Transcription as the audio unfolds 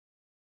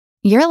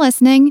You're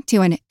listening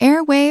to an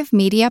Airwave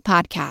Media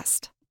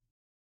Podcast.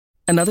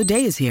 Another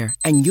day is here,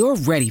 and you're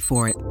ready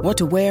for it. What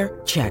to wear?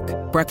 Check.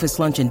 Breakfast,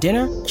 lunch, and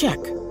dinner? Check.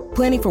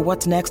 Planning for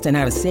what's next and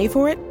how to save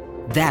for it?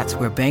 That's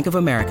where Bank of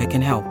America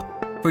can help.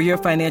 For your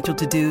financial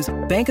to-dos,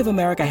 Bank of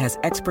America has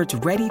experts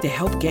ready to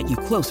help get you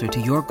closer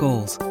to your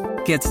goals.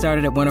 Get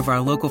started at one of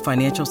our local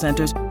financial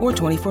centers or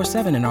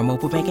 24/7 in our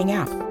mobile banking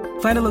app.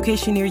 Find a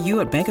location near you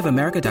at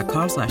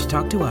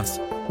bankofamerica.com/talktous.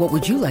 What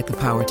would you like the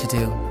power to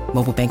do?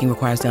 Mobile banking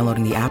requires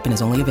downloading the app and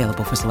is only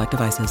available for select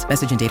devices.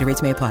 Message and data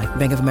rates may apply.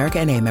 Bank of America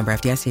N.A., member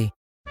FDIC.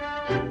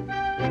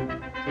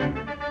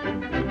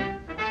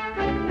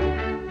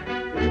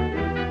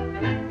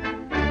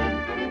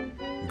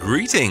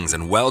 Greetings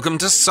and welcome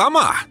to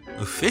summer.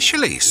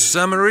 Officially,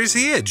 summer is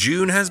here.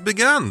 June has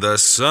begun. The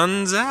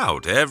sun's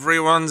out.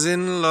 Everyone's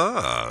in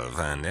love.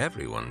 And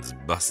everyone's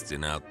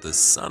busting out the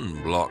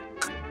sunblock.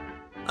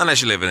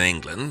 Unless you live in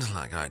England,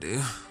 like I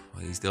do.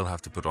 Well, you still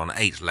have to put on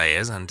 8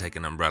 layers and take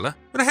an umbrella.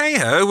 But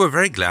hey-ho, we're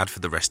very glad for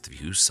the rest of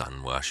you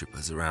sun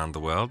worshippers around the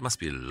world. Must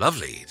be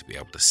lovely to be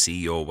able to see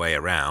your way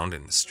around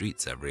in the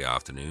streets every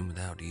afternoon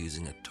without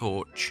using a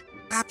torch.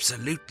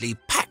 Absolutely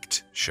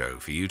packed show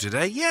for you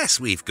today. Yes,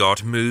 we've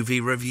got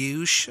movie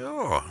reviews,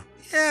 sure.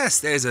 Yes,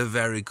 there's a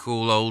very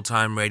cool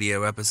old-time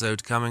radio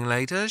episode coming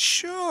later,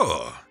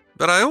 sure.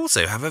 But I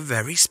also have a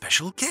very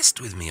special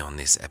guest with me on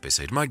this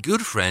episode. My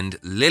good friend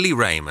Lily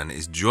Raymond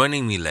is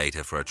joining me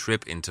later for a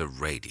trip into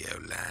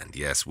Radioland.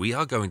 Yes, we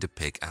are going to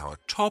pick our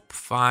top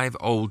 5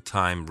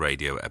 old-time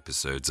radio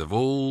episodes of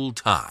all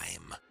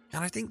time.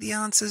 And I think the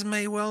answers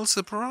may well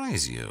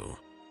surprise you.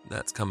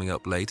 That's coming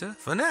up later.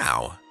 For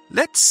now,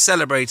 let's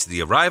celebrate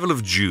the arrival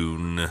of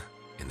June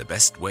in the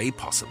best way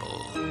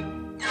possible.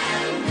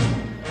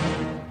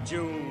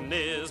 June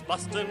is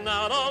busting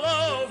out all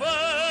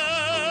over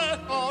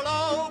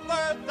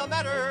the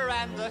meadow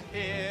and the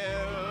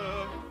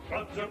hill.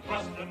 Buds are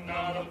busting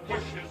out of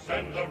bushes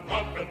and the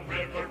romping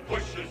river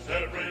pushes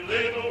every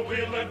little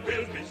wheel and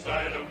wheels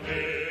beside a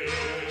mill.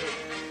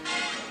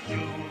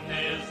 June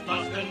is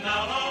busting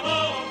out all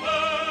over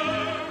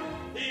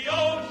the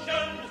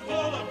ocean's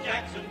full of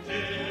Jackson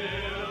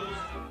Jills.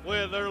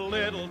 With her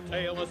little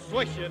tail a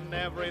swishing,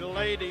 every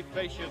lady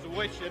fish is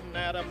wishing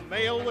that a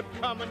male would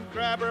come and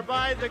grab her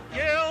by the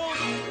gills.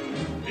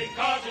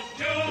 Because it's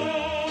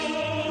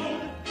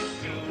June.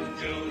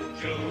 June,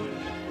 June,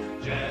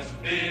 just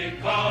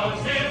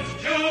because it's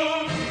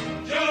June,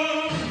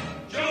 June,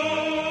 June.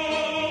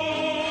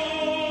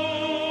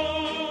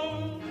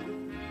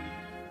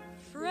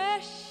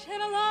 Fresh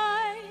and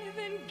alive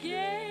and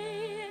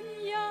gay and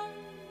young,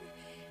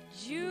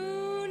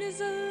 June is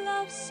a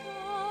love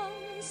song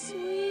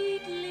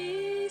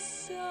sweetly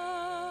sung.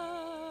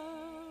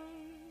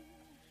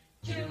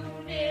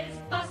 June is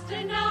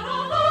busting out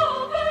all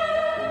over,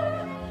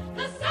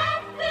 the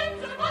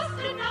saplings are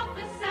busting out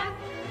the sap.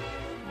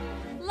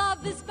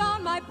 Love has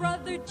found my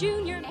brother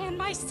Junior, and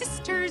my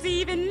sister's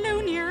even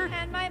loonier,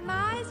 and my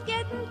ma's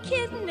getting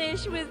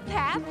kittenish with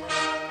Pap. June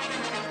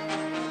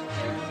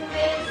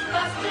is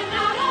busting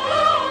out all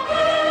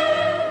over.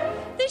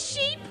 The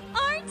sheep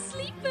aren't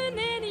sleeping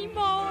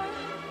anymore.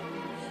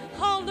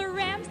 All the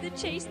rams that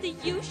chase the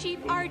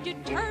ewe-sheep are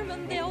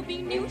determined there'll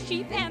be new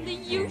sheep, and the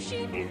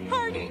ewe-sheep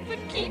aren't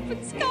even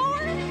keeping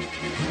score.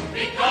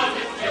 Because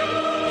it's June.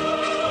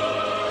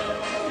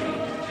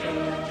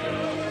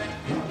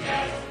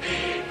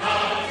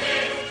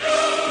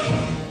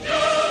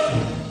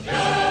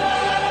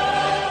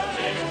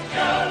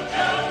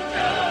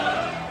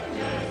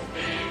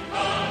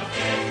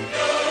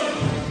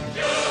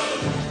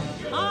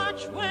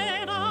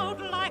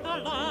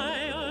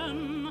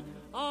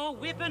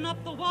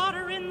 Up the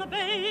water in the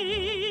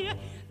bay.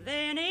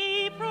 Then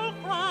April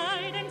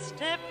cried and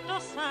stepped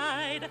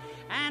aside,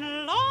 and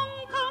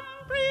along come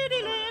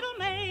pretty little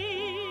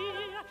May.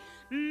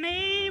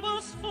 May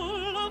was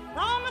full of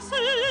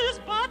promises,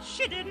 but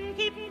she didn't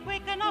keep 'em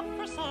quick enough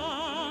for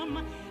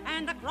some,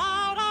 and a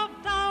crowd of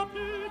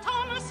doubting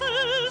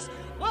Thomases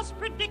was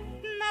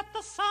predicting that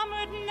the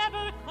summer'd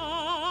never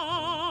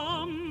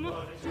come.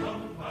 But it's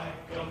come, my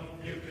come,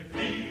 you can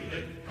feel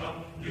it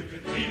come, you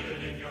can feel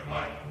it in your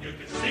heart, you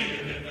can see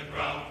it in the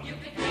ground. You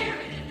can hear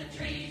it in the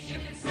trees, you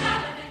can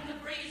smell it in the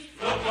breeze.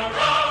 Look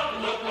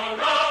around, look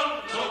around,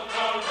 look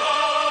around.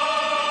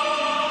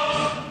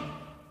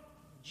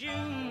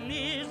 June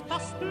is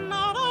busting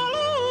out all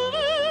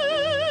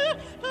over.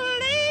 The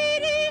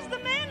ladies, the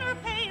men are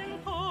paying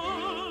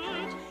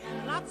court.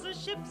 Lots of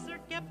ships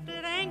are kept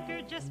at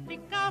anchor just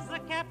because the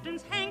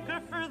captains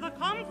hanker for the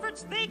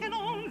comforts they can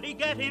only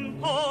get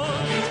in port.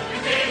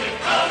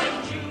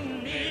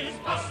 June is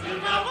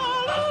busting out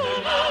all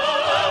over.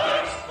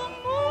 The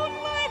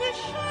moonlight is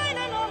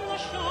shining on the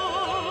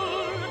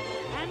shore,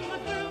 and the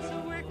girls who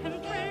were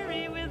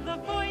contrary with the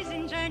boys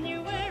in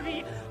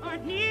January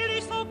aren't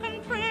nearly so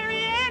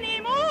contrary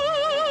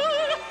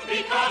anymore.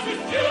 Because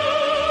it's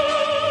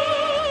June.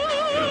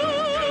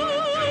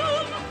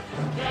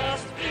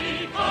 Just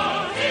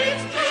because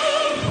it's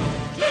June,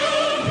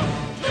 June,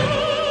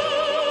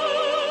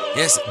 June.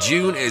 Yes,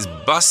 June is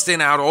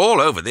busting out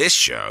all over this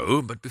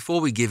show, but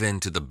before we give in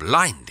to the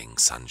blinding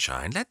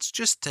sunshine, let's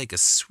just take a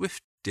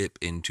swift dip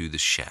into the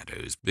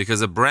shadows,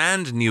 because a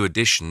brand new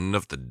edition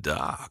of the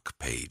Dark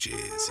Pages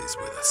is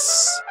with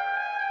us.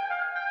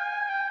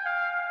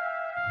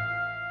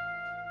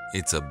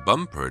 It's a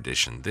bumper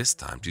edition this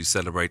time to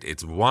celebrate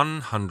its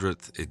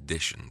 100th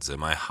edition, so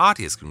my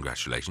heartiest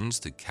congratulations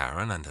to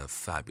Karen and her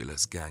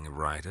fabulous gang of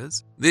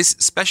writers. This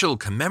special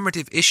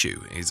commemorative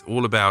issue is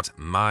all about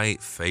my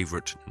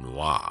favorite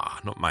noir.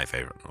 Not my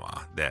favorite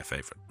noir, their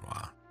favorite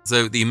noir.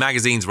 So the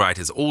magazine's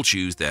writers all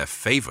choose their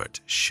favorite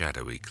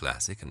shadowy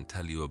classic and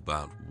tell you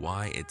about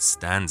why it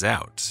stands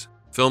out.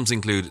 Films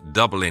include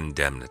Double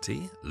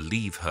Indemnity,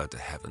 Leave Her to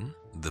Heaven,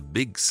 The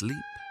Big Sleep,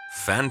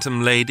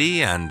 Phantom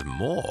Lady, and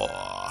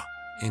more.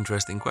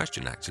 Interesting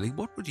question, actually.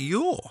 What would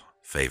your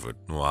favorite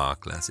noir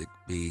classic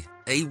be?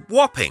 A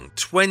whopping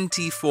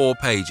 24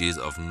 pages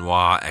of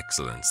noir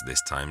excellence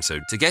this time. So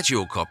to get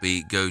your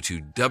copy, go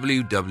to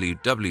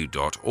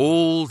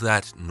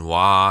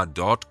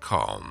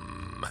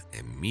www.allthatnoir.com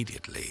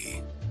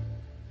immediately.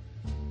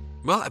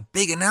 Well, a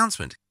big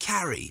announcement.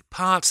 Carrie,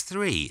 Part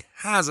 3,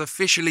 has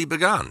officially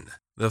begun.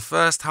 The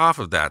first half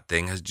of that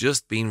thing has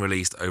just been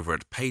released over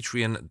at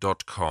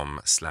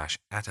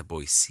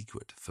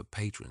patreon.com/attaboysecret for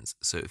patrons.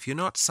 So if you're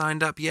not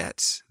signed up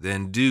yet,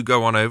 then do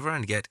go on over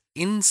and get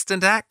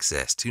instant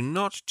access to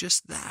not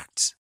just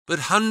that, but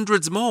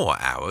hundreds more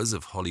hours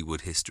of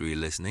Hollywood history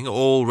listening,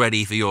 all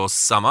ready for your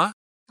summer.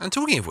 And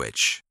talking of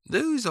which,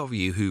 those of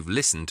you who've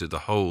listened to the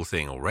whole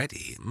thing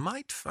already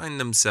might find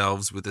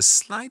themselves with a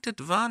slight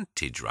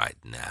advantage right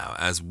now,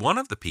 as one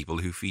of the people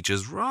who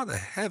features rather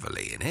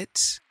heavily in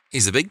it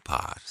is a big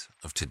part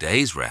of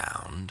today's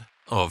round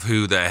of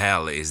Who the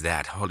Hell Is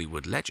That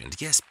Hollywood Legend?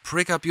 Yes,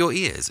 prick up your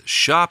ears,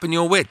 sharpen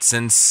your wits,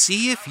 and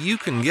see if you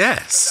can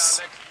guess.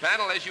 Our next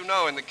panel, as you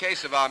know, in the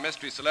case of our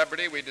mystery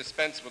celebrity, we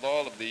dispense with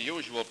all of the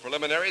usual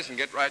preliminaries and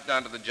get right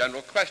down to the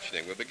general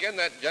questioning. We'll begin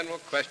that general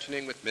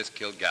questioning with Miss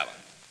Kilgallen.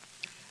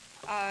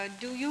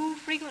 Do you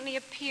frequently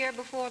appear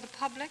before the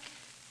public?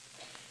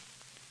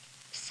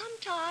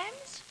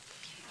 Sometimes.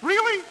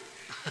 Really?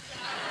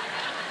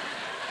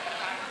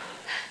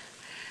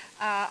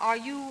 Are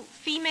you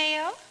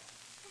female?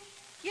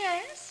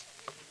 Yes.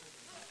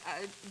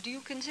 Do you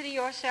consider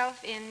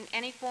yourself in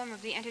any form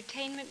of the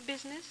entertainment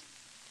business?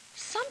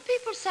 Some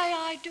people say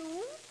I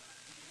do.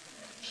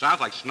 Sounds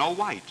like Snow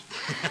White.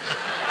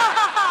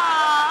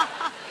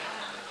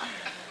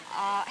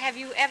 Have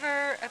you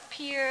ever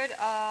appeared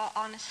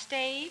on a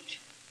stage?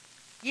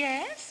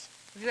 Yes.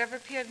 Have you ever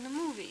appeared in the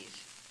movies?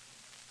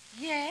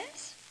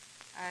 Yes.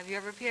 Have you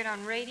ever appeared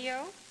on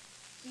radio?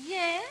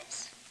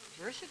 Yes.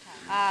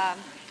 Versatile.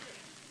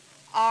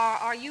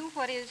 Are you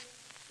what is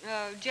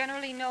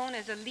generally known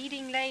as a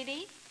leading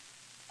lady?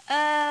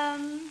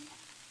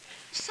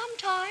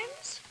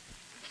 Sometimes.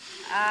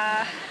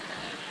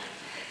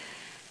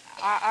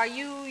 Are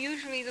you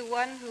usually the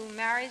one who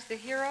marries the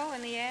hero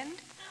in the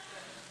end?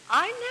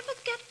 I never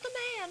get the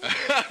man.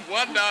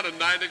 1 down and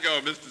 9 to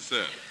go, Mr.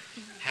 Sir.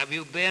 Have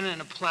you been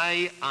in a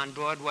play on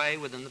Broadway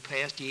within the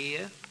past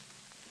year?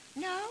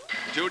 No.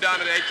 2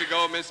 down and 8 to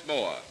go, Miss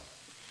Moore.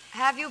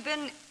 Have you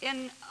been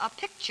in a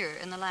picture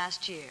in the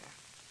last year?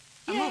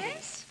 A Yes.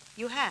 movie?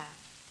 You have?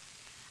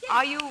 Yes.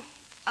 Are you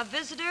a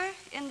visitor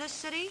in this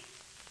city?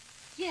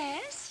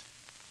 Yes.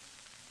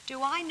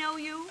 Do I know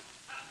you?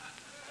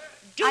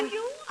 Do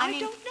you? I mean,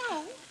 don't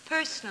know.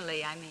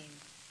 Personally, I mean.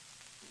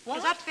 What?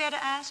 Is that fair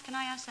to ask? Can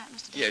I ask that,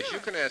 Mr. Yes, Dixon?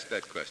 you can ask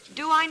that question.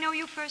 Do I know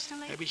you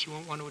personally? Maybe she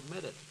won't want to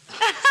admit it.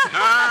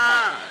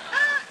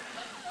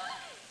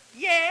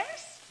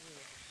 Yes.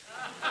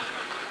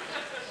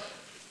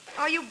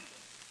 Are you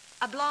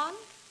a blonde?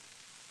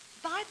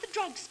 By the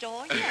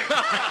drugstore, yes.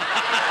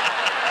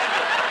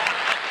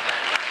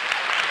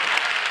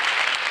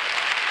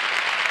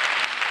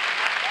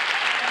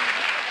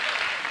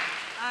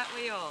 Aren't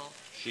we all?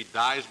 She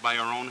dies by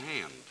her own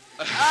hand.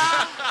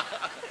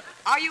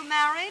 Are you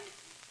married?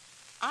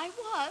 I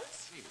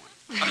was.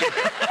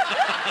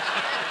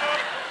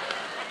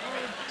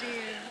 Oh,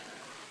 dear.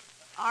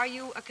 Are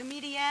you a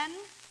comedian?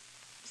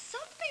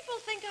 Some people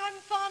think I'm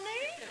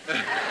funny.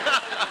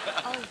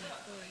 Oh,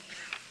 boy.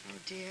 Oh,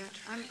 dear.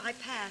 I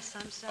pass.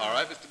 I'm sorry. All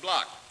right, Mr.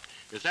 Block.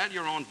 Is that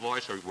your own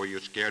voice, or were you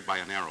scared by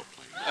an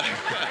aeroplane?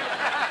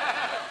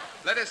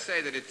 Let us say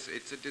that it's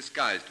a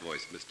disguised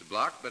voice, Mr.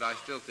 Block, but I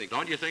still think...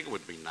 Don't you think it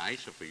would be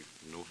nice if we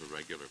knew her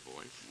regular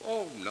voice?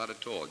 Oh, not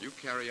at all. You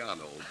carry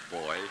on, old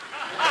boy.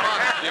 Come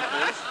on,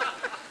 Dimples.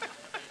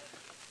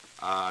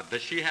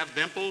 Does she have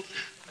dimples?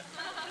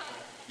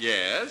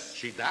 Yes.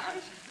 She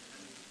does?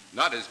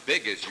 Not as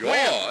big as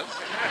yours.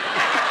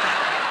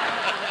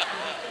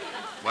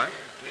 What?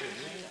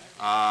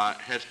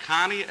 Has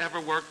Connie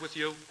ever worked with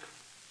you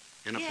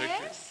in a picture?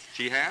 Yes.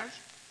 She has?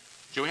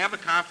 Should we have a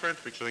conference?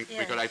 Because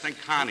I think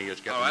Connie is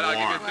getting All right, warm.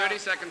 I'll give you 30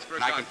 seconds for a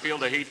And I can conference. feel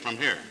the heat from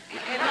here.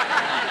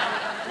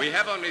 We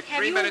have only Have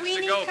 3 you minutes a to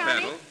weenie, go,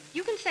 Connie? panel.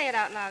 You can say it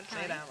out loud,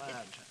 Connie. Say it out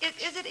loud.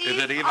 Is it Eve? Is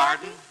it Eve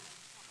Arden?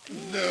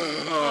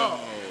 No.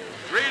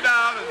 3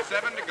 down and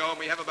 7 to go, and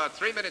we have about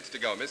 3 minutes to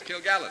go. Miss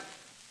Kilgallen.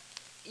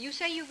 you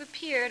say you've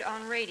appeared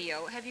on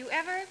radio. Have you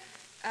ever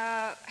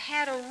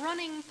had a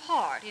running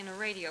part in a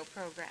radio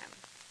program?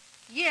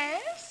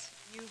 Yes.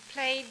 You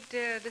played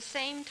the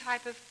same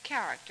type of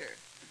character.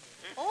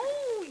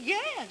 Oh,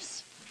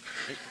 yes.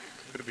 Hey,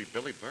 could it be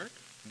Billy Burke?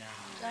 No.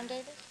 Joan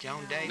Davis?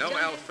 Joan Davis. No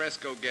al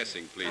fresco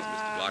guessing, please,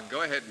 Mr. Block.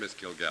 Go ahead, Miss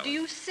Kilgallen. Do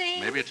you sing?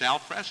 Maybe it's al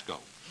fresco.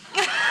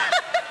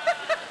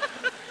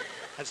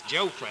 That's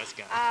Joe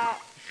Fresco.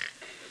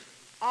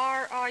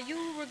 Are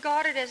you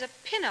regarded as a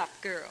pin-up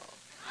girl?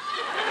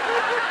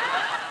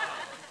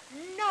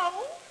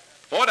 No.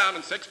 4 down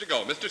and 6 to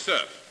go. Mr.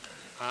 Cerf.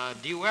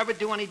 Do you ever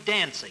do any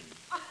dancing?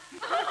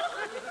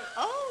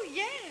 Oh,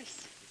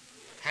 yes.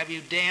 Have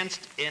you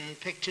danced in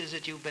pictures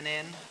that you've been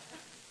in?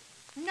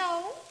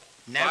 No.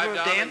 Never 5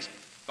 down danced? and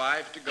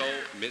 5 to go,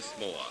 Miss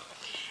Moore.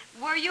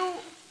 Were you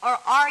or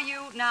are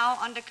you now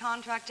under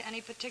contract to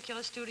any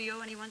particular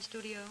studio, anyone's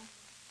studio?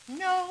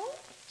 No.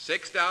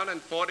 6 down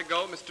and 4 to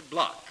go, Mr.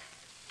 Block.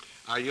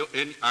 Are you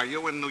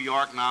in New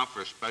York now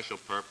for a special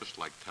purpose,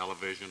 like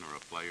television or a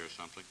play or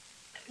something?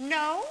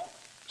 No.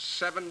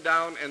 7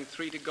 down and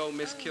 3 to go,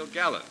 Miss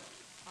Kilgallen.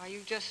 Are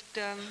you just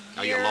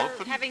Are you here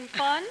loafing? having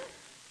fun?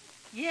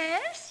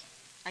 Yes.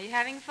 Are you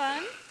having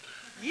fun?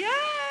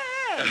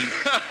 Yes.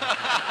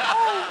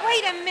 Oh,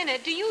 wait a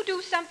minute. Do you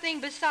do something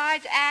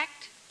besides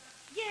act?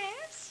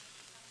 Yes.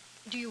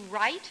 Do you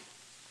write?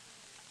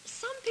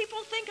 Some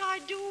people think I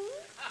do.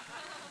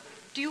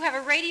 Do you have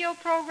a radio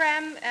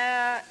program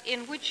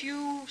in which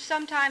you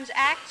sometimes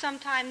act,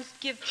 sometimes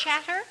give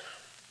chatter?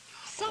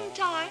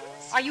 Sometimes.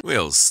 Are you...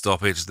 We'll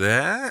stop it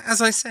there.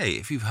 As I say,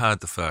 if you've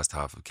heard the first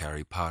half of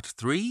Carrie Part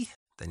 3,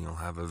 then you'll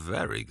have a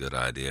very good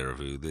idea of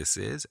who this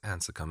is.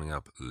 Answer coming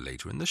up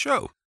later in the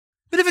show.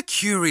 Bit of a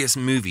curious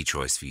movie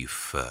choice for you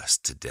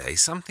first today.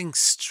 Something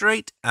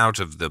straight out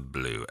of the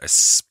blue. A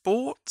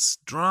sports,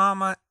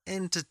 drama,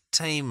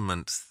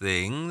 entertainment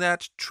thing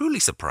that truly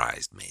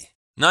surprised me.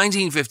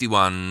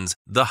 1951's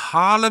The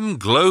Harlem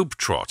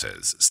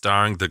Globetrotters,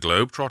 starring the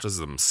Globetrotters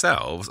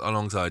themselves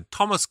alongside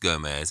Thomas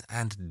Gomez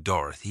and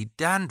Dorothy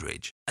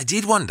Dandridge. I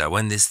did wonder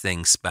when this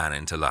thing span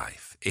into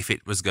life if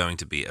it was going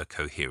to be a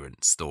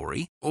coherent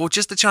story or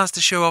just a chance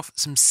to show off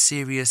some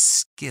serious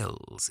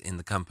skills in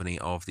the company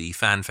of the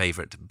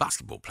fan-favourite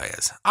basketball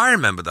players. I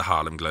remember the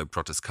Harlem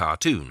Globetrotters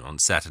cartoon on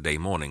Saturday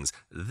mornings,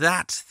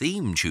 that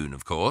theme tune,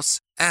 of course,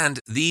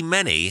 and the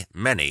many,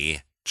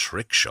 many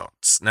trick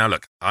shots. Now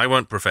look, I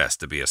won't profess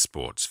to be a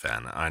sports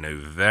fan. I know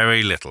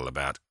very little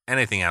about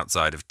anything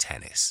outside of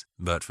tennis.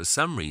 But for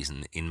some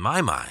reason, in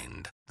my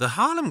mind, the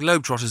Harlem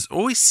Globetrotters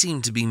always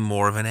seemed to be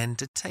more of an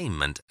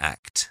entertainment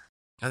act.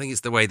 I think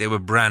it's the way they were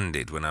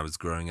branded when I was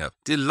growing up.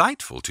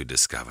 Delightful to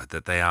discover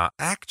that they are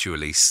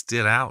actually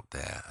still out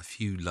there a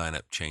few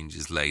lineup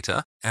changes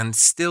later and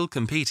still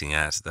competing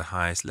at the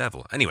highest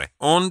level. Anyway,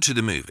 on to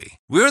the movie.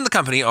 We're in the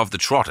company of the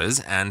Trotters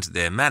and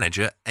their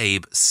manager,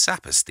 Abe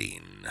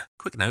Saperstein.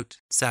 Quick note,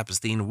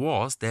 Saperstein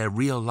was their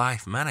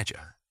real-life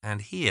manager,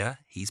 and here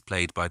he's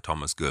played by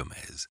Thomas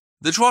Gomez.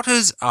 The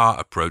Trotters are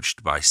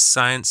approached by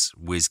science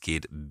whiz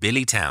kid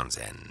Billy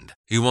Townsend,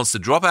 who wants to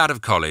drop out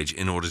of college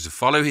in order to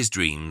follow his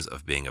dreams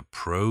of being a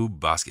pro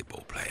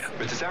basketball player.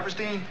 Mr.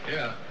 Saperstein?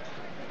 Yeah.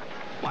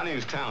 My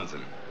name's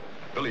Townsend.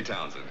 Billy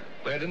Townsend.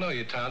 Glad to know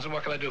you, Townsend.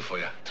 What can I do for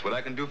you? It's what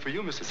I can do for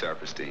you, Mr.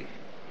 Saperstein.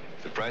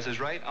 If the price is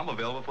right, I'm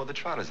available for the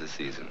Trotters this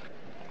season.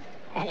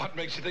 Well, what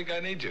makes you think I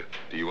need you?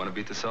 Do you want to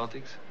beat the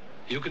Celtics?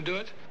 You can do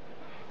it?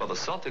 Well, the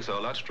Celtics are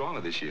a lot stronger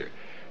this year.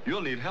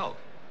 You'll need help.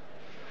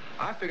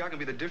 I figure I can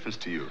be the difference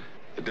to you.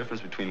 The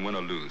difference between win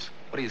or lose.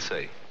 What do you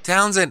say?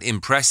 Townsend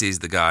impresses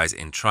the guys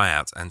in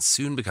tryouts and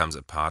soon becomes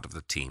a part of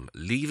the team,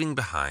 leaving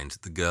behind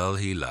the girl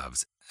he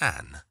loves,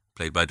 Anne,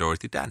 played by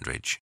Dorothy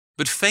Dandridge.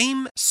 But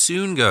fame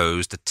soon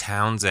goes to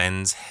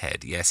Townsend's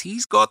head. Yes,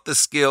 he's got the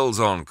skills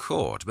on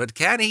court, but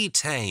can he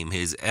tame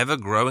his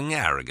ever-growing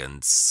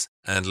arrogance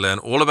and learn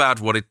all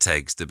about what it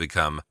takes to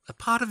become a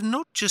part of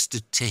not just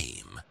a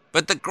team,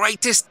 but the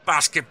greatest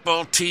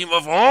basketball team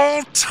of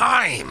all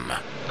time?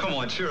 Come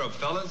on, cheer up,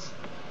 fellas.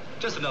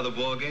 Just another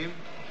ball game.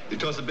 You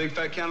toss a big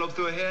fat cantaloupe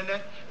through a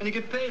hairnet, and you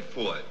get paid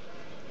for it.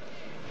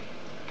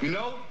 You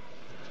know,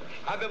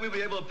 I bet we'll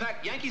be able to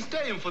pack Yankee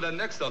Stadium for that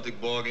next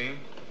Celtic ball game.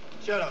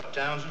 Shut up,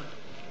 Townsend.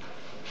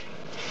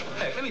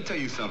 Hey, let me tell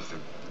you something.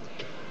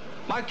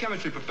 My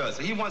chemistry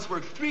professor, he once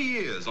worked 3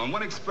 years on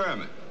one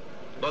experiment.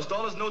 Lost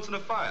all his notes in a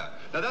fire.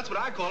 Now, that's what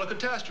I call a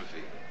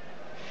catastrophe.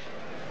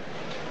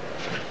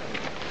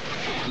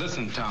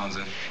 Listen,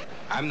 Townsend,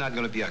 I'm not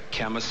going to be a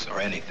chemist or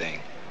anything.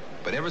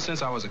 But ever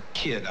since I was a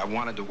kid, I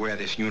wanted to wear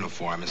this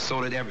uniform, and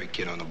so did every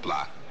kid on the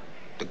block.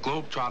 The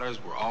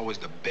Globetrotters were always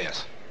the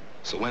best.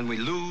 So when we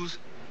lose,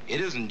 it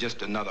isn't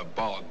just another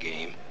ball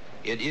game.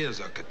 It is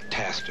a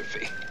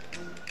catastrophe.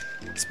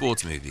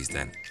 Sports movies,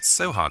 then,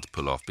 so hard to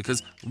pull off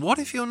because what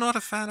if you're not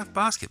a fan of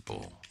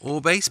basketball,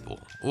 or baseball,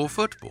 or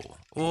football,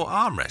 or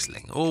arm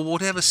wrestling, or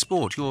whatever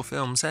sport your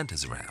film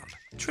centres around?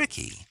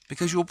 Tricky,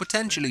 because you're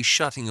potentially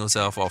shutting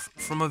yourself off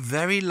from a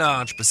very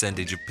large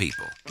percentage of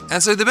people.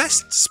 And so the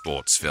best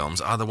sports films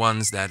are the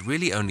ones that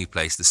really only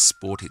place the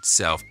sport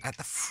itself at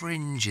the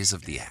fringes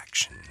of the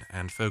action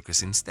and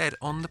focus instead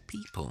on the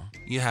people.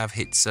 You have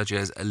hits such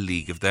as A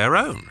League of Their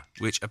Own,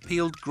 which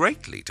appealed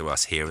greatly to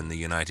us here in the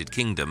United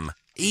Kingdom,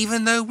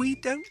 even though we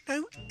don't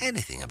know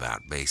anything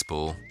about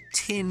baseball.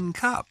 Tin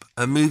Cup,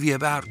 a movie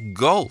about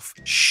golf,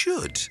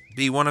 should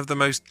be one of the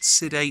most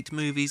sedate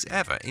movies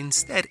ever.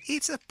 Instead,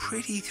 it's a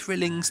pretty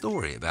thrilling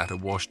story about a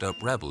washed-up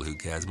rebel who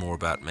cares more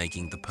about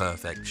making the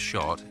perfect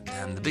shot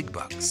than the big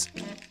bucks.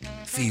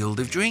 Field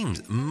of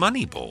Dreams,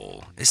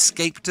 Moneyball,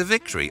 Escape to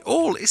Victory,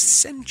 all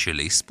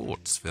essentially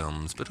sports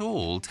films, but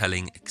all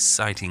telling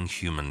exciting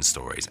human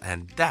stories,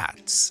 and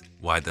that's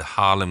why the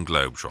Harlem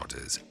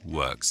Globetrotters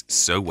works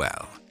so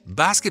well.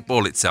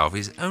 Basketball itself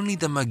is only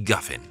the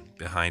MacGuffin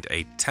behind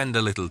a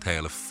tender little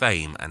tale of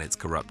fame and its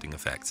corrupting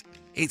effects.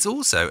 It's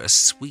also a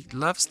sweet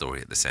love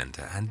story at the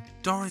centre, and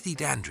Dorothy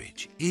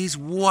Dandridge is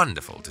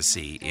wonderful to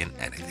see in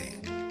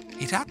anything.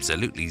 It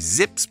absolutely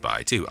zips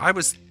by too. I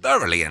was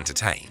thoroughly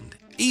entertained.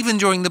 Even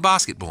during the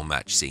basketball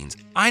match scenes,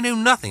 I know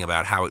nothing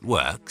about how it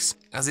works,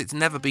 as it's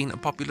never been a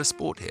popular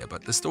sport here,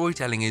 but the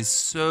storytelling is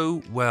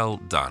so well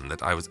done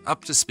that I was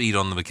up to speed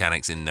on the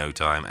mechanics in no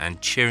time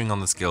and cheering on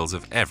the skills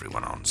of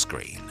everyone on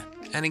screen.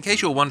 And in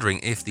case you're wondering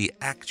if the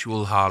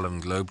actual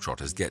Harlem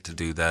Globetrotters get to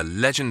do their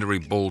legendary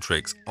ball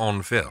tricks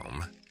on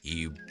film,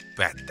 you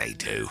bet they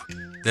do.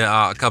 There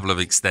are a couple of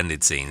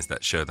extended scenes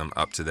that show them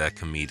up to their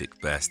comedic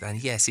best,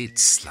 and yes,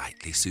 it's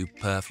slightly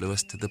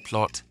superfluous to the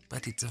plot,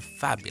 but it's a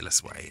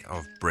fabulous way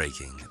of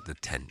breaking the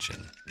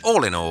tension.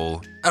 All in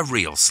all, a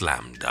real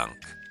slam dunk.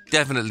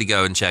 Definitely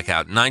go and check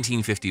out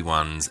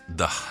 1951's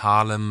The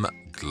Harlem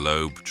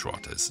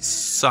Globetrotters.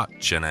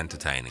 Such an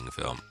entertaining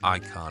film. I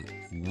can't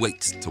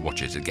wait to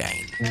watch it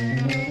again.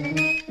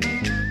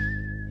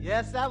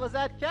 Yes, that was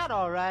that cat,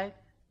 all right.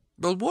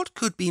 But what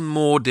could be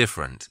more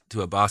different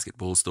to a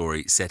basketball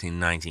story set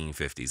in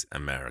 1950s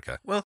America?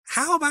 Well,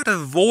 how about a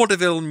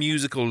vaudeville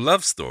musical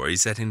love story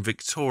set in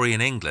Victorian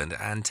England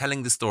and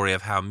telling the story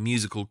of how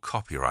musical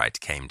copyright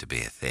came to be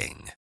a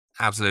thing?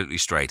 Absolutely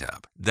straight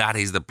up. That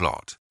is the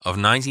plot of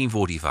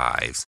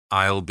 1945's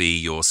I'll Be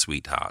Your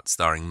Sweetheart,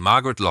 starring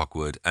Margaret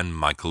Lockwood and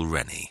Michael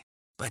Rennie.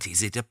 But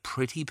is it a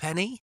pretty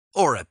penny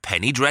or a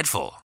penny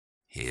dreadful?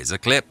 Here's a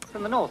clip.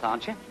 From the north,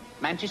 aren't you?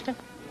 Manchester?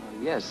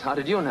 Yes, how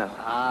did you know?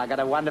 I got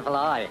a wonderful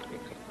eye.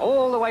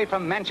 All the way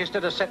from Manchester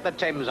to set the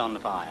Thames on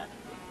fire.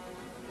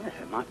 Yeah,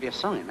 there might be a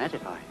song in that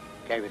if I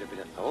gave it a bit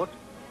of thought.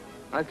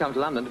 I've come to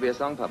London to be a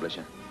song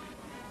publisher.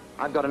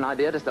 I've got an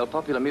idea to sell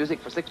popular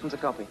music for 6p a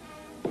copy.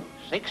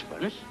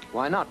 6p?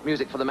 Why not?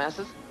 Music for the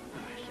masses?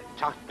 It's a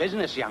tough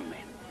business, young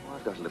man. Well,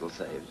 I've got a little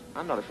saved.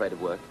 I'm not afraid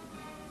of work.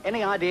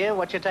 Any idea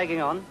what you're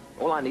taking on?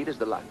 All I need is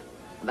the luck.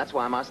 And that's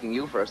why I'm asking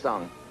you for a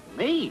song.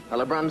 Me? A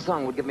LeBrun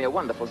song would give me a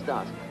wonderful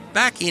start.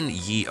 Back in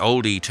Ye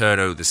Olde Turn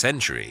o' the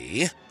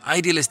Century,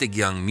 idealistic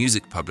young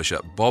music publisher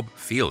Bob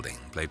Fielding,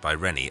 played by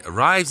Rennie,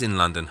 arrives in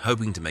London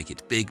hoping to make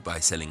it big by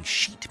selling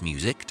sheet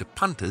music to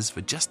punters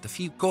for just a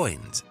few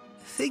coins.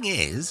 Thing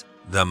is,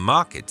 the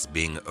market's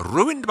being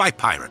ruined by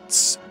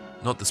pirates.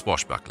 Not the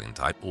swashbuckling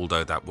type,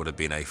 although that would have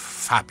been a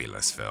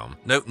fabulous film.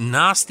 No,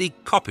 nasty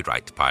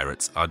copyright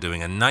pirates are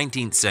doing a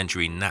 19th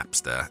century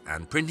Napster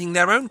and printing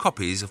their own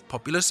copies of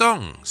popular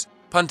songs.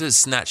 Punters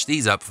snatch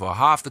these up for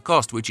half the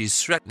cost, which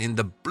is threatening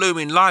the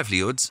blooming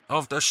livelihoods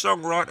of the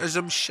songwriters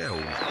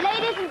themselves.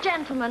 Ladies and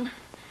gentlemen,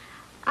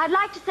 I'd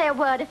like to say a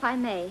word if I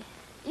may.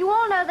 You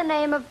all know the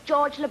name of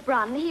George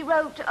LeBrun. He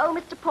wrote, Oh,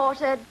 Mr.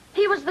 Porter.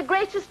 He was the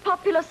greatest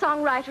popular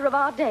songwriter of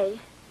our day.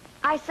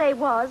 I say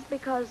was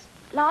because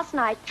last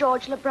night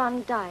George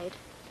LeBrun died.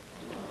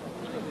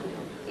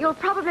 You'll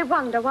probably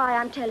wonder why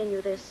I'm telling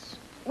you this.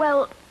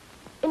 Well,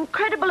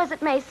 incredible as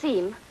it may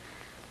seem,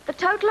 the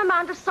total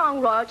amount of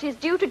song royalties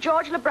due to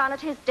George LeBrun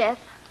at his death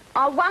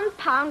are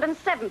 £1 and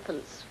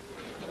 7p.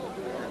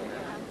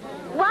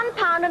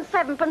 £1 and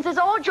 7p is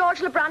all George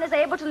LeBrun is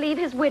able to leave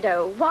his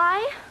widow.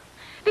 Why?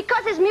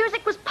 Because his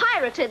music was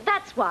pirated,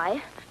 that's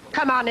why.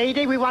 Come on,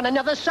 Edie, we want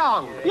another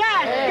song.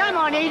 Yes, come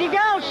on, Edie,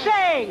 girls,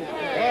 sing.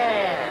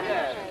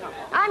 Yeah.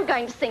 I'm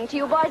going to sing to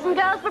you, boys and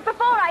girls, but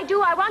before I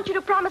do, I want you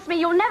to promise me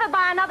you'll never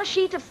buy another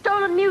sheet of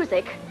stolen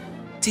music.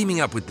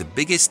 Teaming up with the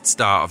biggest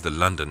star of the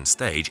London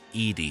stage,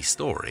 Edie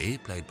Storey,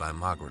 played by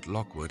Margaret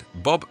Lockwood,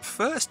 Bob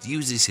first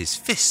uses his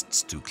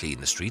fists to clean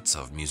the streets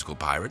of musical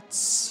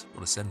pirates.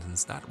 What a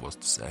sentence that was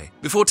to say.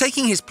 Before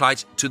taking his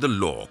plight to the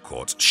law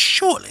courts.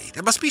 Surely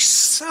there must be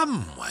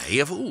some way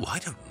of,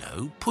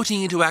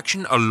 putting into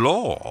action a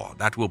law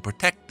that will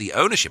protect the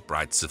ownership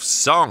rights of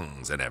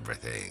songs and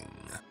everything.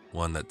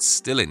 One that's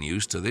still in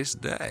use to this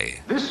day.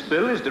 This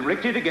bill is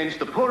directed against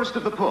the poorest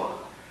of the poor.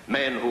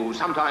 Men who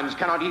sometimes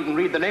cannot even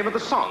read the name of the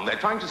song they're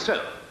trying to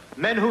sell.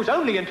 Men whose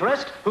only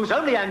interest, whose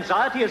only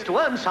anxiety is to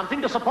earn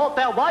something to support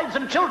their wives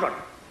and children.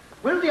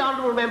 Will the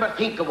honourable member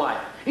think a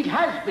while? It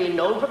has been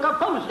known for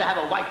composers to have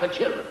a wife and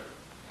children.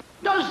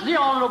 Does the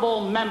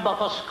honourable member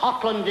for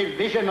Scotland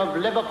Division of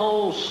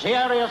Liverpool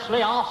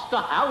seriously ask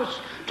the House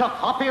to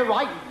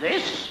copyright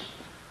this?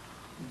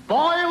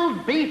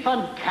 Boiled beef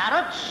and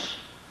carrots?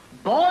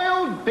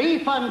 Boiled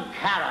beef and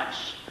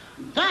carrots.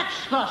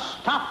 That's the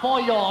stuff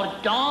for your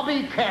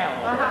Derby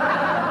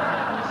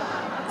Kell.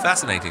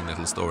 Fascinating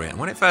little story, and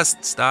when it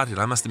first started,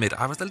 I must admit,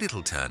 I was a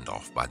little turned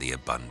off by the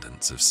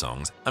abundance of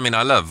songs. I mean,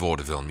 I love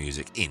vaudeville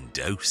music in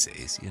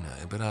doses,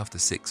 but after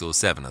 6 or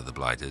 7 of the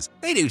Blighters,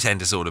 they do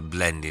tend to sort of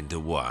blend into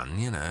one,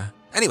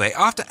 Anyway,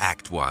 after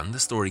Act 1, the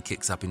story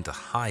kicks up into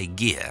high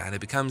gear and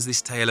it becomes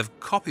this tale of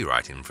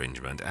copyright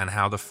infringement and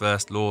how the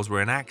first laws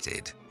were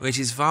enacted, which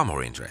is far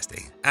more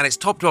interesting. And it's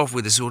topped off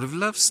with a sort of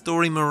love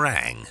story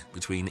meringue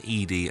between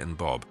Edie and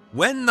Bob.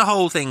 When the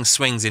whole thing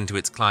swings into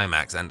its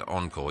climax and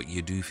encore,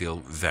 you do feel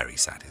very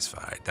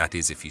satisfied. That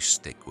is, if you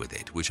stick with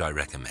it, which I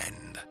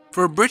recommend.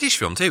 For a British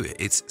film too,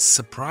 it's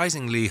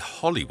surprisingly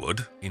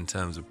Hollywood in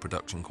terms of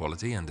production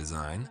quality and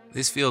design.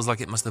 This feels like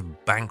it must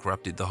have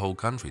bankrupted the whole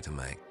country to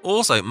make.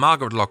 Also,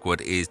 Margaret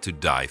Lockwood is to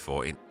die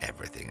for in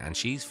everything, and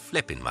she's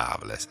flipping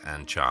marvellous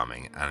and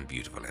charming and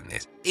beautiful in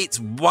this.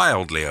 It's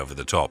wildly over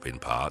the top in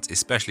parts,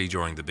 especially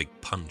during the big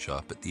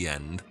punch-up at the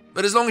end.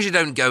 But as long as you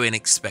don't go in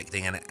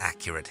expecting an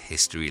accurate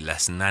history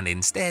lesson and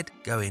instead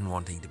go in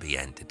wanting to be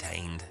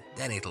entertained,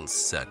 then it'll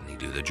certainly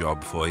do the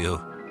job for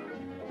you.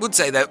 Would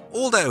say though,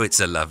 although it's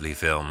a lovely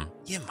film,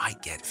 you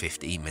might get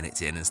 15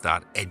 minutes in and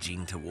start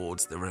edging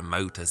towards the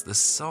remote as the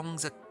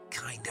songs are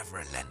kind of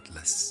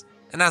relentless.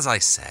 And as I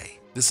say,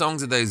 the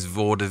songs are those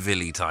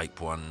vaudeville type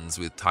ones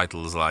with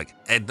titles like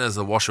Edna's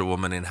a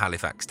Washerwoman in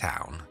Halifax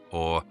Town,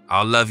 or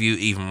I'll Love You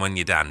Even When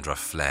Your Dandruff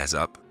Flares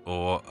Up,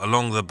 or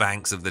Along the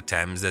Banks of the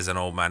Thames There's an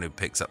Old Man Who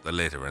Picks Up the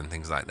Litter, and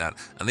things like that,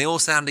 and they all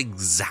sound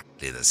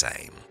exactly the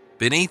same.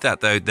 Beneath that,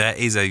 though, there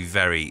is a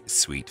very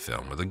sweet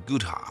film with a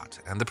good heart,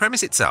 and the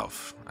premise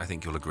itself, I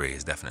think you'll agree,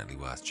 is definitely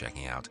worth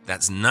checking out.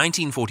 That's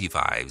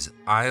 1945's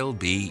I'll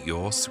Be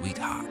Your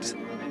Sweetheart.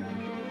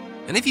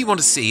 And if you want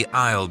to see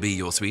I'll Be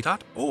Your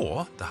Sweetheart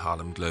or The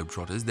Harlem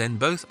Globetrotters, then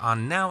both are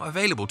now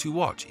available to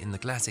watch in the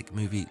Classic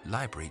Movie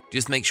Library.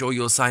 Just make sure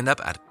you're signed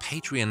up at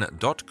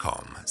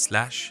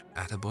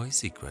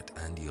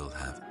patreon.com/attaboysecret and you'll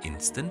have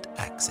instant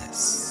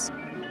access.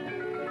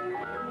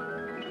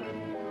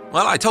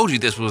 Well, I told you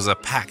this was a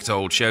packed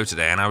old show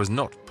today, and I was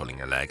not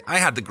pulling a leg. I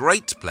had the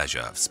great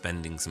pleasure of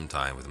spending some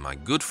time with my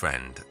good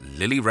friend,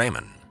 Lily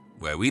Raymond,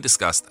 where we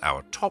discussed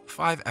our top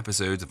 5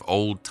 episodes of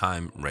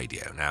old-time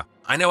radio. Now,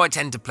 I know I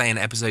tend to play an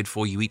episode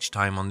for you each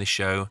time on this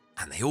show,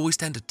 and they always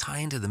tend to tie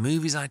into the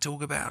movies I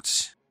talk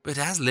about. But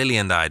as Lily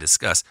and I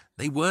discuss,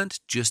 they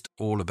weren't just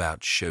all about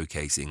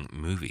showcasing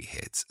movie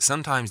hits.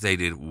 Sometimes they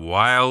did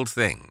wild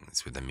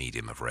things with the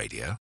medium of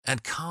radio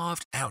and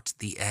carved out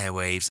the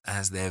airwaves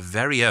as their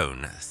very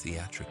own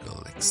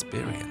theatrical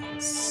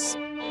experience.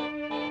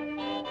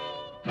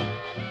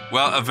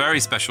 Well, a very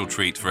special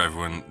treat for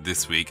everyone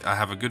this week. I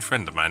have a good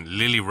friend of mine,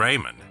 Lily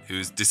Raymond,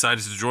 who's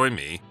decided to join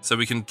me so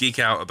we can geek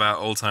out about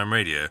old-time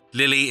radio.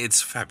 Lily,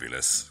 it's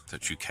fabulous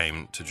that you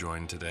came to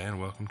join today,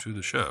 and welcome to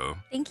the show.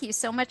 Thank you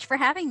so much for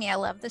having me. I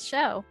love the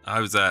show. I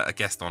was a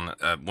guest on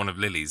one of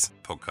Lily's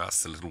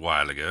podcasts a little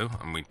while ago,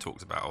 and we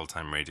talked about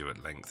old-time radio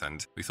at length,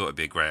 and we thought it'd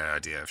be a great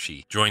idea if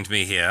she joined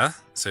me here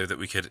so that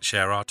we could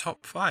share our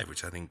top 5,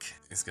 which I think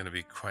is going to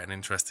be quite an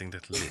interesting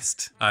little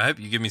list. I hope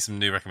you give me some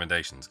new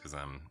recommendations, because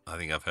I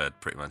think I've heard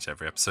pretty much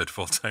every episode of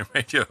old-time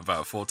radio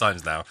about 4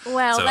 times now.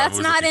 Well, so that's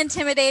not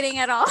intimidating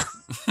at all.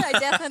 I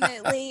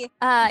definitely,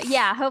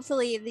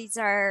 hopefully these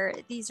are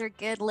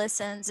good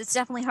listens. It's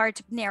definitely hard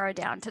to narrow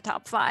down to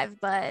top 5,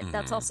 but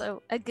that's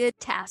also a good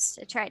task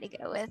to try to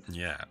go with.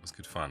 Yeah, it was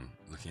good fun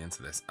looking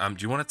into this. Do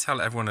you want to tell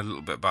everyone a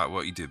little bit about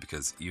what you do,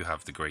 because you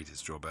have the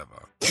greatest job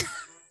ever?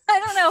 I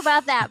don't know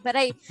about that, but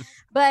I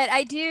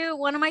do.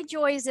 One of my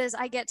joys is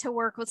I get to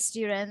work with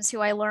students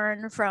who I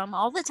learn from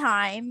all the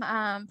time,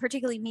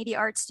 particularly media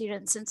arts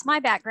students, since my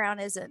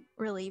background isn't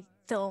really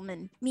film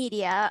and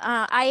media.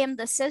 I am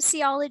the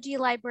sociology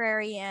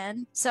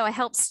librarian, so I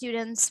help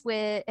students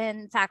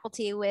and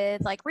faculty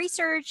with like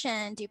research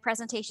and do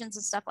presentations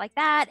and stuff like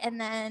that.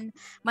 And then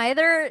my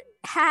other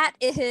hat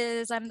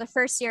is I'm the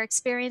first year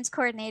experience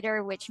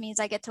coordinator, which means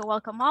I get to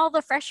welcome all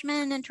the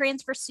freshmen and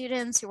transfer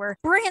students who are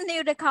brand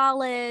new to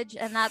college,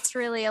 and that's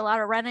really a lot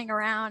of running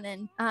around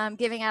and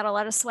giving out a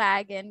lot of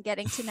swag and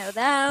getting to know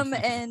them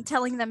and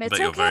telling them it's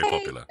okay. You're very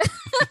popular.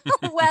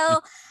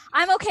 Well,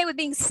 I'm okay with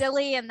being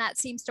silly, and that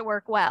seems to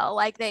work well.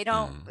 Like they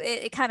don't,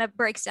 it kind of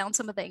breaks down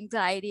some of the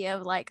anxiety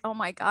of like, oh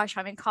my gosh,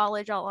 I'm in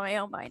college all on my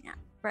own by now.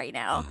 right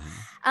now.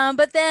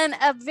 But then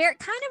a very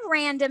kind of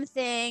random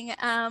thing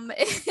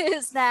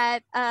is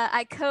that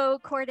I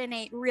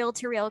co-coordinate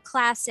Reel-to-Reel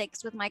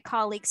Classics with my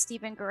colleague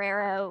Stephen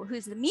Guerrero,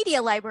 who's the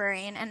media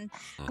librarian, and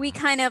we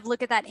kind of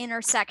look at that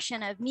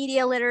intersection of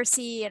media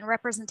literacy and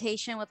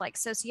representation with like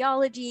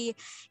sociology,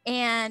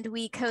 and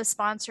we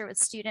co-sponsor with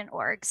Student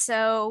Org.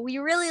 So we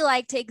really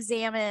like to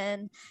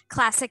examine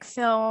classic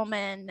film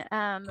and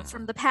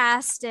from the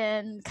past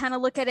and kind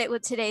of look at it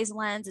with today's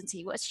lens and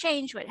see what's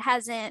changed, what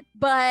hasn't.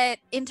 But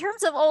in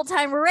terms of old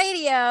time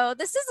radio,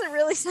 this isn't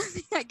really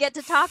something I get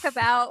to talk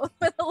about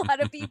with a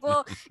lot of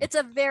people. It's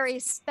a very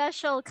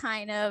special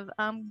kind of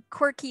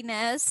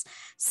quirkiness.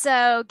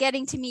 So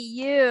getting to meet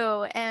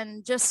you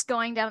and just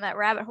going down that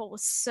rabbit hole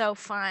was so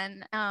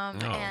fun.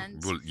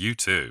 And well, you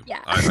too.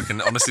 Yeah. I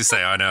can honestly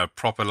say I know a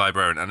proper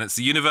librarian, and it's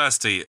the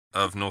University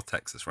of North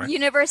Texas, right?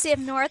 University of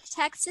North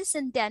Texas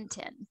in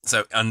Denton.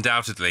 So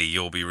undoubtedly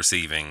you'll be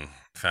receiving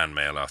fan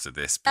mail after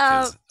this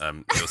because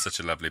you're such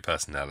a lovely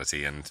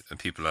personality, and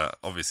people are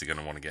obviously going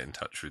to want to get in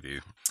touch with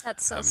you.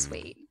 That's so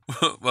sweet.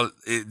 Well,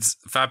 it's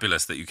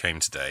fabulous that you came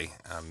today,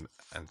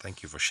 and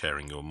thank you for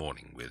sharing your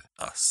morning with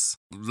us.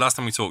 Last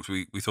time we talked,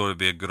 we thought it'd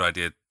be a good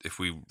idea if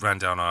we ran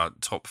down our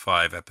top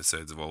 5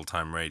 episodes of old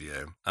time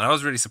radio. And I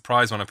was really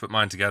surprised when I put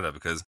mine together,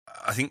 because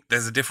I think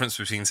there's a difference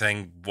between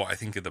saying what I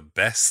think are the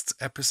best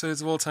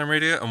episodes of old time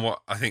radio and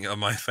what I think are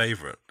my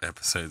favourite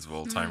episodes of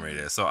old time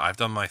radio. So I've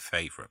done my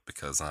favourite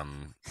because I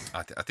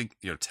think,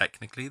 you know,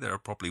 technically there are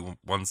probably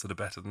ones that are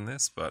better than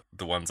this, but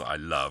the ones that I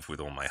love with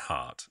all my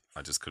heart,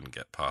 I just couldn't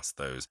get past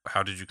those.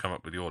 How did you come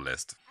up with your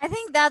list? I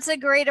think that's a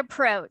great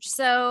approach.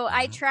 So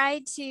I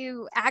tried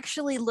to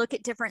actually look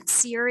at different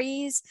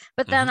series,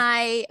 but then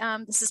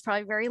this is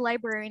probably very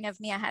librarian of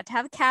me. I had to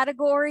have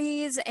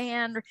categories,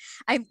 and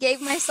I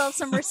gave myself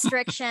some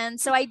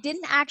restrictions. So I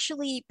didn't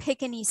actually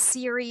pick any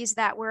series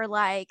that were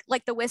like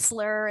The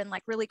Whistler and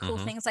like really cool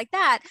things like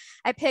that.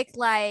 I picked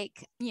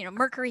like, you know,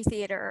 Mercury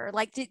Theater,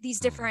 like these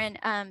different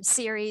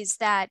series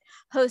that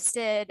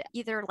hosted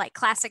either like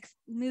classic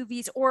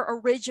movies or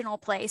original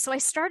plays. So I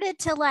started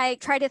to like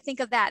try to think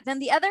of that. Then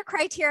the other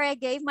criteria I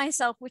gave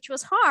myself, which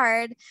was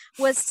hard,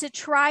 was to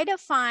try to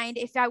find,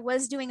 if I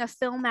was doing a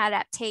film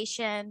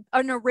adaptation,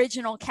 an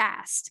original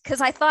cast,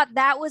 because I thought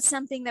that was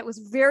something that was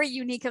very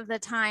unique of the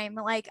time.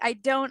 Like, I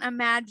don't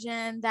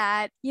imagine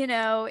that, you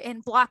know,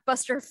 in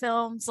blockbuster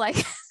films, like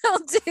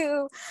they'll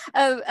do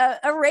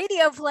a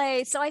radio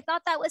play. So I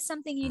thought that was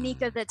something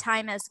unique of the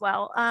time as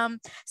well.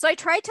 So I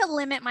tried to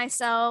limit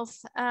myself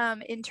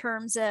in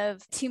terms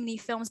of too many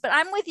films, but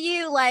I'm with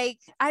you. Like,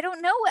 I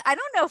don't know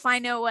if I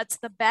know what's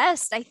the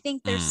best. I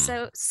think there's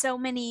so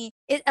many.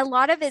 A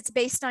lot of it's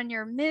based on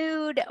your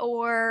mood,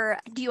 or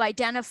do you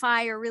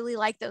identify or really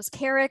like those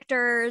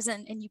characters,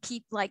 and you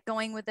keep like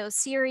going with those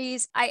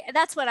series.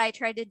 That's what I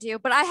tried to do,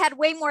 but I had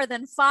way more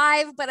than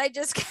 5, but I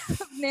just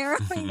kept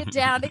narrowing it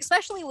down,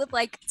 especially with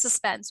like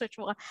suspense, which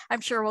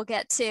I'm sure we'll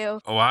get to.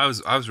 Oh, I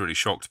was really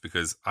shocked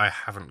because I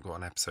haven't got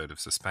an episode of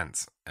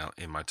suspense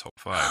in my top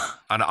 5.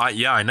 And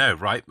I know,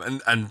 right?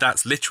 And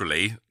that's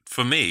literally,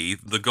 for me,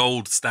 the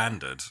gold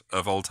standard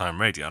of old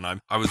time radio.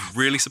 And I was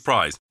really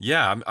surprised.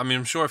 Yeah, I mean,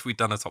 I'm sure if we'd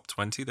done a top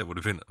 20, there would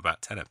have been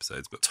about 10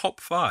 episodes. But top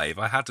 5,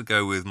 I had to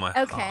go with my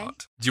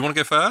heart. Do you want to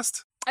go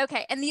first?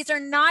 Okay, and these are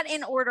not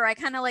in order. I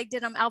kind of like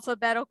did them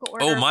alphabetical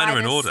order. Oh, mine are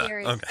in order.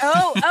 Okay.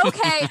 Oh,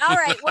 okay. All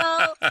right.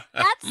 Well,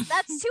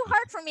 that's too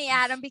hard for me,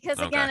 Adam, because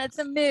again, it's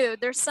a mood.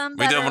 There's some.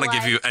 We don't want to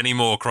give you any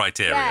more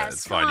criteria. Yes,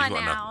 it's fine. Come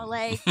on now.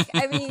 Like,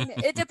 I mean,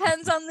 it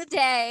depends on the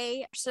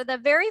day. So the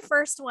very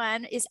first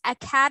one is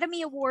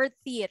Academy Award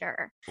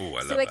Theater. Oh, I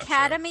love so that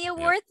Academy show.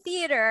 Award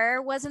Theater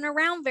wasn't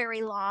around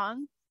very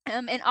long.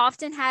 And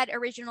often had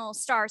original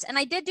stars. And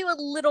I did do a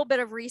little bit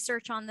of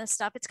research on this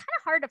stuff. It's kind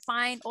of hard to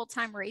find old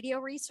time radio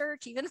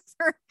research, even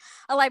for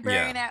a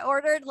librarian. I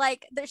ordered,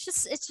 like, there's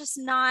just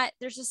not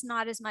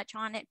as much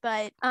on it.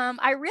 But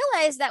I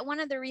realized that one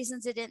of the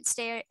reasons it didn't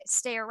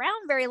stay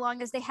around very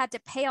long is they had to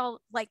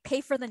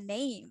pay for the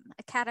name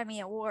Academy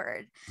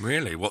Award.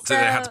 Really? What did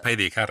they have to pay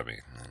the Academy?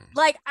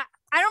 Like,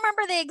 I don't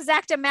remember the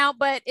exact amount,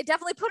 but it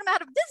definitely put them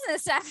out of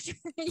business after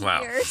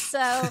a year. So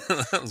that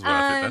was worth it,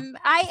 then.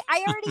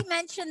 I already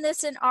mentioned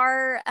this in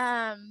our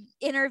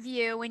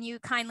interview when you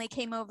kindly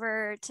came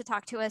over to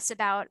talk to us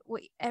about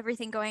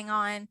everything going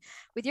on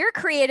with your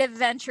creative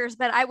ventures,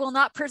 but I will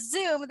not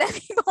presume that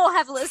people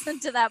have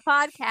listened to that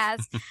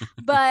podcast.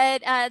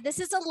 But this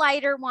is a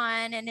lighter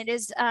one, and it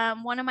is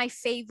one of my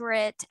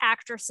favorite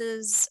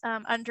actresses,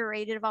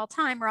 underrated of all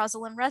time,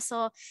 Rosalind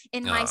Russell,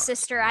 in My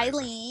Sister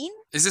Eileen.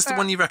 Is this the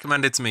one you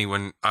recommended to me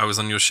when I was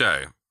on your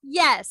show?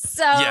 Yes.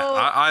 So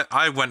yeah,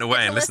 I went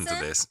away and listened to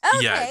this.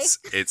 Okay. Yeah,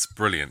 it's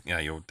brilliant. Yeah,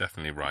 you're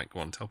definitely right. Go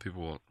on, tell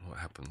people what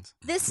happens.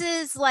 This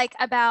is like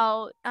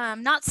about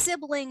not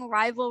sibling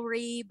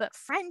rivalry, but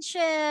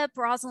friendship.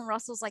 Rosalind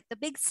Russell's like the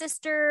big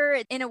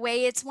sister. In a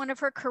way, it's one of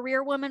her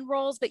career woman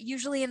roles, but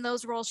usually in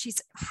those roles,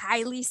 she's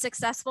highly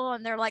successful.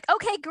 And they're like,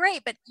 okay,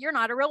 great, but you're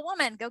not a real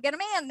woman. Go get a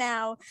man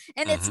now.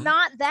 And it's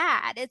not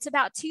that. It's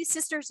about 2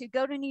 sisters who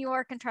go to New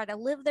York and try to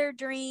live their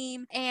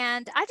dream.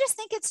 And I just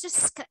think it's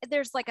just,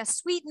 there's like a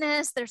sweet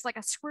sweetness. There's like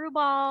a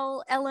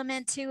screwball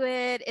element to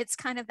it. It's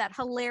kind of that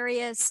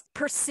hilarious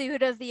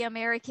pursuit of the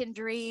American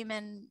dream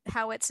and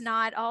how it's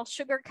not all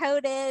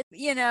sugar-coated.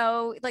 You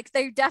know, like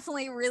they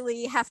definitely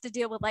really have to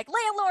deal with like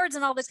landlords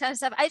and all this kind of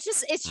stuff.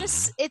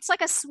 It's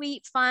like a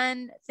sweet,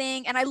 fun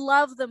thing. And I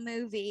love the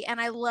movie. And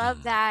I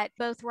love that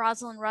both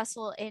Rosalind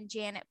Russell and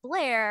Janet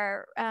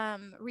Blair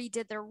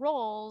redid their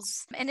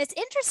roles. And it's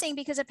interesting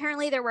because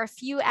apparently there were a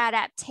few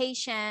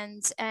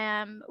adaptations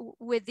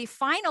with the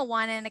final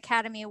one in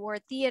Academy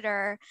Award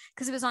Theater,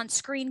 because it was on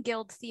Screen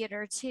Guild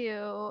Theater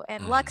too,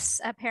 and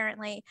Lux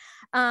apparently,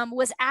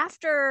 was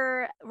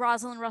after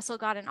Rosalind Russell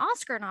got an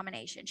Oscar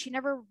nomination. She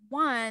never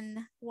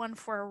won one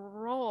for a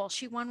role.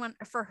 She won one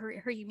for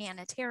her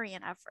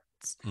humanitarian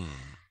efforts.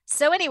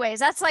 So anyways,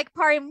 that's like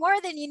probably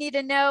more than you need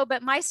to know.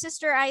 But My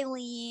Sister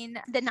Eileen,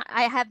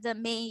 I have the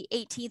May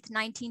 18th,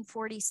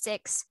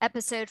 1946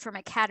 episode from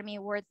Academy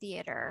Award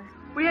Theater.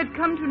 We had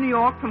come to New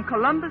York from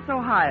Columbus,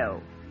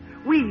 Ohio.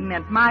 We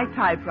meant my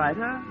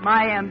typewriter,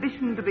 my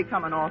ambition to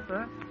become an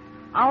author,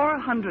 our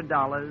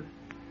 $100,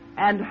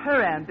 and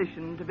her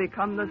ambition to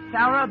become the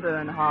Sarah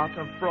Bernhardt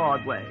of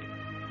Broadway.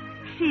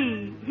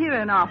 She,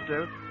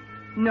 hereinafter,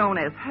 known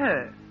as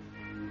her,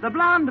 the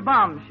blonde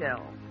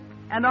bombshell,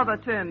 and other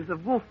terms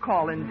of wolf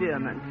call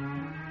endearment,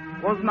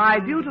 was my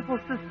beautiful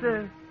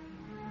sister,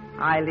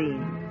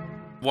 Eileen.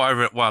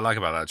 What I like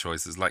about that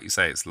choice is, like you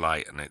say, it's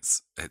light and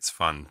it's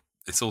fun.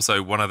 It's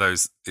also one of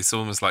those, it's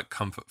almost like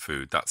comfort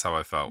food. That's how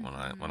I felt when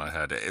I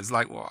heard it. It's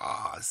like,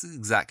 wow, this is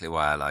exactly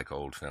why I like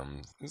old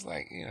films. It's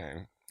like, you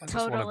know, I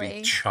just want to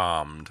be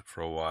charmed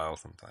for a while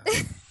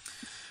sometimes.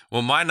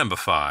 Well, my number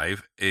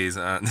 5 is,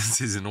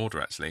 this is in order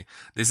actually.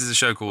 This is a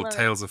show called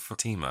Tales of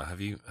Fatima. Have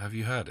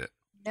you heard it?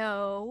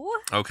 No.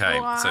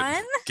 Okay,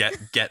 so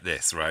get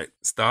this, right?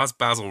 Stars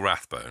Basil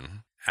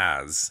Rathbone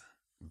as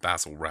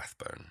Basil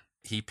Rathbone.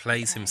 He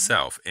plays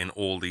himself in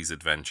all these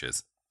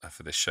adventures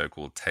for this show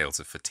called Tales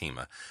of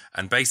Fatima.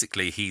 And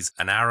basically, he's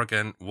an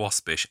arrogant,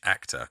 waspish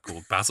actor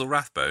called Basil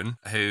Rathbone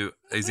who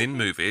is in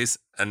movies,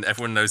 and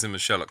everyone knows him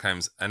as Sherlock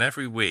Holmes. And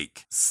every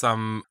week,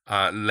 some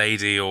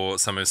lady or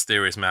some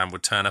mysterious man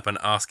would turn up and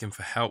ask him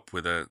for help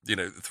with a,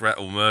 threat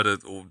or murder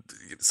or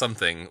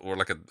something, or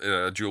like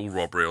a jewel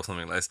robbery or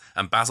something like this.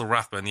 And Basil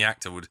Rathbone, the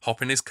actor, would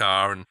hop in his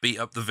car and beat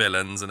up the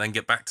villains and then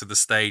get back to the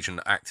stage and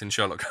act in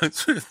Sherlock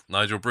Holmes with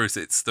Nigel Bruce.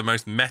 It's the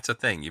most meta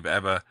thing you've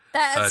ever heard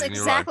in your life. That's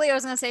exactly what I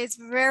was going to say. It's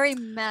very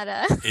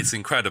meta. It's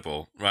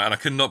incredible, right? And I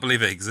could not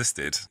believe it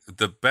existed.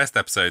 The best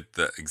episode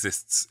that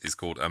exists is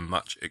called A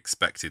Much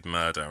Expected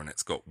Murder, and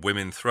it's got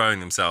women throwing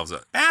themselves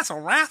at Basil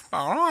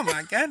Rathbone. Oh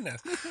my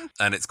goodness!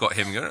 And it's got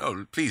him going,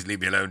 "Oh, please leave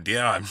me alone,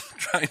 dear. I'm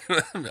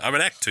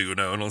an actor, and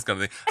all this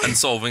kind of thing." And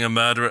solving a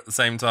murder at the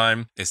same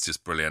time. It's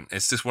just brilliant.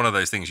 It's just one of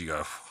those things you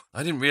go,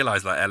 I didn't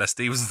realise like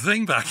LSD was a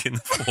thing back in the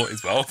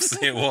 40s, but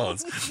obviously it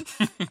was.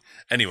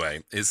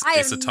 Anyway, it's a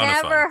ton of fun. I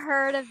have never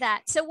heard of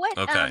that. So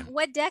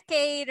what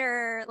decade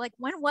or like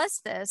when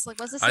was this? Like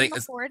was this in the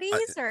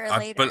 40s or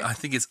later? But I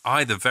think it's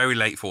either very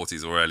late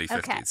 40s or early 50s.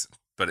 Okay.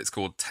 But it's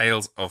called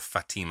Tales of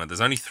Fatima.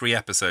 There's only 3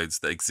 episodes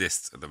that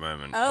exist at the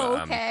moment. Oh,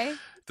 okay.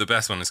 The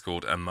best one is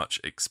called A Much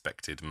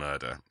Expected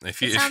Murder.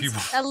 If you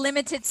a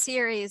limited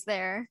series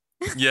there.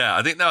 Yeah,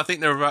 I think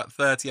there are about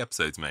 30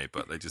 episodes made,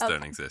 but they just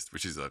don't exist,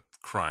 which is a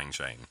crying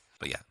shame.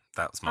 But yeah,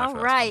 that's my first one.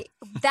 All right.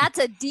 That's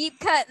a deep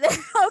cut.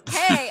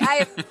 Okay,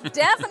 I've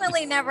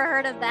definitely never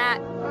heard of that.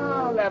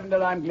 Oh,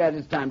 Lavender, I'm glad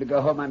it's time to go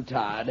home. I'm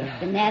tired.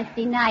 It's a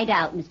nasty night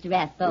out, Mr.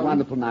 Rathbone. A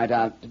wonderful night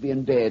out to be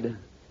in bed.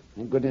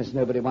 Thank goodness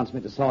nobody wants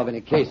me to solve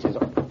any cases.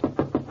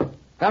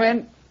 Come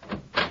in.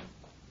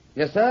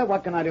 Yes, sir,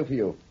 what can I do for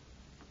you?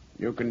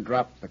 You can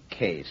drop the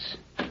case.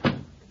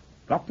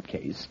 Drop the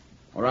case?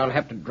 Or I'll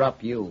have to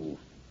drop you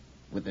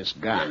with this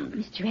gun.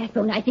 Mr.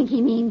 Rathbone, I think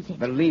he means it.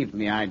 Believe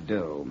me, I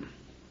do.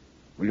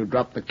 Will you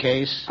drop the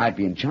case? I'd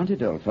be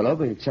enchanted, old fellow,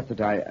 but except that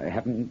I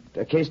haven't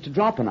a case to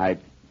drop, and I'd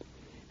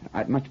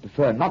much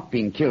prefer not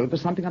being killed for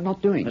something I'm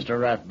not doing. Mr.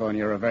 Rathbone,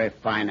 you're a very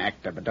fine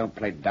actor, but don't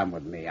play dumb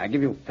with me. I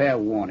give you fair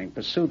warning.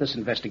 Pursue this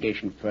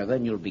investigation further,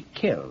 and you'll be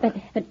killed.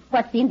 But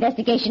what's the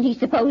investigation he's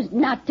supposed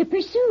not to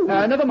pursue?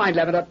 Never mind,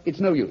 Lavender. It's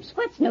no use.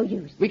 What's no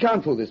use? We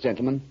can't fool this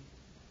gentleman.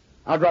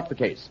 I'll drop the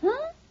case.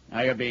 Huh?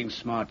 Now you're being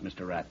smart,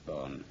 Mr.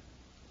 Rathbone.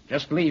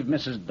 Just leave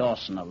Mrs.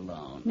 Dawson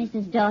alone.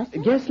 Mrs.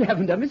 Dawson? Yes,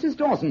 Lavender, Mrs.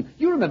 Dawson.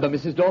 You remember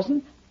Mrs.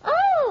 Dawson?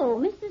 Oh,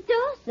 Mrs.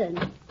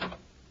 Dawson.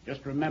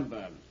 Just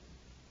remember,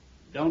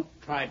 don't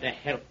try to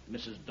help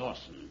Mrs.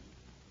 Dawson.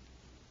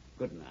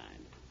 Good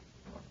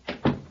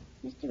night.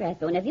 Mr.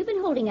 Rathbone, have you been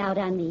holding out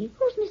on me?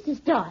 Who's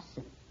Mrs.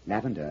 Dawson?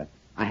 Lavender,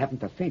 I haven't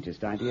the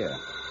faintest idea.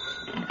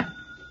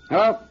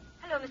 Hello?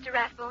 Hello, Mr.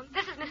 Rathbone.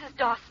 This is Mrs.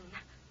 Dawson.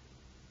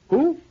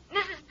 Who?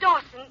 Mrs.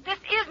 Dawson. This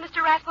is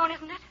Mr. Rathbone,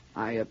 isn't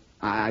it?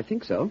 I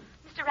think so.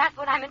 Mr.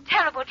 Rathbone, I'm in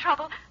terrible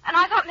trouble, and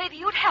I thought maybe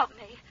you'd help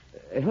me.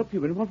 Help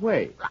you in what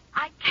way?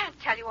 I can't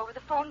tell you over the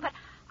phone, but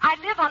I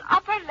live on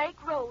Upper Lake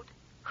Road.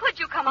 Could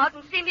you come out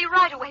and see me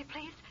right away,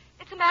 please?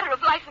 It's a matter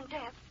of life and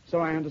death. So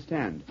I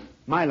understand.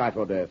 My life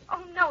or death.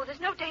 Oh, no,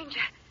 there's no danger.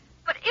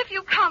 But if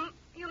you come,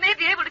 you may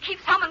be able to keep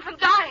someone from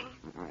dying.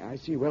 I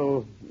see.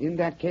 Well, in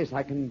that case,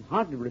 I can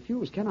hardly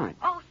refuse, can I?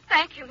 Oh,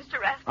 thank you, Mr.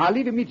 Raskin. I'll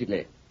leave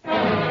immediately.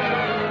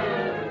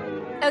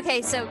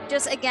 Okay, so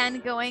just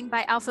again going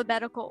by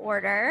alphabetical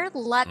order,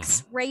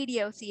 Lux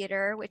Radio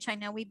Theater, which I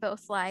know we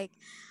both like.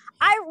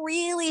 I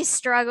really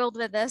struggled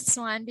with this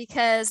one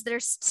because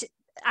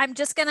I'm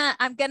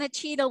gonna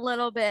cheat a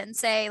little bit and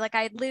say, like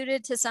I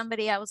alluded to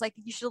somebody, I was like,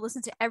 you should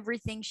listen to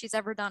everything she's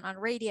ever done on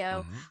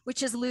radio,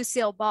 which is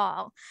Lucille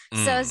Ball.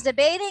 So I was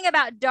debating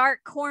about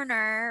Dark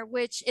Corner,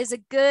 which is a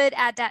good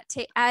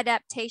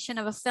adaptation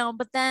of a film,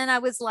 but then I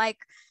was like,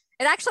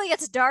 it actually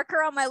gets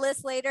darker on my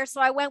list later,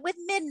 so I went with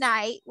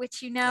Midnight,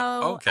 which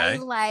I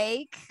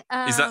like.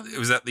 Was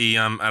that the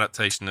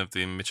adaptation of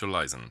the Mitchell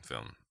Leisen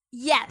film?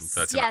 Yes,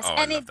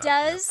 and it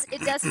does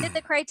fit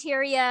the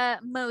criteria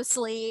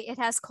mostly. It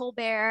has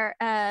Colbert,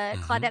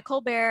 Claudette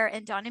Colbert,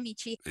 and Don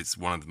Amici. It's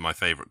one of my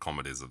favorite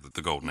comedies of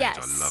the Golden Age.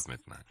 I love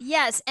Midnight.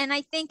 Yes, and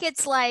I think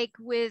it's like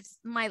with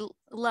my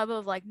love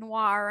of like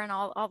noir and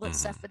all that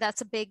stuff, but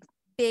that's a big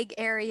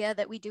area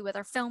that we do with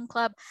our film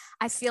club.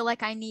 I feel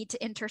like I need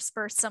to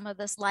intersperse some of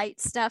this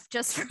light stuff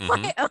just for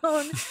my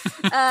own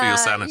for your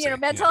sanity.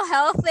 Mental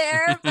health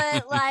there,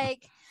 but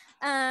like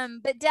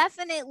but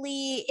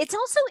definitely it's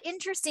also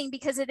interesting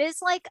because it is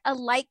like a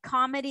light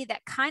comedy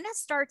that kind of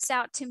starts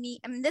out, to me,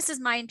 I mean, this is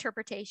my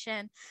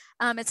interpretation,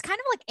 it's kind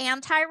of like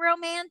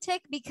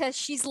anti-romantic because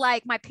she's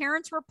like, my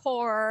parents were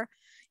poor,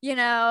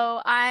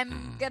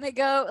 I'm gonna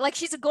go, like,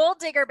 she's a gold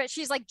digger, but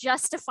she's like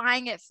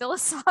justifying it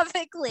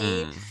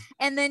philosophically.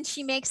 And then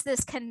she makes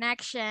this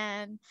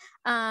connection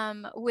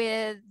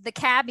with the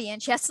cabbie,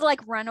 and she has to like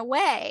run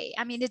away.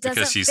 I mean, it doesn't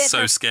because she's fit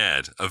so her.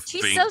 scared of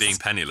being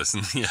penniless.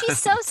 She's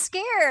so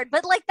scared,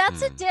 but like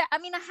that's I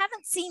mean, I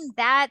haven't seen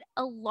that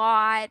a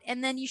lot.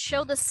 And then you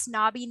show the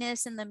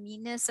snobbiness and the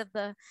meanness of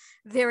the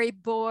very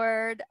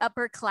bored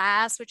upper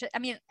class, which, I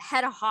mean,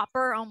 Hedda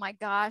Hopper, oh my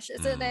gosh,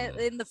 is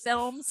in the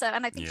film. So,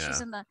 and I think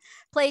she's in the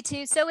play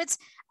too. So it's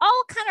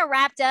all kind of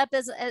wrapped up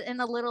as in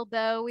a little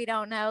bow. We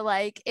don't know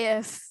like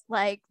if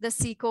like the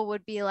sequel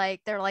would be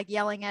like they're like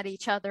yelling at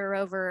each other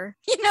over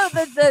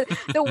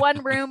the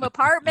one room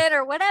apartment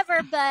or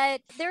whatever,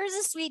 but there is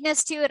a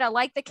sweetness to it. I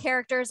like the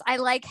characters. I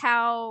like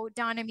how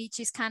Don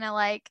Amici's kind of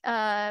like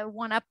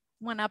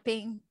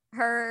one-upping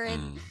her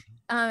and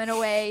in a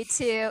way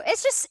too.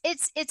 It's just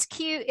it's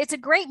cute. It's a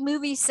great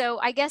movie. So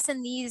I guess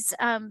in these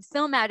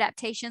film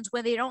adaptations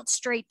where they don't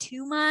stray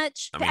too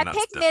much, I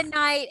pick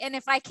Midnight, and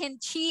if I can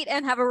cheat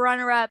and have a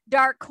runner-up,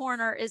 Dark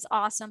Corner is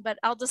awesome. But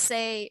I'll just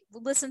say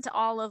listen to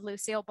all of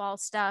Lucille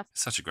Ball's stuff.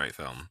 Such a great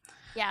film.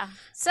 Yeah.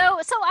 So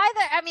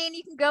either, I mean,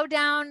 you can go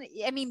down,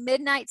 I mean,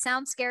 Midnight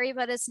sounds scary,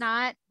 but it's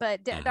not,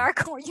 but Dark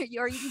Corner,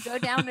 or you can go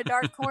down to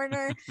Dark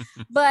Corner,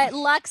 but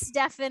Lux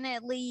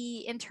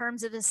definitely in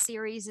terms of the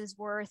series is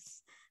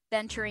worth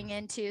venturing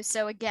into.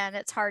 So again,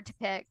 it's hard to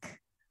pick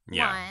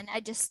one.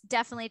 I just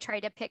definitely try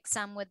to pick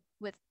some with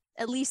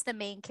at least the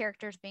main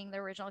characters being the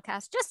original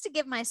cast, just to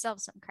give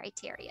myself some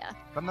criteria.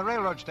 From the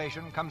railroad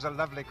station comes a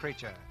lovely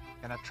creature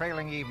in a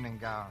trailing evening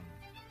gown.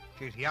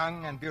 She's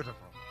young and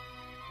beautiful.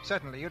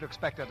 Certainly you'd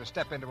expect her to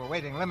step into a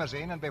waiting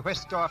limousine and be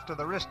whisked off to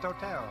the Wrist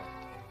Hotel.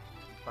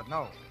 But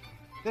no,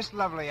 this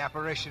lovely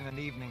apparition in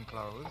evening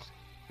clothes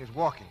is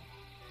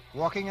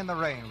walking in the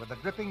rain with a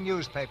dripping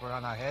newspaper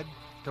on her head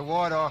to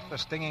ward off the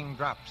stinging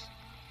drops.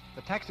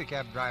 The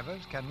taxicab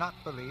drivers cannot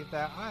believe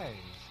their eyes.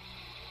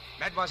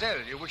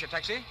 Mademoiselle, you wish a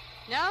taxi?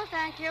 No,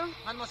 thank you.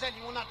 Mademoiselle,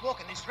 you will not walk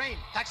in this rain.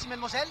 Taxi,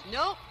 mademoiselle?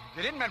 No.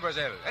 Get in,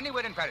 mademoiselle.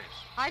 Anywhere in Paris.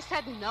 I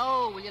said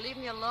no. Will you leave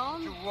me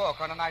alone? To walk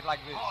on a night like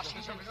this. Oh,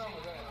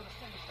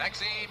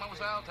 Taxi,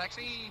 mademoiselle,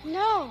 taxi.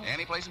 No.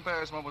 Any place in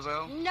Paris,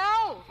 mademoiselle?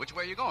 No. Which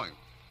way are you going?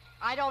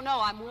 I don't know.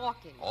 I'm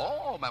walking.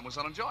 Oh,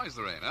 mademoiselle enjoys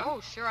the rain, huh?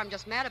 Oh, sure. I'm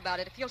just mad about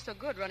it. It feels so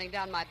good running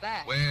down my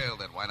back. Well,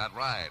 then why not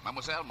ride?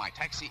 Mademoiselle, my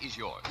taxi is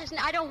yours. Listen,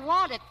 I don't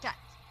want it.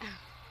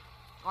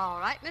 All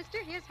right, mister.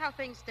 Here's how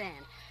things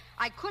stand.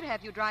 I could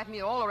have you drive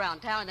me all around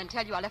town and then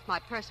tell you I left my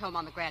purse home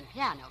on the grand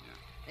piano. Yeah.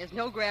 There's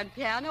no grand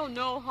piano,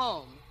 no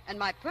home. And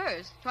my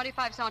purse,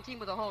 25 centimes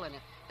with a hole in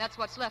it. That's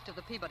what's left of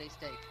the Peabody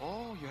stake.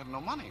 Oh, you have no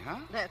money, huh?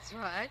 That's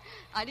right.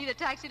 I need a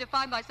taxi to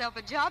find myself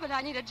a job, and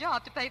I need a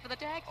job to pay for the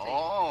taxi.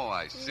 Oh,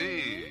 I see.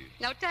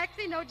 Mm-hmm. No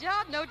taxi, no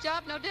job,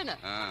 no dinner.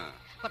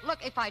 But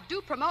look, if I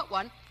do promote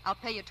one, I'll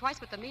pay you twice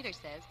what the meter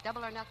says,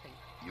 double or nothing.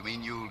 You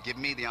mean you'll give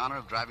me the honor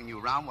of driving you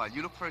around while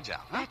you look for a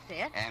job, huh?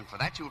 That's it. And for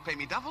that you'll pay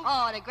me double?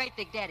 Oh, and a great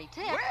big daddy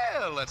tip.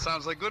 Well, that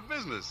sounds like good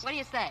business. What do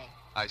you say?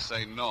 I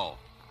say no.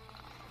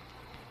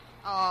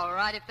 All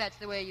right, if that's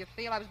the way you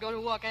feel, I was going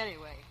to walk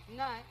anyway.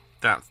 Night.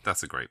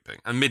 That's a great pick.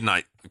 And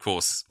Midnight, of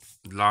course,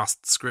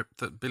 last script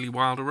that Billy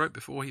Wilder wrote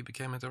before he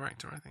became a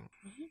director, I think.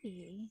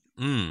 Maybe.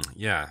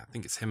 Yeah, I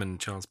think it's him and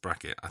Charles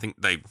Brackett. I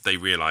think they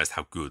realised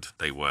how good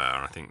they were,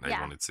 and I think they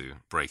wanted to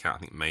break out. I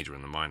think Major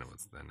and the Minor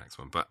was their next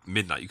one. But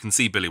Midnight, you can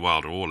see Billy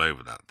Wilder all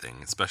over that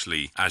thing,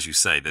 especially, as you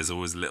say, there's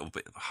always a little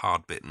bit of a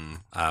hard-bitten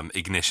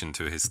ignition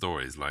to his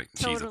stories, like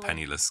she's a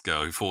penniless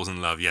girl who falls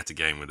in love yet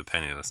again with a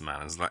penniless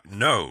man. It's like,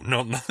 no,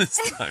 not this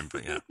time,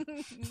 but yeah.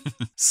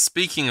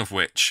 Speaking of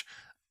which,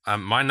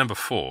 my number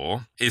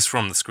 4 is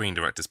from the Screen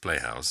Directors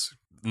Playhouse.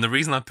 And the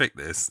reason I picked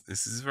this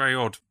is a very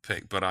odd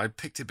pick, but I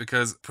picked it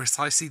because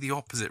precisely the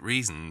opposite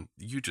reason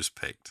you just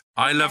picked.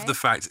 I love the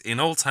fact in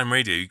old-time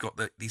radio you got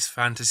these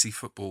fantasy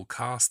football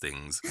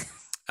castings.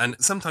 And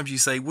sometimes you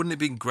say, wouldn't it have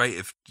been great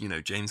if,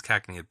 James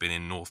Cagney had been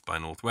in North by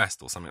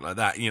Northwest or something like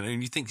that,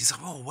 and you think,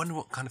 oh, I wonder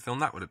what kind of film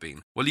that would have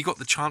been. Well, you got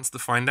the chance to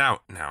find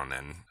out now and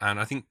then. And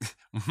I think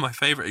my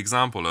favourite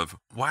example of,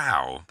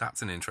 wow,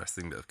 that's an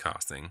interesting bit of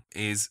casting,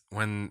 is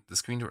when the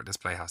Screen Directors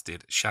Playhouse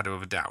did Shadow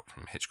of a Doubt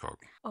from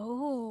Hitchcock.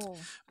 Oh.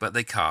 But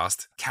they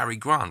cast Cary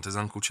Grant as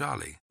Uncle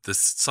Charlie, the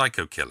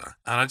psycho killer.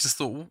 And I just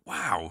thought,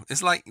 wow,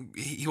 it's like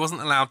he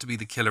wasn't allowed to be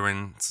the killer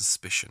in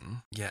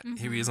Suspicion, yet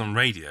here he is on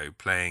radio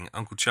playing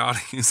Uncle Charlie,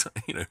 who's,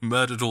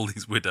 murdered all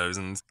these widows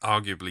and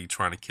arguably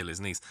trying to kill his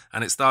niece.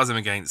 And it stars him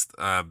against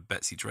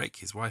Betsy Drake,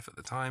 his wife at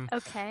the time,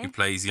 who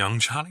plays young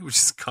Charlie, which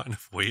is kind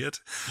of weird.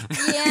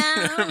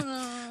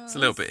 Yeah. It's a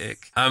little bit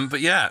ick.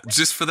 But yeah,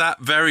 just for that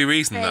very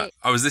reason that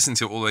I was listening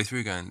to it all the way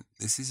through going,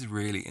 this is a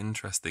really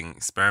interesting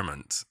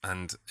experiment.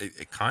 And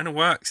it kind of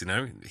works,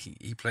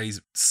 He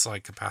plays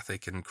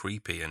psychopathic and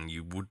creepy, and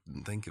you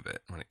wouldn't think of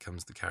it when it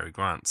comes to Cary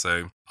Grant.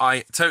 So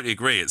I totally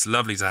agree. It's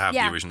lovely to have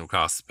the original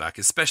cast back,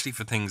 especially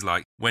for things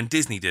like when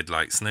Disney did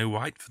like Snow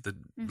White for the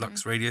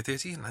Lux Radio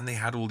Theatre, and they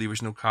had all the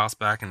original cast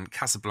back, and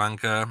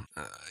Casablanca.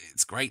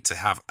 It's great to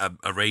have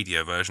a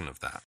radio version of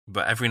that.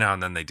 But every now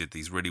and then they did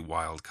these really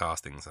wild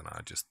castings, and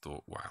I just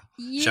thought, wow.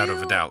 Shadow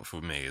of a Doubt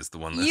for me is the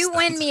one that you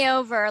win me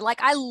over.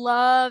 Like, I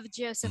love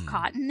Joseph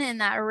Cotten in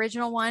that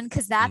original one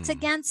because that's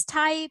against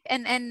type,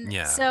 and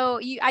so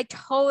I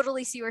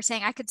totally see what you're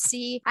saying.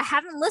 I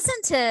haven't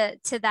listened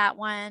to that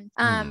one,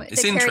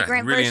 it's the Cary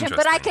Grant really version,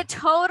 but I could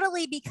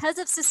totally, because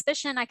of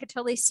Suspicion, I could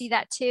totally see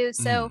that too.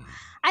 So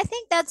I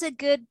think that's a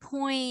good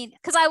point,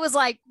 because I was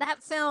like,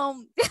 that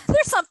film,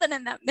 there's something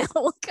in that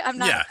milk. I'm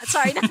not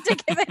sorry not to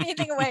give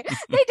anything away.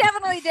 They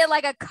definitely did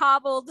like a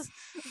cobbled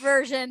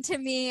version to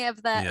me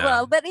of that.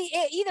 Well, but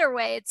either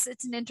way,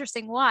 it's an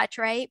interesting watch,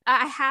 right?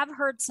 I have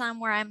heard some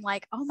where I'm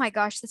like, oh my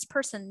gosh, this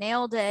person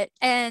nailed it,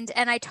 and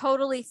I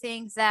totally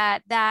think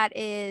that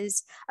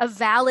is a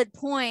valid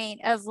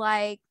point of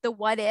like the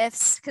what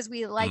ifs, because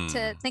we like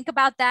to think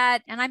about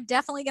that, and I'm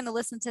definitely going to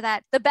listen to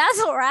that. The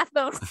Basil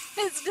Rathbone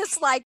is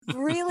just like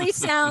really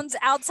sounds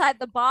outside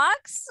the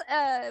box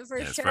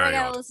for sure. I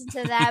gotta listen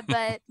to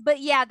that, but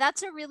yeah,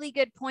 that's a really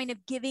good point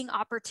of giving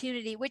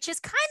opportunity, which is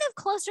kind of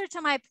closer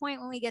to my point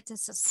when we get to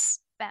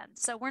suspense.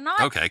 So we're not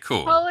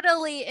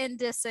totally in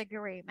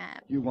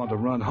disagreement. You want to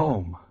run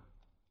home,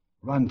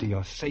 run to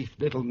your safe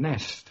little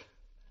nest,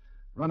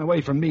 run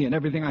away from me and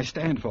everything I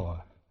stand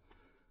for.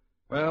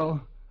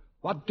 Well,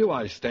 what do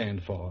I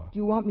stand for? Do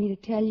you want me to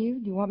tell you?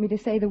 Do you want me to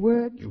say the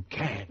word? You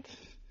can't,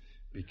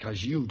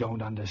 because you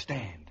don't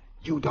understand.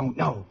 You don't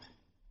know.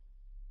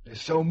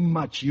 There's so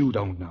much you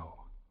don't know.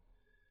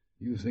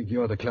 You think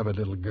you're the clever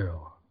little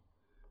girl,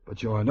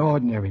 but you're an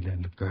ordinary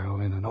little girl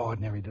in an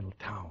ordinary little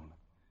town.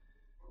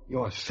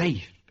 You're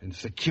safe and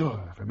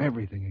secure from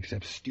everything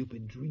except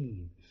stupid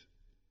dreams.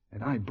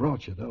 And I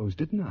brought you those,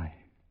 didn't I?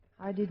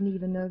 I didn't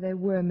even know there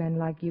were men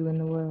like you in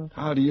the world.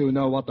 How do you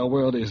know what the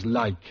world is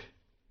like?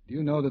 Do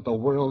you know that the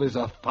world is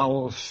a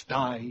foul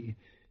sty?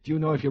 Do you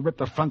know if you rip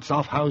the fronts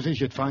off houses,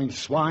 you'd find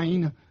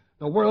swine?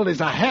 The world is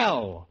a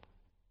hell.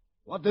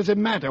 What does it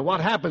matter?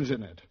 What happens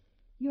in it?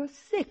 You're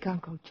sick,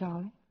 Uncle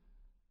Charlie.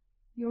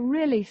 You're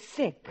really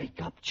sick.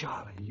 Wake up,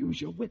 Charlie. Use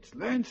your wits.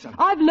 Learn something.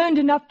 I've learned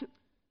enough to...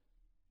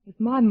 If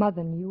my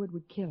mother knew, it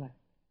would kill her.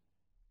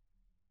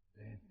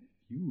 Then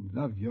you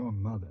love your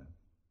mother.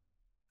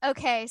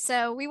 Okay,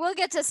 so we will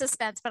get to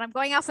suspense, but I'm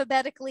going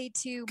alphabetically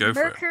to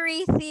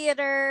Mercury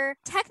Theater,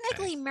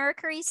 technically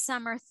Mercury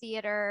Summer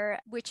Theater,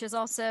 which is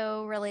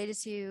also related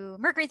to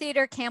Mercury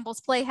Theater,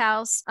 Campbell's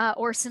Playhouse,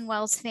 Orson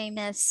Welles'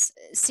 famous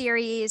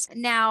series.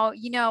 Now,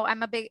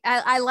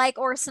 I like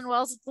Orson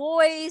Welles'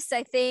 voice,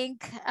 I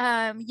think.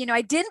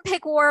 I didn't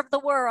pick War of the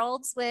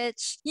Worlds,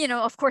 which,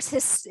 of course,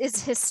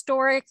 is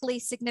historically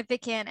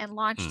significant and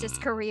launched his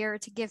career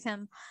to give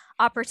him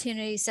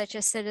opportunities such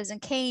as Citizen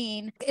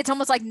Kane. It's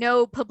almost like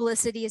no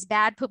publicity is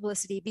bad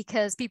publicity,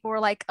 because people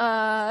were like,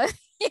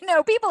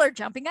 people are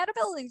jumping out of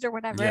buildings or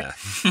whatever. Yeah.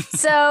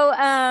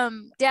 So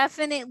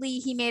definitely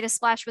he made a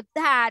splash with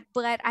that,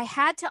 but I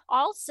had to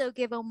also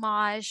give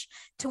homage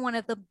to one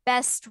of the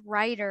best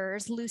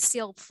writers,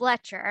 Lucille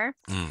Fletcher,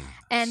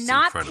 and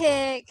not incredible.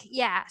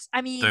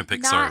 Don't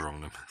pick Sorry Wrong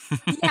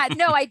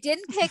Number. I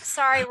didn't pick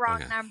Sorry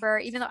Wrong Number,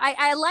 even though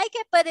I like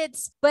it,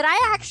 but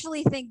I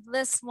actually think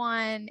this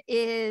one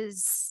is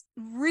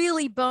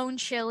really bone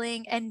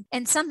chilling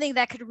and something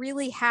that could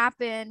really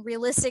happen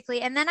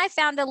realistically. And then I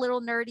found a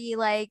little nerdy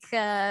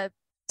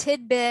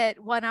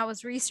tidbit when I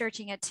was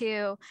researching it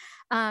too,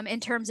 in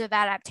terms of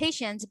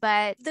adaptations.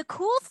 But the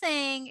cool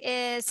thing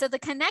is, so the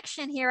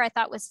connection here I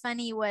thought was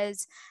funny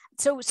was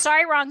so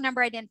Sorry Wrong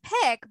Number I didn't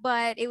pick,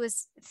 but it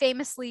was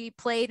famously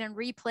played and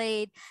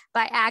replayed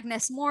by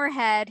Agnes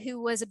Moorehead,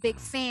 who was a big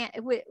fan,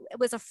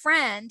 was a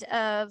friend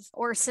of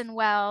Orson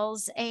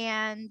Welles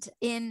and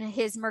in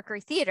his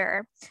Mercury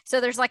Theater.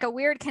 So there's like a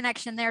weird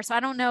connection there. So I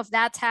don't know if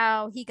that's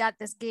how he got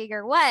this gig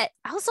or what.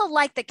 I also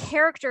like the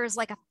character is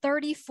like a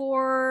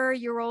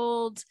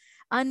 34-year-old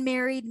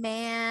unmarried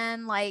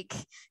man, like,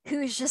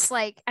 who's just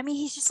like, I mean,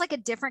 he's just like a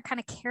different kind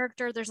of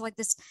character. There's like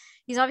this,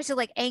 he's obviously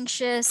like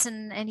anxious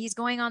and he's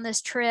going on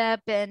this trip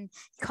and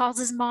he calls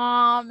his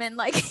mom and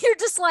like, you're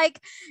just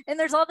like, and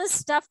there's all this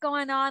stuff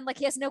going on. Like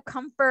he has no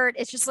comfort.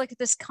 It's just like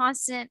this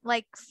constant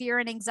like fear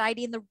and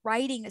anxiety. And the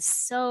writing is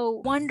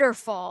so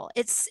wonderful.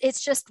 It's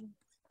just,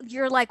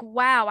 you're like,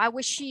 wow, I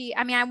wish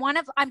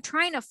I'm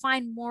trying to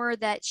find more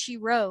that she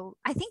wrote.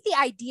 I think the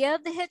idea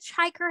of The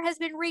Hitchhiker has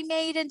been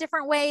remade in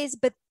different ways,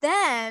 but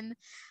then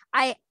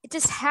I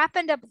just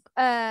happened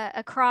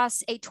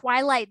across a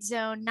Twilight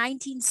Zone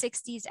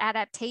 1960s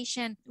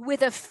adaptation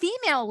with a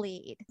female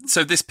lead.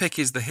 So this pick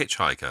is The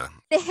Hitchhiker.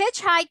 The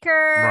Hitchhiker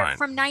Right.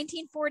 from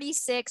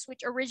 1946,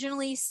 which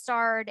originally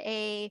starred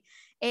a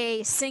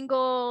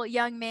single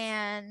young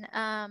man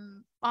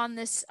on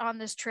this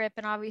trip,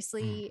 and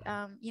obviously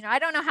I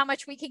don't know how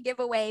much we can give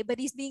away, but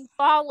he's being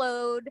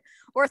followed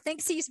or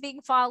thinks he's being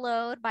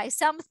followed by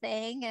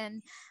something,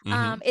 and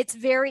it's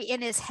very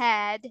in his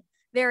head,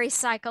 very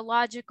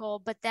psychological.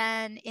 But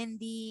then in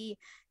the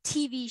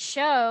TV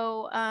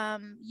show,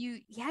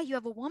 you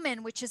have a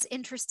woman, which is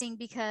interesting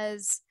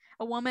because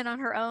a woman on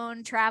her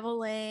own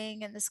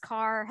traveling in this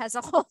car has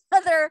a whole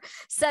other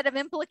set of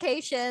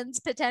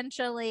implications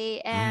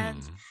potentially. And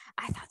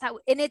I thought that,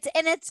 and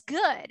it's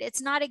good.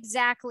 It's not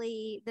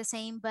exactly the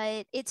same,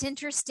 but it's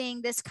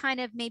interesting. This kind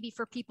of maybe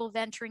for people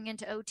venturing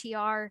into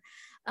OTR,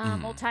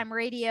 old time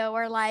radio,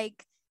 or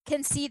like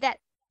can see that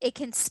it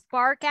can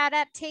spark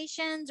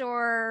adaptations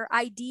or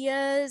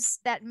ideas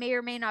that may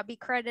or may not be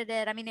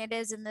credited. I mean, it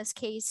is in this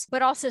case,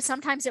 but also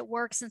sometimes it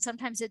works and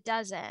sometimes it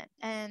doesn't.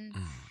 And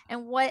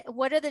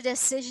what are the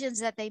decisions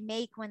that they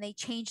make when they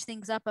change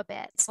things up a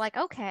bit? It's like,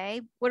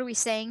 okay, what are we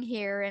saying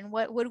here? And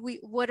what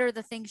are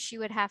the things she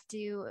would have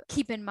to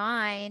keep in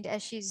mind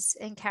as she's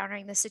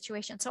encountering the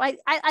situation? So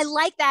I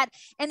like that.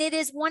 And it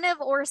is one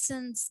of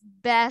Orson's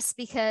best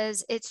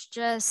because it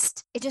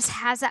just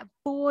has that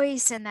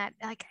voice and that,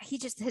 like,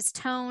 his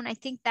tone. I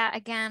think that,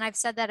 again, I've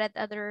said that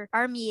at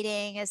our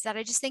meeting, is that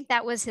I just think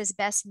that was his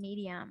best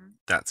medium.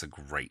 That's a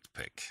great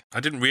pick. I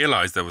didn't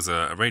realize there was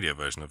a radio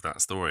version of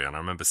that story, and I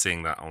remember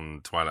seeing that on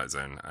Twilight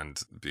Zone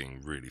and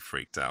being really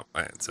freaked out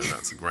by it, so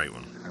that's a great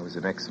one. I was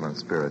in excellent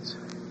spirits.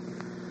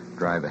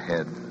 Drive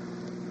ahead.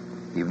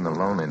 Even the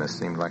loneliness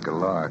seemed like a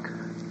lark.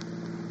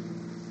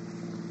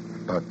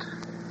 But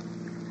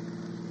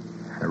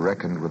I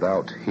reckoned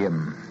without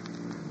him.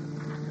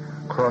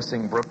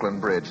 Crossing Brooklyn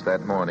Bridge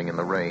that morning in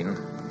the rain,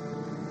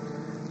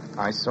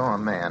 I saw a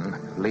man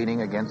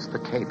leaning against the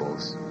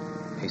cables.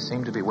 He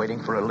seemed to be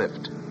waiting for a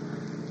lift.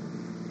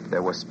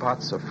 There were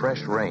spots of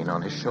fresh rain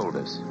on his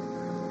shoulders.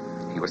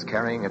 He was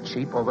carrying a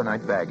cheap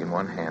overnight bag in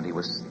one hand. He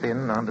was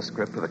thin,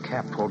 nondescript, with a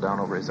cap pulled down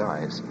over his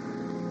eyes.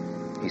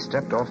 He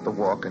stepped off the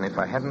walk, and if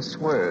I hadn't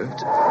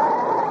swerved,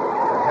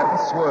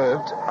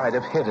 I'd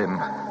have hit him.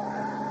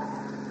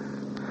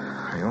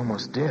 I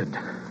almost did.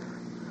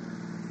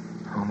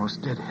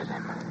 Almost did hit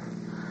him.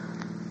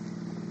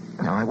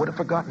 Now, I would have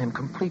forgotten him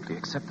completely,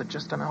 except that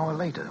just an hour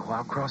later,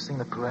 while crossing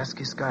the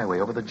Pulaski Skyway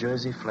over the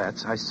Jersey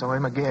Flats, I saw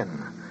him again.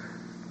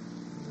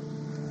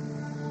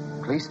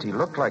 At least he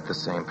looked like the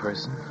same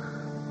person.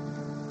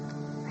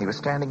 He was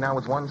standing now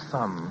with one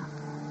thumb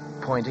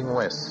pointing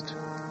west.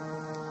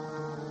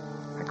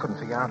 I couldn't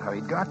figure out how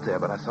he'd got there,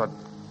 but I thought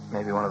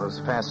maybe one of those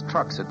fast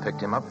trucks had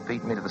picked him up,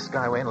 beat me to the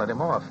Skyway, and let him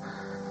off.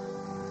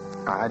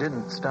 I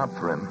didn't stop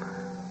for him.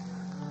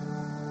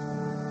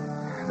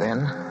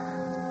 Then,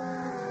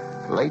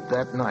 late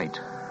that night,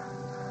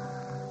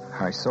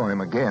 I saw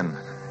him again.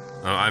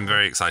 Well, I'm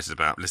very excited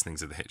about listening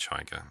to The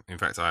Hitchhiker. In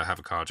fact, I have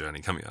a car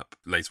journey coming up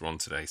later on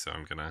today, so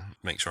I'm going to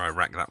make sure I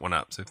rack that one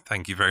up. So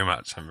thank you very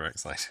much. I'm very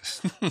excited.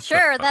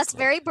 Sure, that's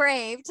very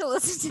brave to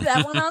listen to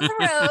that one on the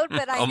road,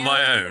 but I on know my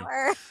you own.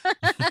 are.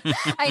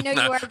 I know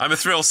No, you are. I'm a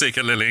thrill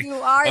seeker, Lily. You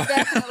are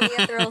definitely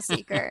a thrill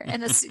seeker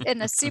and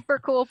a super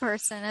cool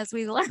person, as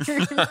we learned.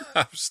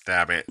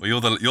 Stab it. Well,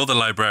 you're the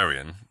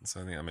librarian,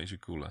 so I think that makes you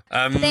cooler.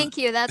 Thank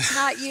you. That's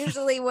not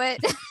usually what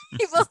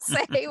people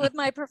say with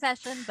my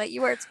profession, but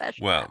you are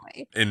special. Well, that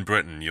way. in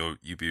Britain,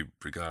 you'd be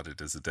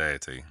regarded as a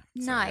deity.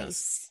 So, Nice.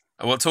 yes.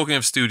 Well, talking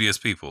of studious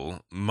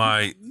people,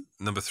 my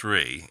number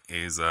 3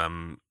 is a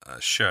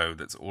show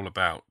that's all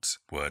about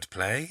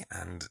wordplay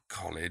and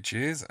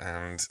colleges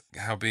and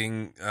how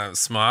being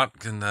smart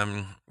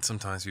can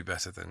sometimes be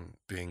better than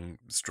being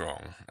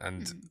strong,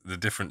 and the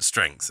different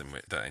strengths in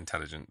which that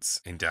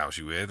intelligence endows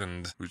you with,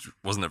 and which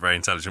wasn't a very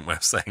intelligent way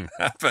of saying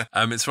that, but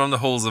it's from The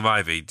Halls of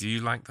Ivy. Do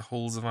you like The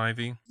Halls of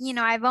Ivy? You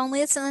know, I've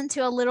only listened to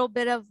a little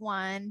bit of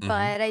one,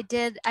 but I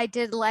did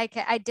like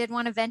it. I did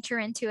want to venture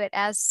into it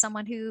as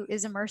someone who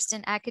is immersed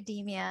interest in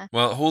academia.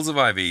 Well, Halls of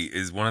Ivy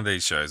is one of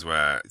these shows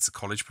where it's a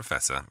college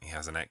professor. He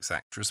has an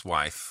ex-actress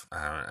wife,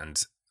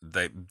 and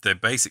they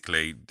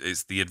basically,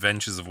 it's the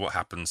adventures of what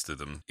happens to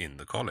them in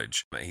the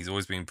college. He's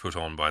always being put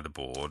on by the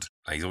board.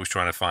 He's always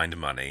trying to find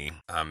money.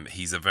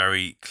 He's a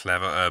very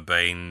clever,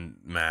 urbane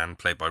man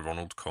played by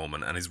Ronald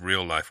Colman, and his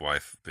real-life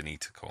wife,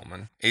 Benita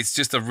Colman. It's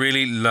just a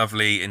really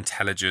lovely,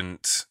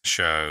 intelligent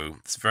show.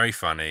 It's very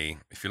funny.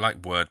 If you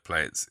like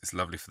wordplay, it's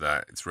lovely for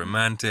that. It's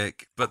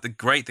romantic. But the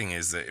great thing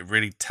is that it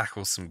really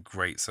tackles some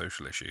great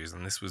social issues,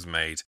 and this was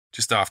made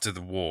just after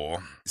the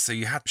war. So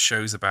you had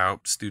shows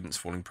about students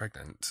falling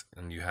pregnant,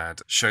 and you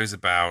had shows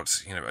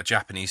about, a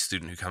Japanese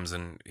student who comes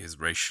and is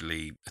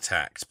racially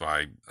attacked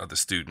by other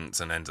students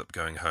and ends up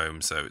going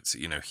home. So it's,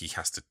 he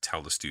has to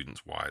tell the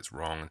students why it's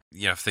wrong.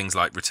 You have things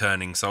like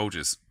returning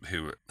soldiers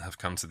who have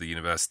come to the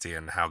university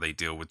and how they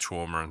deal with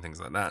trauma and things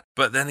like that.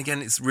 But then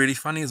again, it's really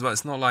funny as well.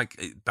 It's not like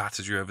it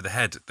batters you over the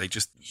head. They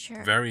just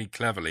very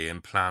cleverly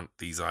implant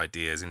these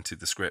ideas into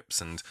the scripts.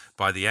 And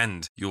by the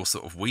end, you're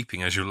sort of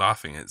weeping as you're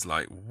laughing. It's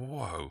like,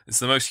 whoa. It's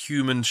the most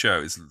human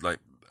show. It's like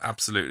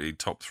absolutely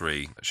top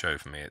 3 show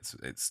for me.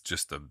 It's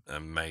just an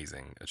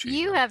amazing achievement.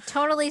 You have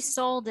totally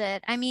sold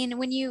it. I mean,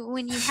 when you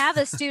have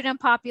a student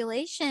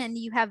population,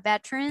 you have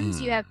veterans,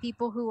 you have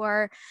people who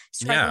are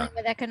struggling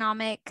with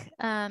economic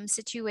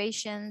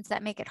situations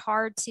that make it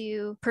hard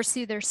to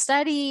pursue their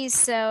studies.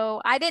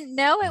 So I didn't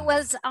know it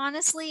was,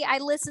 honestly, I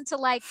listened to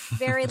like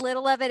very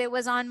little of it. It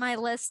was on my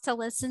list to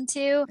listen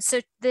to.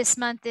 So this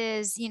month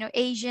is,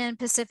 Asian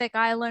Pacific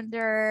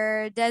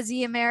Islander,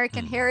 Desi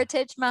American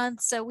Heritage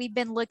Month. So we've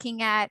been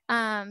looking at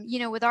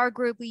with our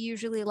group, we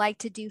usually like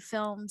to do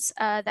films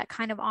that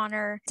kind of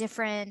honor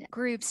different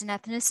groups and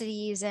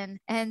ethnicities.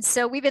 And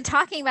so we've been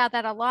talking about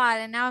that a lot.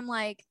 And now I'm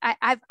like,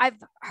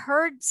 I've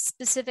heard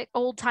specific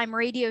old time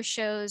radio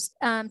shows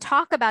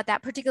talk about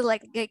that, particularly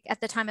like at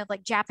the time of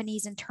like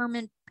Japanese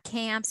internment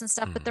camps and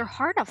stuff, but they're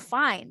hard to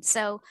find.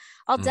 So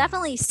I'll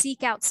definitely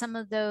seek out some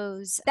of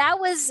those. That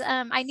was,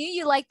 I knew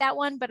you liked that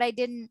one, but I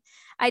didn't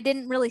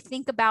really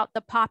think about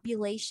the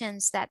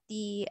populations that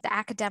the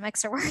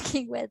academics are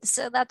working with.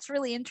 So that's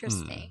really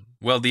interesting.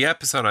 Well, the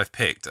episode I've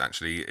picked,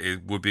 actually,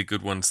 it would be a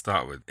good one to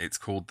start with. It's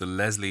called The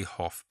Leslie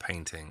Hoff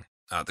Painting.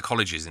 The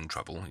college is in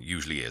trouble, it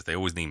usually is. They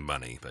always need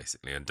money,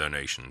 basically, and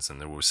donations, and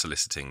they're always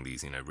soliciting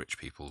these, rich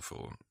people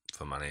for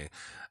money.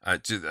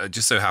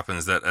 Just so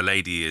happens that a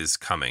lady is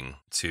coming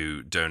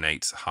to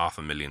donate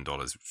 $500,000,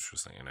 which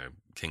was,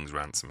 king's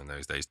ransom in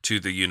those days, to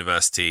the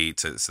university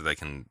so they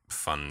can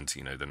fund,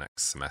 the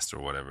next semester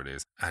or whatever it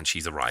is. And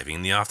she's arriving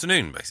in the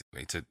afternoon,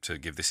 basically, to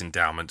give this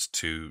endowment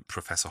to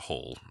Professor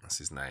Hall, that's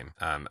his name.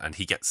 And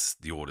he gets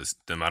the orders.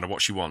 No matter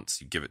what she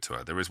wants, you give it to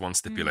her. There is one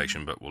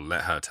stipulation, but we'll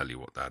let her tell you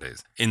what that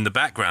is. In the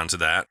background to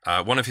that,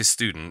 one of his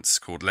students,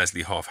 called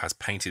Leslie Hoff, has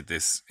painted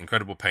this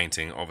incredible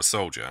painting of a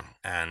soldier,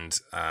 and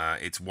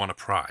it's won a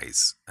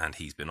prize, and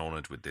he's been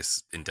honoured with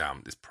this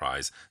endowment, this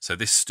prize. So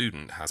this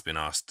student has been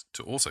asked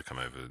to also come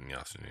over in the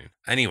afternoon.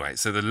 Anyway,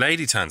 so the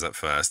lady turns up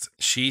first.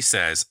 She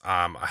says,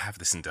 I have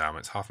this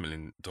endowment, it's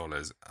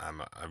 $500,000.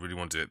 I really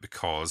want to do it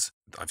because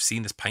I've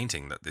seen this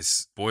painting that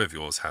this boy of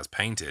yours has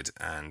painted,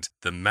 and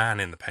the man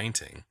in the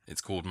painting,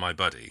 it's called My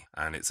Buddy,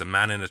 and it's a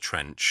man in a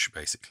trench,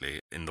 basically,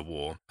 in the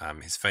war.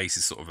 His face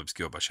is sort of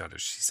obscured by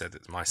shadows. She said,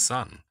 it's my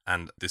son.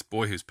 And this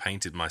boy who's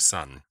painted my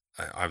son,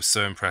 I was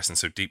so impressed and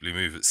so deeply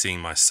moved at seeing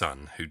my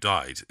son, who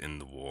died in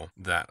the war,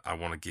 that I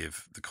want to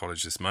give the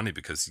college this money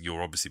because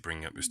you're obviously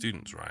bringing up your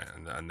students, right?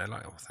 And they're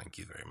like, oh, thank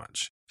you very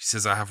much. She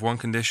says, I have one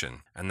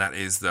condition, and that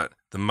is that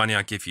the money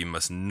I give you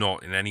must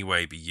not in any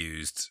way be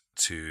used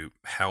to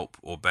help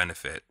or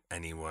benefit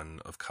anyone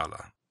of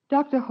colour.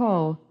 Dr.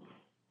 Hall,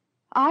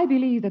 I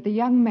believe that the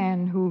young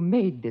man who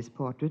made this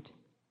portrait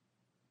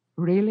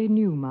really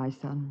knew my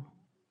son,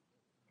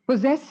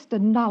 possessed a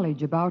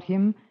knowledge about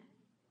him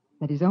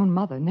that his own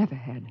mother never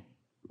had.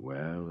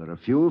 Well, there are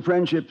few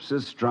friendships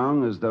as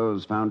strong as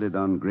those founded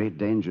on great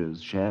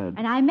dangers shared.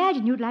 And I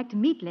imagine you'd like to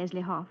meet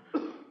Leslie Hoff.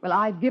 Well,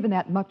 I've given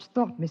that much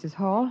thought, Mrs.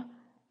 Hall.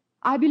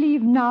 I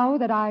believe now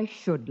that I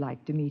should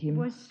like to meet him. It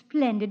was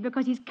splendid,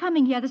 because he's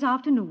coming here this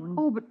afternoon.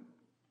 Oh, but...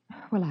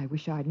 Well, I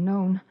wish I'd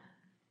known.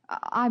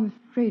 I'm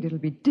afraid it'll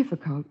be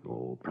difficult.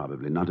 Oh,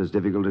 probably not as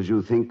difficult as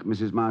you think,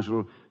 Mrs.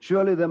 Marshall.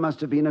 Surely there must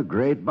have been a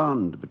great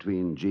bond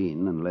between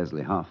Jean and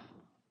Leslie Hoff.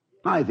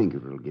 I think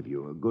it will give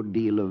you a good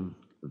deal of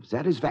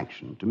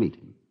satisfaction to meet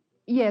him.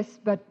 Yes,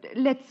 but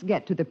let's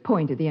get to the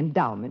point of the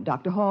endowment,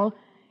 Dr. Hall.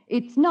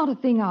 It's not a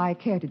thing I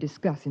care to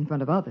discuss in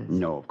front of others.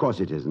 No, of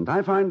course it isn't.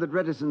 I find that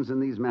reticence in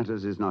these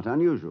matters is not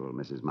unusual,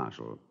 Mrs.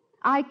 Marshall.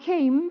 I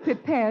came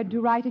prepared to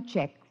write a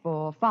check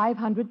for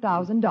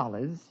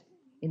 $500,000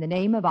 in the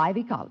name of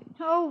Ivy College.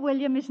 Oh,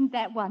 William, isn't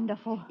that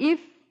wonderful? If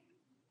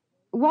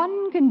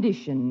one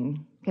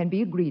condition can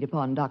be agreed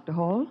upon, Dr.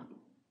 Hall.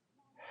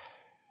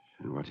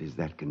 And what is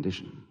that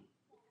condition?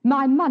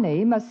 My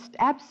money must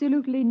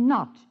absolutely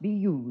not be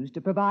used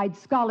to provide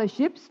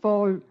scholarships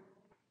for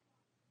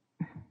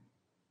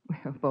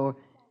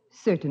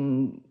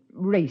certain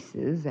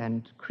races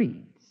and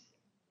creeds.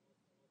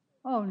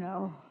 Oh,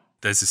 no.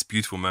 there's this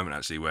beautiful moment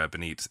actually where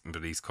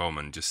Bernice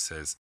Coleman just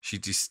says, she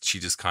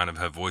just kind of,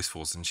 her voice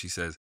falls and she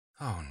says,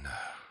 "Oh no,"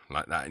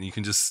 like that. And you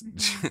can just,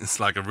 it's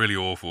like a really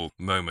awful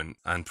moment.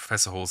 And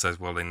Professor Hall says,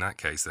 "Well, in that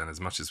case, then,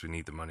 as much as we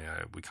need the money,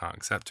 we can't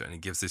accept it." And he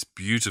gives this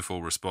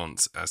beautiful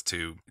response as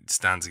to, it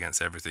stands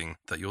against everything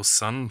that your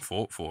son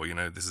fought for. You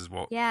know, this is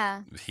what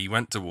he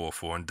went to war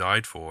for and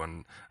died for.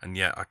 And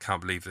yet I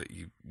can't believe that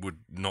you would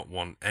not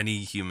want any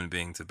human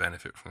being to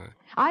benefit from it.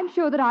 I'm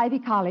sure that Ivy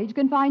College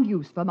can find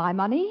use for my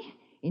money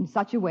in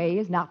such a way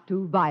as not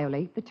to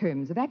violate the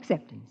terms of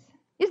acceptance.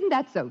 Isn't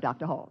that so,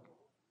 Dr. Hall?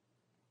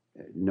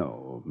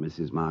 No,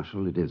 Mrs.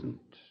 Marshall, it isn't.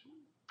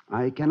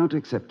 I cannot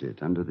accept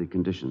it under the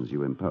conditions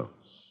you impose.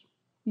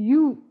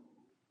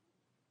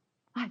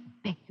 I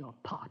beg your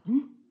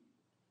pardon?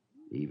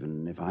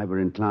 Even if I were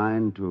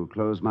inclined to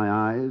close my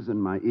eyes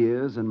and my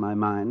ears and my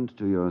mind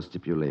to your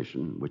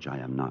stipulation, which I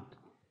am not,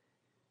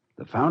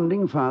 the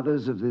founding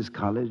fathers of this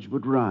college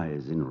would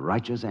rise in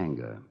righteous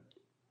anger.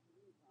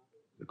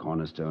 The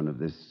cornerstone of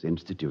this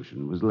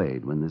institution was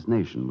laid when this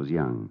nation was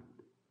young,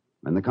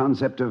 when the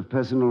concept of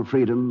personal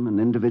freedom and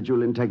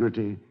individual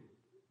integrity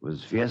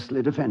was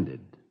fiercely defended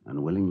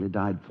and willingly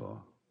died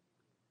for.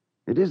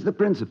 It is the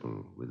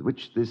principle with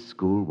which this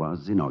school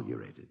was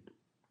inaugurated.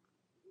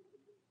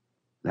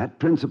 That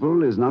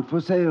principle is not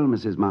for sale,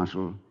 Mrs.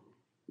 Marshall,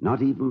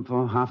 not even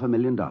for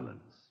 $500,000.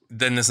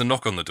 Then there's a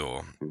knock on the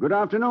door. Good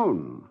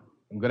afternoon.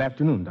 Good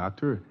afternoon,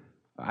 Doctor.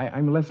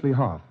 I'm Leslie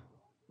Hoff.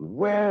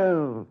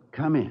 Well,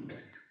 come in.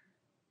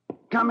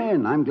 Come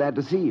in. I'm glad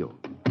to see you.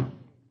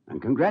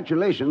 And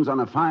congratulations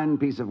on a fine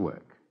piece of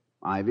work.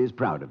 Ivy's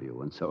proud of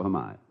you, and so am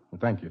I. Well,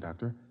 thank you,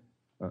 Doctor.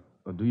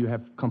 Do you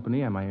have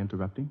company? Am I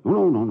interrupting?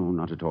 No,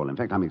 not at all. In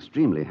fact, I'm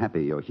extremely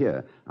happy you're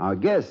here. Our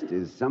guest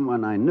is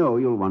someone I know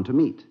you'll want to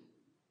meet.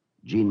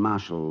 Jean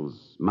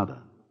Marshall's mother.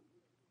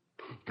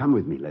 Come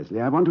with me,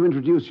 Leslie. I want to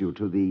introduce you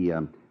to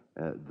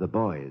the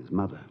boy's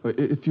mother.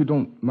 If you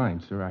don't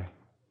mind, sir,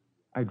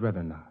 I'd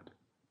rather not.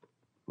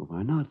 Well,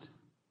 why not?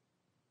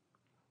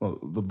 Well,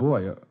 the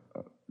boy,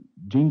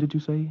 Jean, did you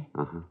say?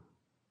 Uh-huh.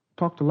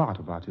 Talked a lot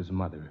about his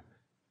mother.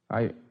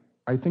 I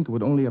think it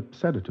would only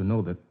upset her to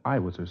know that I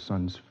was her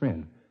son's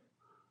friend.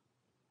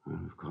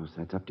 Well, of course,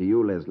 that's up to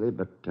you, Leslie,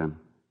 but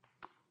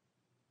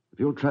if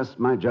you'll trust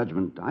my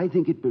judgment, I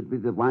think it would be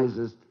the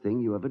wisest thing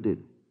you ever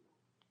did.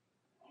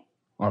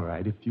 All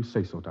right, if you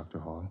say so, Dr.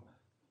 Hall.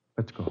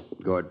 Let's go.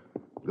 Good.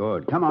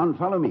 Come on,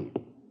 follow me.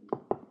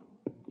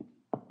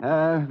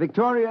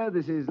 Victoria,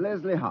 this is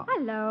Leslie Hoff.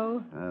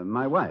 Hello.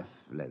 My wife,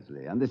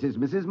 Leslie, and this is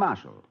Mrs.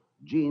 Marshall,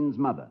 Jean's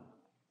mother.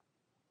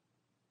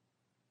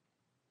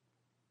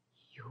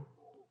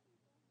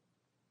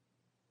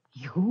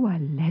 You are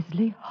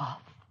Leslie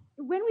Hoff.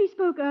 When we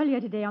spoke earlier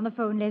today on the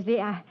phone,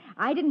 Leslie,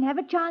 I didn't have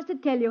a chance to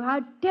tell you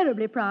how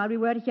terribly proud we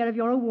were to hear of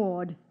your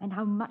award and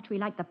how much we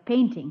like the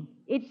painting.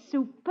 It's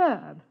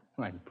superb.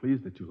 I'm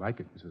pleased that you like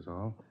it, Mrs.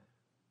 Hall.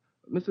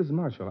 Mrs.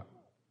 Marshall,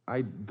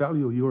 I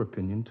value your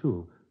opinion,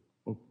 too.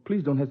 Well,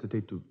 please don't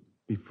hesitate to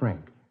be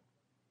frank.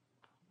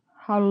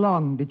 How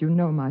long did you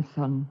know my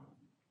son?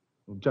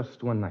 Well,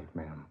 just one night,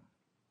 ma'am.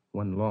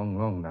 One long,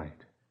 long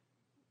night.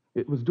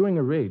 It was during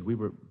a raid. We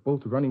were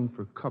both running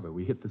for cover.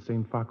 We hit the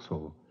same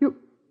foxhole.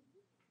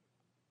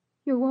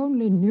 You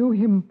only knew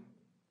him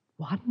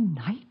one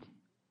night?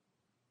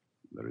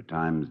 There are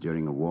times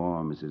during a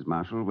war, Mrs.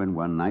 Marshall, when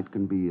one night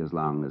can be as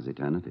long as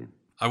eternity.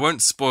 I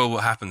won't spoil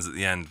what happens at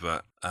the end,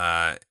 but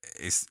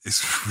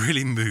it's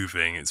really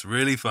moving. It's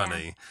really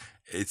funny.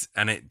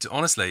 Yeah.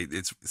 Honestly,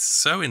 it's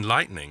so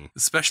enlightening,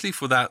 especially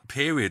for that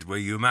period where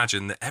you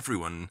imagine that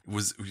everyone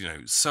was,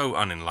 so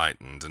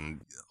unenlightened,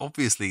 and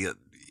obviously,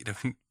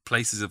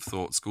 places of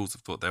thought, schools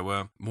of thought, there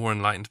were more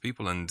enlightened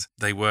people, and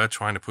they were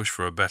trying to push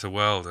for a better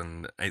world.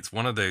 And it's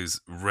one of those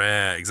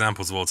rare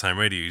examples of old-time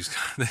radio.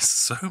 There's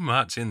so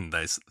much in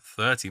this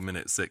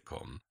 30-minute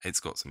sitcom. It's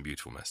got some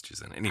beautiful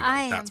messages in it.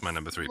 Anyway, that's my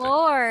number 3 pick.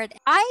 Floored.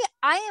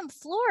 I am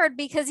floored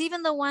because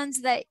even the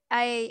ones that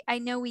I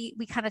know we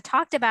kind of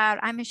talked about,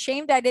 I'm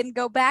ashamed I didn't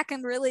go back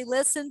and really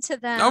listen to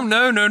them. Oh,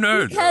 no.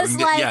 Because,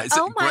 it's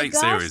oh a my great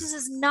gosh, series. this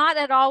is not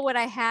at all what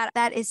I had.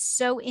 That is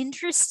so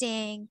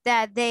interesting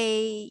that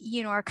they,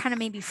 are kind of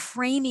maybe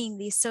framing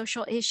these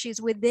social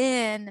issues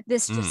within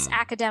this just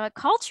academic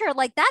culture.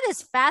 Like, that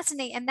is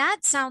fascinating. And that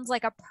sounds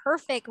like a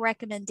perfect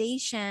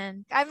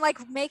recommendation. I'm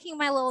making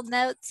my little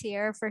notes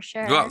here for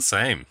sure. Well,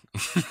 same.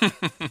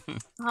 Awesome.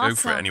 Go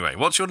for it anyway.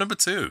 What's your number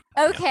 2?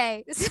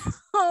 Okay.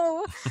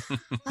 So,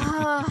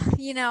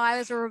 I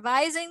was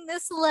revising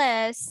this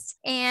list,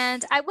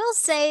 and I will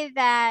say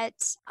that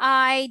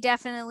I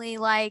definitely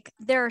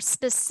there are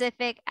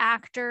specific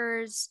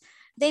actors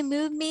they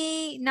move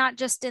me not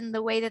just in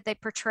the way that they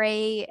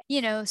portray,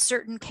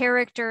 certain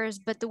characters,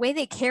 but the way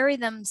they carry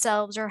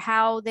themselves, or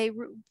how they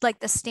like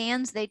the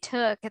stands they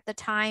took at the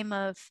time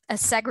of a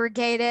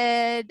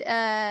segregated,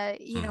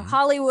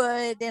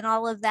 Hollywood and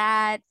all of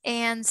that.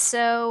 And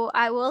so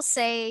I will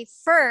say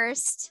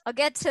first, I'll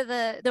get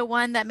to the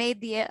one that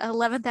made the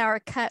 11th hour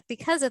cut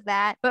because of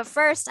that. But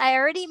first, I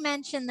already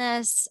mentioned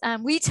this.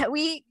 We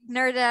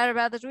nerded out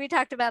about this. We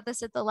talked about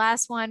this at the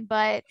last one,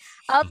 but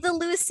of the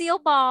Lucille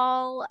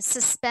Ball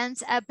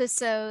suspense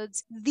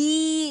episodes,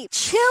 the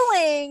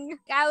chilling,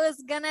 I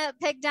was gonna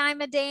pick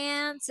Diamond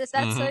Dance, if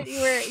that's what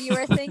you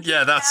were thinking.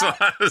 Yeah, that's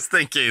what I was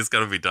thinking. It's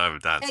gonna be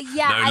Diamond Dance.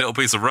 Little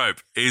Piece of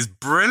Rope is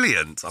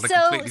brilliant. I'd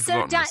completely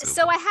forgotten.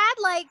 So I had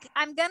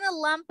I'm gonna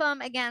lump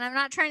them again. I'm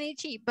not trying to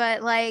cheat,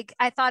 but I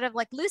thought of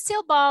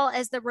Lucille Ball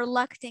as the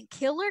reluctant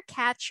killer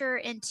catcher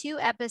in 2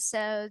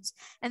 episodes,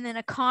 and then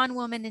a con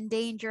woman in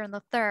danger in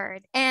the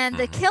 3rd. And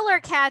the killer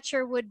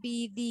catcher would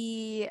be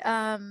the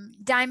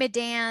Diamond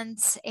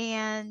Dance,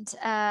 and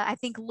I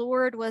think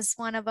Lord was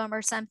one of them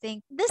or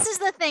something. This is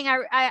the thing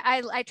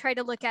I try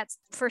to look at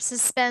for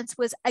suspense,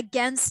 was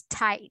against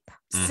type.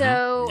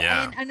 So,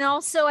 and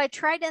also I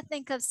tried to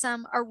think of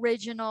some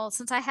original,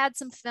 since I had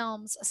some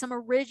films,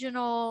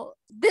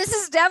 this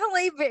is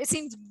definitely, it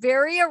seems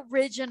very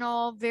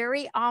original,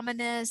 very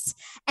ominous,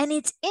 and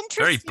it's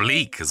interesting. Very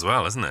bleak as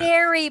well, isn't it?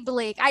 Very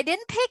bleak. I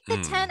didn't pick the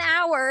 10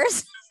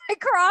 hours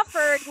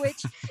Crawford,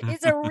 which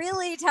is a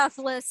really tough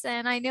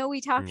listen. I know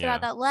we talked about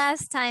that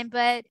last time,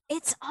 but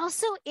it's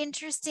also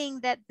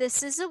interesting that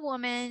this is a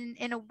woman,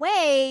 in a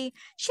way,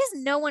 she has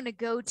no one to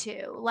go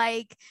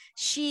to.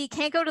 She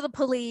can't go to the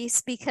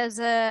police because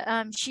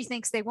she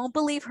thinks they won't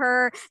believe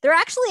her. They're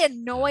actually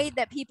annoyed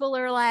that people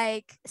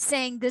are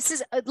saying this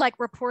is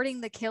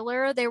reporting the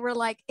killer. They were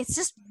it's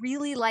just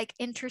really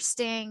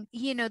interesting.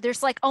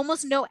 There's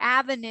almost no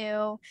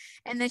avenue.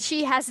 And then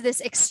she has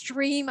this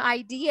extreme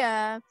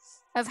idea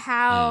of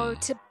how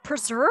to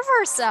preserve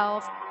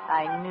herself.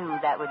 I knew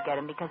that would get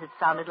him because it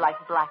sounded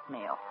like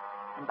blackmail.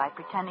 And by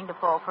pretending to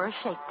fall for a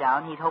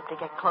shakedown, he'd hope to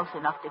get close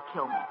enough to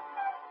kill me.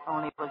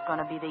 Only it was going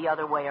to be the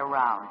other way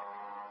around.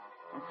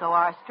 And so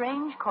our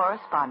strange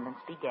correspondence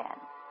began.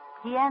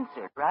 He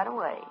answered right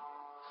away.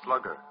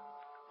 Slugger,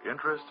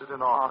 interested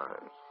in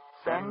offers.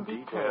 Send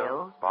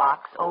details,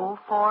 Box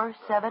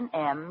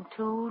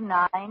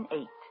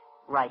 047M298,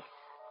 Rice.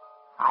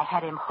 I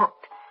had him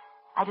hooked.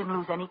 I didn't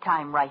lose any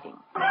time writing.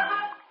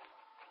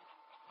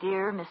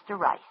 Dear Mr.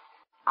 Rice,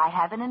 I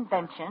have an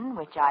invention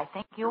which I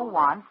think you'll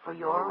want for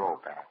your...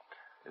 Robat.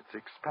 It's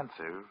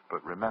expensive,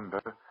 but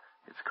remember,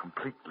 it's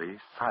completely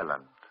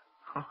silent.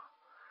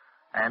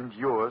 And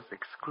yours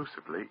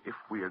exclusively if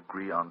we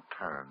agree on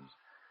terms.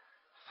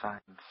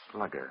 Signed,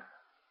 Slugger.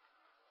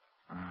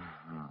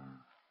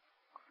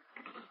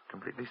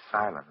 Completely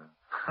silent.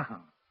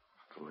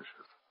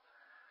 Delicious.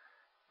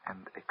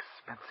 And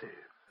expensive.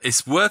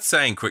 It's worth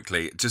saying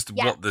quickly just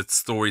what the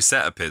story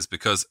setup is,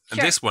 because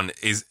this one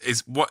is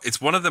it's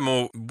one of the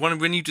more,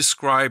 when you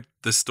describe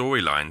the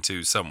storyline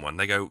to someone,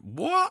 they go,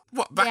 what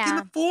back in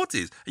the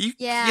 40s?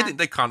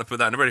 They can't have put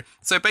that in a radio.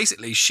 So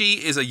basically, she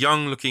is a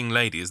young looking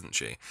lady, isn't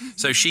she?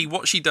 So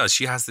what she does,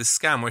 she has this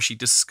scam where she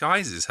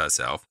disguises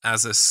herself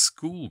as a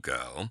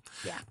schoolgirl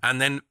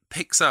and then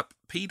picks up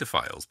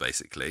pedophiles,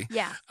 basically,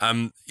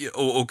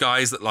 or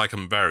guys that like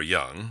them very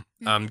young,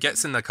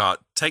 gets in their car,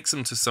 takes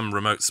them to some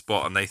remote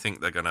spot, and they think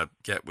they're going to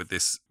get with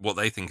this, what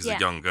they think is a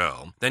young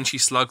girl. Then she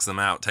slugs them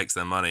out, takes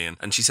their money,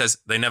 and she says,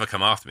 they never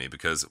come after me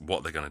because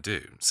what they're going to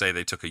do? Say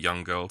they took a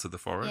young girl to the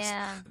forest?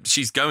 Yeah.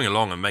 She's going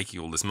along and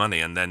making all this money,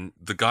 and then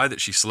the guy that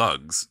she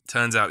slugs,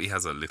 turns out he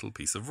has a little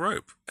piece of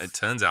rope. It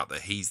turns out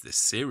that he's this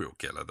serial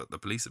killer that the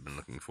police have been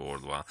looking for all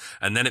the while.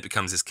 And then it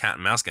becomes this cat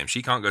and mouse game.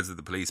 She can't go to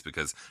the police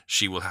because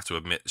she will have to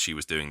admit she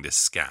was doing this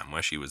scam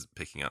where she was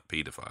picking up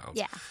pedophiles.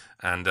 Yeah.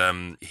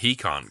 And he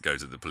can't go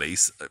to the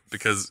police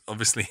because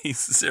obviously he's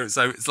serious.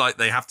 So it's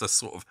they have to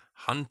sort of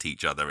hunt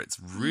each other. It's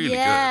really good.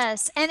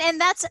 Yes. And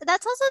that's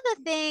also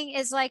the thing,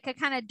 is a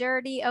kind of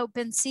dirty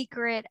open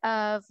secret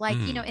of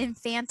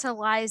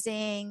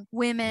infantilizing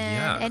women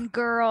and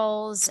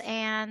girls.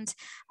 And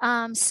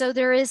so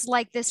there is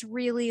this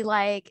really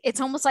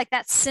it's almost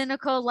that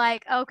cynical,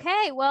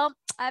 okay, well,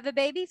 I have a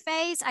baby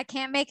face. I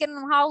can't make it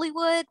in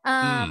Hollywood.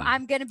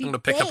 I'm going to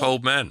pick up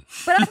old men.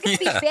 But I'm going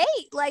to be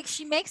bait.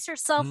 She makes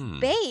herself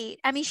bait.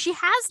 I mean, she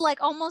has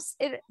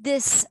almost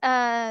this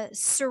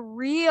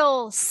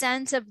surreal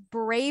sense of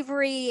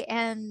bravery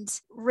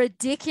and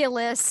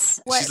ridiculous.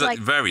 She's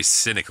very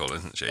cynical,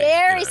 isn't she?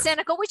 Very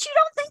cynical, which you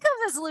don't think of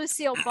as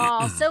Lucille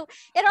Ball. So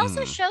it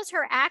also shows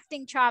her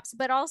acting chops,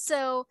 but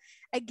also,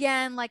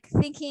 again,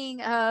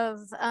 thinking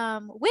of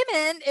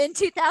women in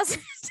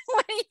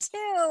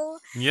 2022.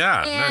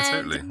 Yeah,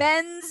 and totally.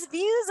 Men's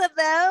views of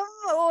them,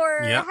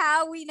 or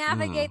how we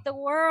navigate the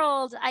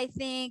world, I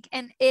think.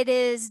 And it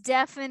is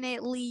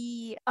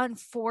definitely,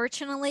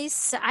 unfortunately,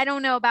 I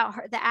don't know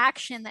about the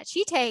action that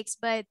she takes,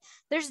 but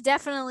there's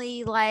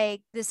definitely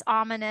this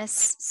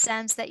ominous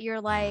sense that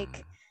you're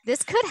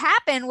this could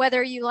happen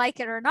whether you like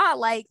it or not.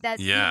 Like that,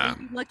 Yeah.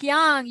 you look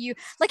young. You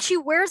like she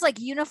wears like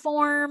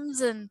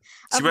uniforms and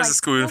She wears the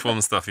school uniform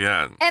and stuff,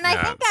 yeah. And I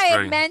Yeah, think it's I had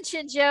very-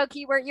 mentioned, Joe,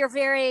 you're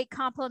very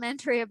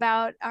complimentary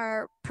about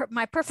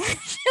my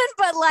profession,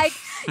 but like,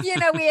 you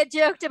know, we had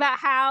joked about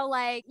how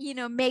like, you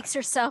know, makes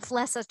herself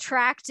less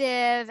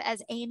attractive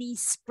as Annie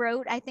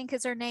Sproat, I think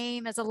is her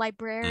name, as a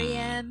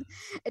librarian,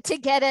 to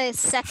get a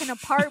second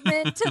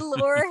apartment to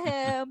lure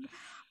him.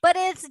 But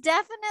it's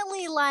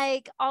definitely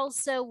like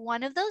also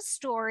one of those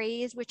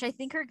stories, which I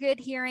think are good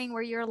hearing,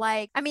 where you're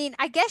like, I mean,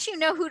 I guess you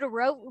know who to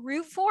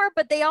root for,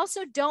 but they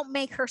also don't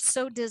make her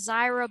so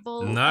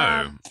desirable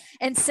No.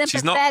 and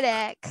She's not-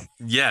 sympathetic.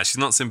 Yeah, she's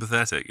not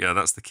sympathetic. Yeah,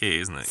 that's the key,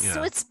 isn't it? Yeah.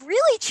 So it's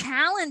really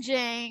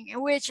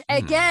challenging, which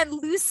again,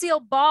 Lucille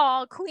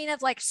Ball, queen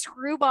of like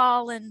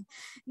screwball and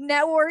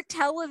network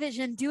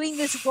television, doing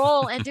this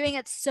role and doing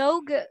it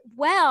so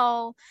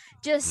well,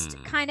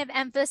 just kind of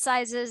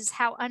emphasizes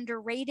how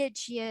underrated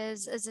she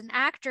is as an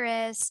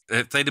actress.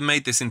 If they'd have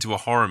made this into a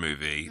horror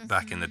movie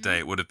back in the day,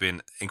 it would have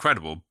been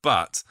incredible,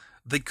 but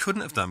they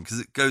couldn't have done because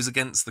it goes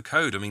against the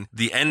code. I mean,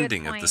 the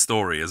ending of the point.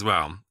 story as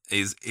well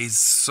is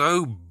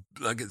so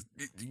like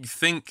you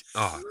think,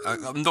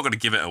 I'm not going to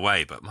give it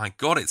away, but my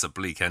God, it's a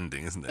bleak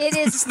ending, isn't it? It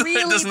is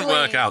really it doesn't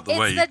work bleak. out the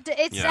way.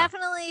 It's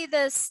definitely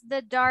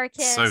the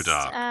darkest So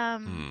dark.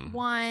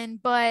 one,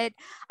 but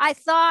I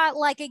thought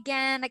like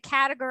again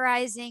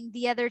categorizing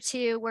the other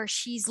two where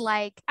she's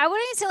like, I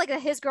wouldn't even say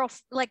like his girl,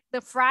 like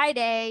the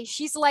Friday,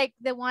 she's like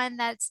the one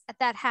that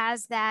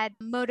has that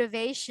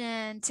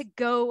motivation to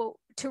go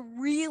to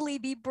really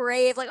be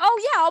brave, like, oh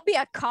yeah, I'll be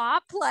a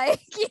cop, like,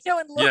 you know,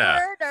 in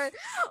Lord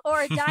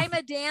or a dime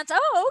a dance.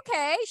 Oh,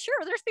 okay, sure.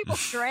 There's people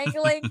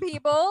strangling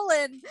people,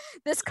 and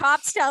this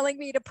cop's telling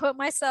me to put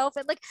myself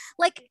in,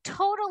 like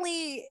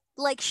totally,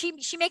 like she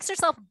makes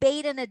herself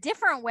bait in a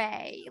different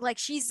way. Like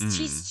she's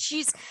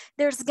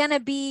there's gonna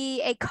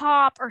be a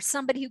cop or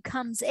somebody who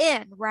comes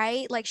in,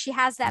 right? Like she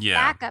has that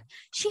backup.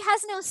 She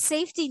has no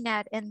safety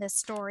net in this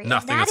story.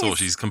 Nothing at all.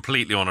 She's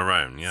completely on her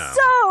own. Yeah.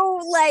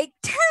 So like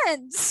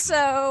tense.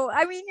 So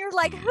I mean, you're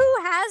like, who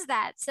has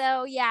that?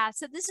 So yeah.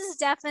 So this is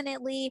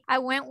definitely, I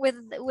went with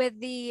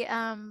the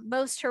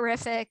most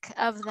horrific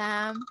of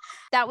them.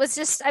 That was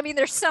just, I mean,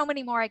 there's so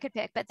many more I could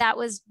pick, but that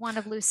was one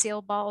of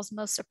Lucille Ball's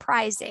most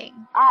surprising.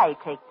 I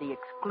take the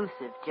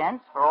exclusive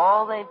gents for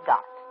all they've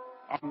got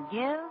and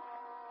give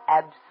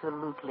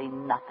absolutely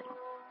nothing.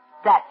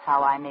 That's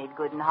how I made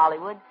good in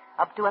Hollywood,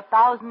 up to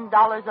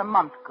 $1,000 a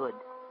month good.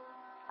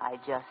 I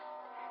just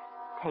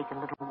take a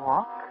little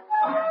walk.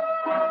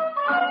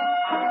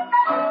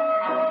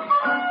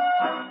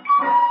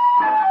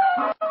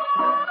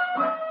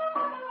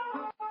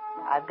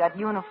 I've got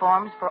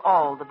uniforms for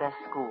all the best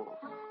schools,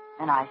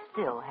 and I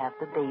still have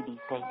the baby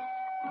face.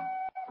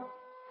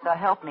 So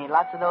help me,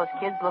 lots of those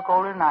kids look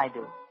older than I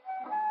do.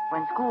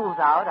 When school's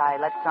out, I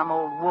let some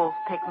old wolf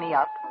pick me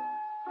up.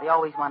 They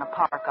always want to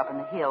park up in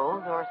the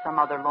hills or some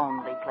other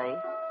lonely place.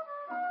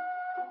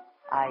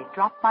 I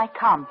drop my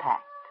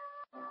compact.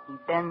 He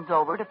bends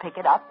over to pick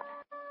it up.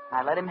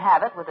 I let him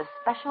have it with a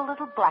special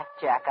little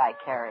blackjack I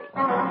carry.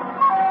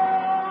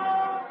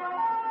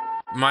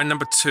 My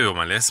number 2 on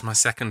my list, my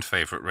second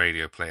favourite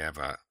radio play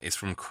ever, is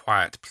from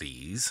Quiet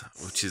Please,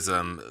 which is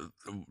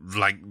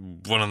like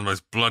one of the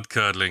most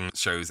blood-curdling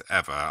shows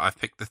ever. I've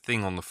picked The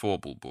Thing on the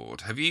Four-Ball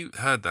Board. Have you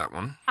heard that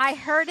one? I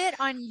heard it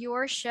on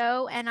your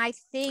show, and I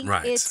think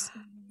it's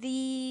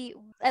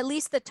at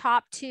least the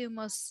top 2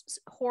 most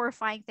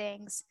horrifying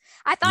things.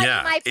 I thought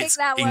you might pick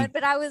that one,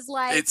 but I was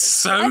like, it's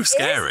so what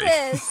scary.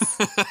 Is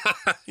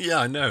this? Yeah,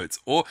 I know. It's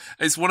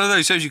one of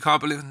those shows you can't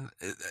believe.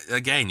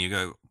 Again, you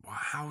go,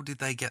 how did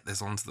they get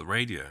this onto the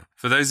radio?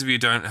 For those of you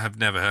who have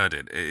never heard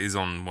it, it is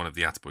on one of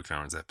the Attaboy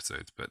Clarence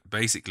episodes. But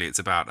basically, it's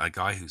about a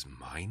guy who's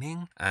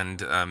mining,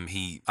 and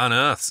he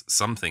unearths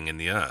something in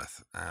the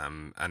earth,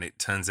 and it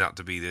turns out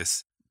to be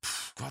this.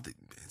 God,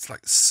 it's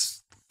like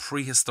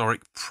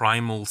prehistoric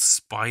primal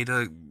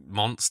spider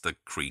monster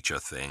creature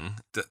thing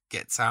that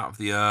gets out of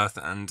the earth.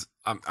 And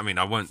I mean,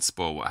 I won't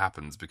spoil what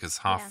happens because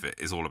half of it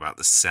is all about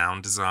the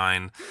sound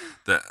design,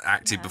 the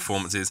acting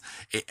performances.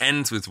 It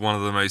ends with one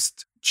of the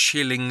most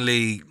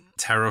chillingly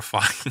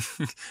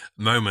terrifying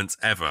moments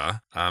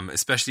ever,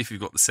 especially if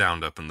you've got the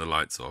sound up and the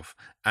lights off.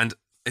 And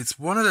it's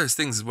one of those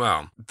things as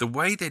well. The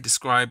way they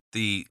describe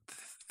the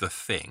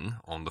thing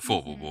on the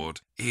four-ball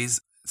board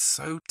is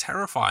so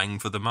terrifying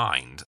for the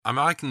mind. I mean,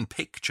 I can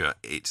picture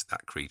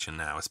that creature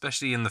now,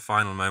 especially in the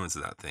final moments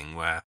of that thing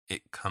where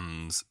it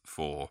comes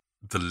for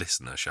the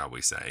listener, shall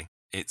we say.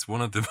 It's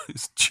one of the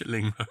most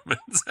chilling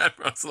moments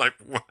ever. It's like,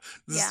 what?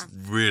 This is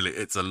really,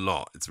 it's a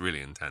lot. It's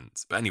really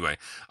intense. But anyway,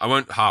 I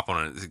won't harp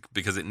on it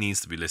because it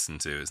needs to be listened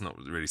to. It's not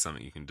really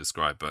something you can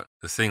describe. But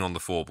the thing on the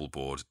four-ball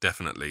board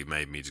definitely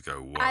made me just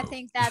go, whoa. I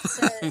think that's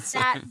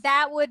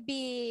that would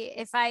be,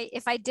 if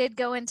I did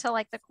go into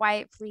like the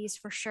Quiet Please,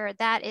 for sure.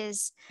 That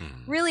is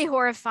really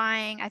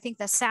horrifying. I think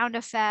the sound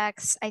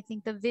effects, I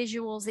think the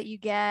visuals that you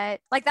get,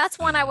 like that's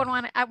one I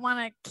want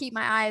to keep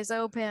my eyes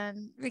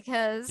open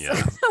because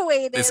the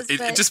way it is.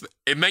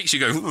 it makes you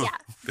go Yeah.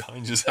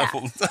 behind yourself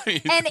all the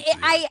time. And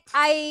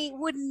I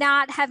would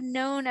not have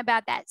known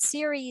about that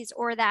series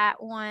or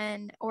that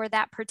one or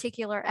that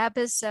particular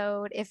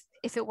episode if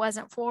it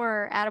wasn't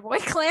for Attaboy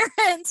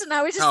Clarence. And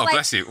I was just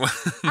bless you.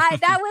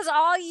 that was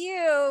all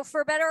you,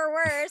 for better or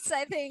worse.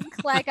 I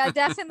think like I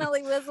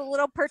definitely was a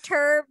little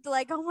perturbed,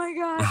 like, oh my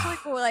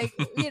gosh, like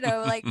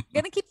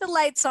gonna keep the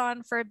lights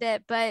on for a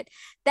bit. But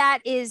that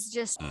is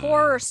just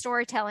horror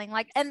storytelling.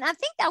 Like, and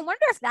I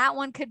wonder if that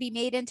one could be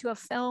made into a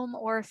film,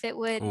 or if it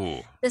would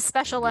the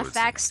special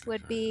effects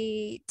would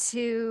be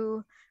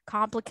too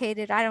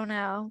complicated. I don't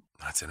know.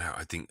 I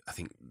think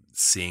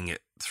seeing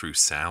it through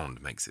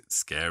sound makes it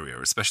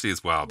scarier, especially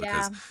as well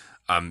because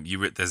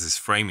there's this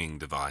framing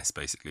device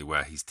basically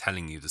where he's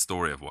telling you the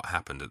story of what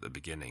happened at the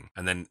beginning,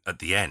 and then at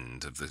the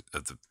end of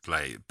the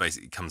play, it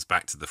basically comes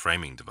back to the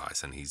framing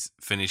device, and he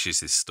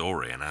finishes his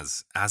story, and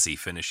as he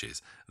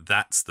finishes,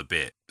 that's the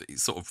bit.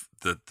 It's sort of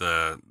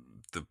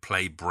the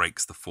play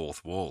breaks the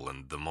fourth wall,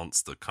 and the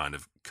monster kind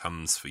of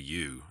comes for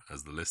you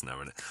as the listener.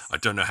 And I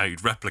don't know how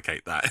you'd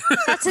replicate that.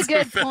 That's a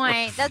good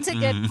point.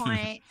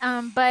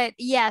 But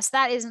yes,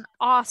 that is an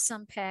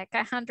awesome pick.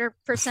 I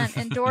 100%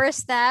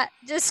 endorse that.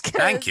 Just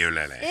because thank you,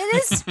 Lily. It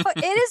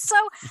is so.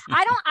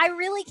 I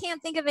really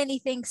can't think of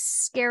anything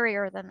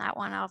scarier than that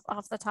one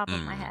off the top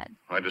of my head.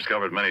 I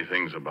discovered many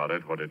things about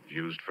it. What it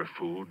used for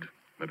food,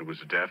 that it was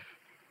deaf,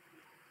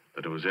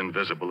 that it was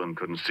invisible and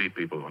couldn't see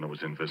people when it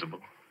was invisible.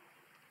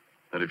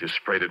 That if you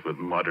sprayed it with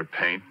mud or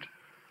paint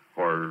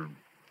or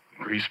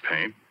grease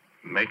paint,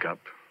 makeup,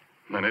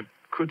 then it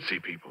could see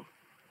people.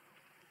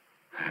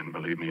 And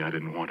believe me, I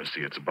didn't want to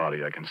see its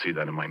body. I can see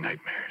that in my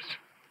nightmares.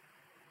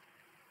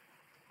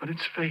 But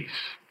its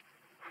face,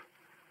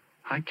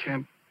 I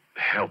can't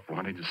help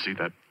wanting to see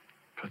that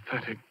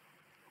pathetic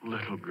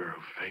little girl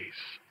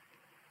face.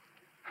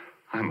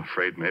 I'm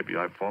afraid maybe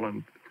I've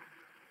fallen.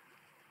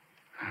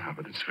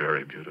 But it's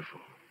very beautiful.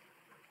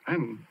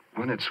 And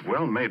when it's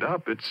well made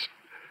up, it's...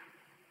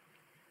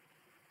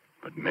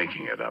 But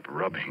making it up,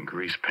 rubbing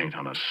grease paint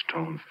on a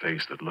stone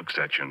face that looks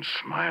at you and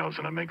smiles,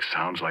 and it makes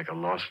sounds like a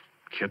lost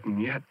kitten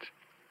yet.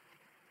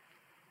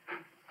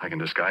 I can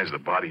disguise the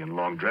body in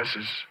long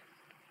dresses.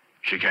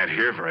 She can't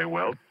hear very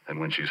well, and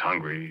when she's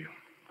hungry,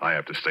 I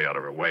have to stay out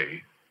of her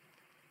way.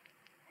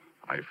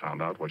 I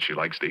found out what she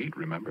likes to eat,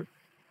 remember?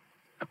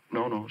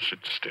 No, sit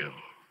still.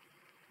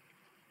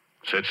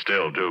 Sit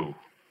still, do.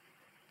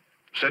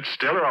 Sit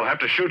still or I'll have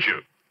to shoot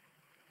you.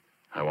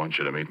 I want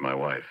you to meet my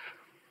wife.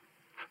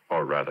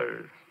 Or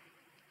rather,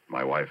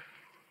 my wife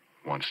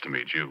wants to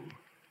meet you.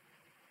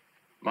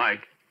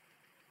 Mike?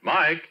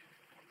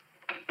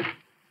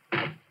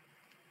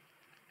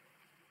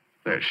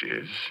 There she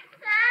is.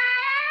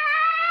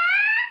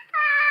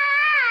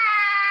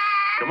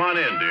 Come on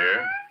in,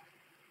 dear.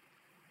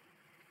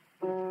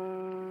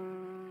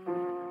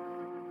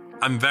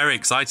 I'm very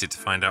excited to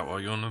find out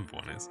what your number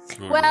one is.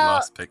 Well,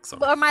 last pick,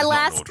 or my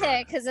last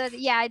pick, because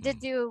I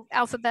did do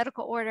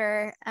alphabetical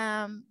order.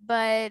 And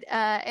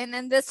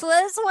then this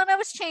was one I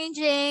was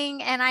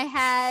changing, and I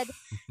had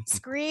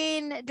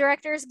Screen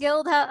Directors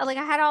Guild. Like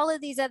I had all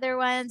of these other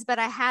ones, but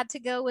I had to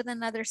go with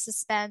another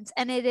suspense,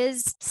 and it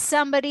is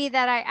somebody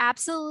that I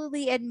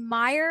absolutely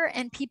admire,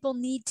 and people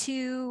need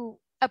to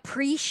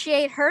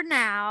appreciate her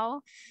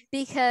now,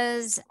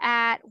 because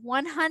at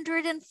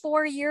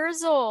 104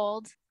 years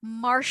old,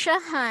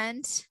 Marsha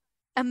Hunt,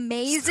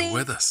 amazing still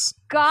with us.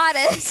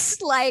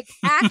 Goddess, like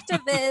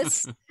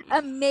activist,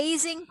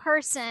 amazing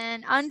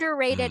person,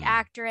 underrated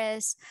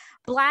actress,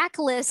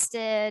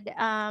 blacklisted,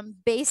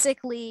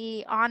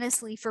 basically,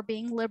 honestly, for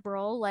being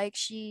liberal. Like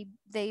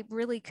they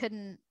really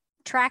couldn't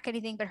track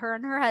anything but her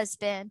and her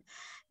husband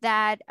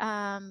that,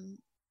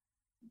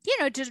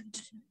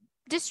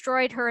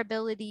 destroyed her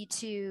ability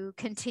to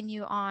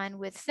continue on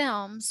with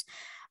films.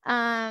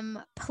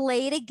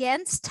 Played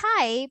against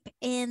type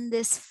in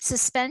this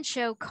suspense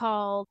show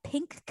called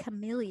Pink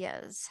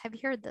Camellias. Have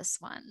you heard this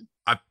one?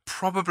 I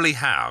probably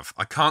have.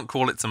 I can't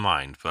call it to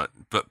mind, but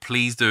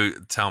please do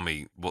tell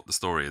me what the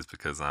story is,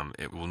 because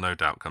it will no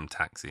doubt come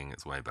taxiing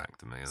its way back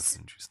to me as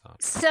soon as you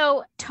start.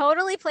 So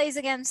totally plays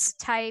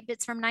against type.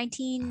 It's from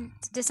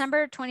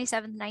December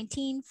 27th,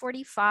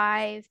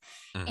 1945.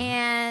 Mm-hmm.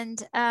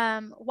 And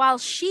while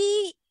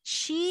she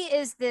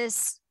is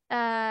this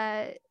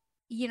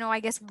I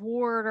guess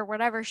ward or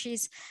whatever,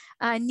 she's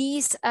a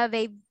niece of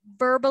a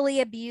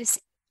verbally abused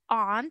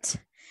aunt.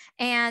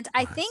 And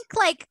I think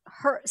like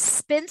her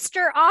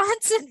spinster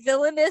aunts and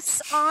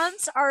villainous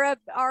aunts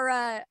are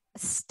a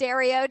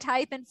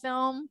stereotype in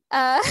film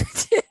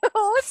too.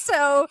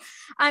 So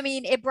I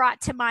mean, it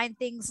brought to mind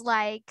things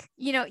like,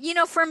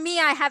 for me,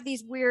 I have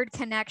these weird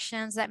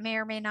connections that may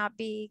or may not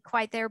be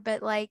quite there,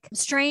 but like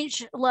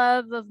Strange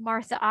Love of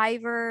Martha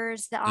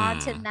Ivers, the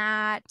aunt in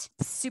that,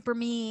 super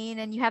mean,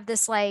 and you have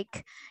this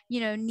like,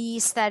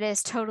 niece that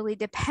is totally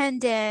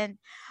dependent.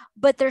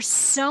 But there's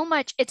so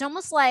much, it's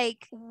almost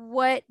like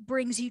what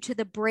brings you to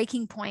the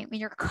breaking point when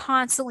you're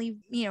constantly,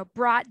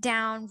 brought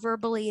down,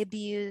 verbally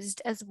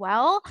abused as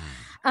well.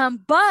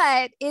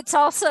 But it's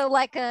also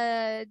like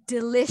a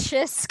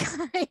delicious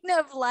kind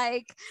of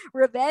like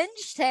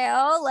revenge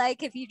tale,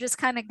 like if you just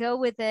kind of go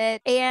with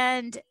it.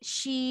 And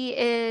she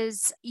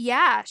has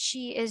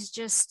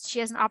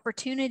an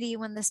opportunity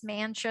when this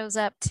man shows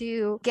up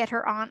to get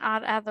her aunt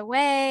out of the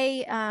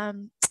way.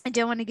 I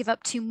don't want to give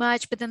up too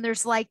much, but then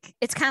there's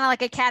it's kind of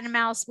like a cat and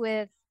mouse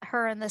with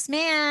her and this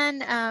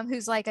man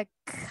who's like a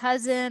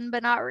cousin,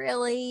 but not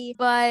really.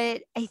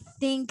 But I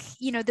think,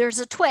 there's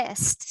a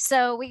twist.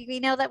 So we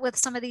know that with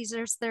some of these,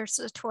 there's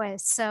a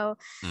twist. So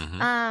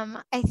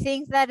I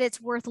think that it's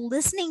worth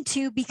listening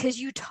to because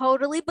you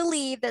totally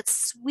believe that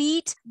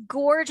sweet,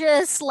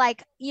 gorgeous,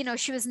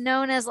 she was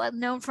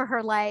known for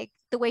her,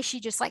 the way she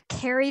just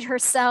carried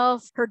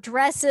herself, her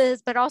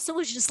dresses, but also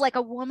was just like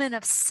a woman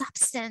of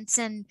substance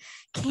and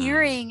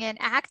caring and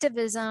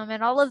activism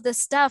and all of this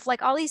stuff,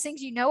 all these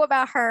things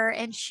about her.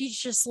 And she's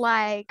just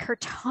her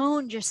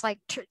tone just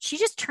she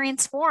just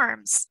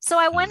transforms. So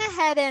I went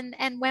ahead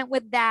and went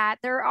with that.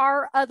 There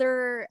are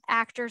other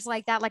actors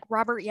like that, like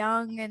Robert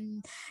Young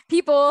and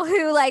people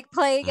who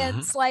play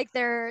against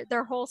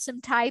their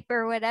wholesome type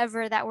or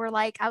whatever that were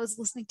I was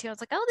listening to. I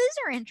was like, oh, these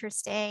are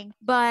interesting.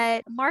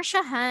 But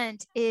Marsha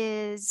Hunt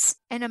is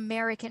an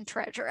American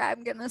treasure,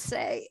 I'm gonna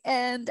say,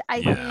 and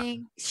I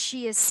think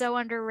she is so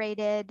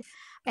underrated.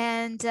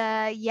 And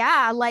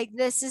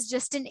this is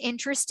just an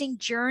interesting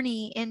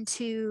journey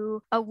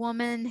into a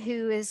woman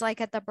who is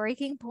at the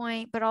breaking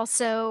point, but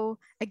also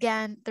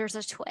again there's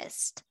a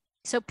twist.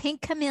 So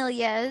Pink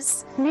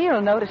Camellias. Neil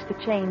noticed the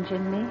change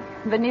in me,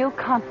 the new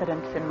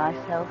confidence in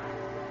myself.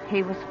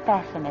 He was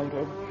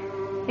fascinated.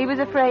 He was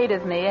afraid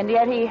of me, and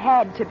yet he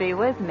had to be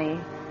with me.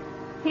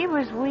 He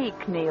was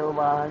weak, Neil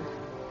was.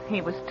 He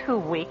was too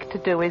weak to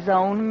do his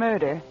own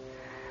murder.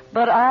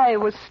 But I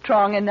was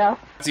strong enough.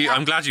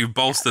 I'm glad you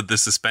bolstered the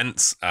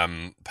suspense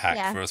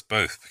pack for us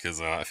both,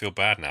 because I feel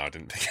bad now. I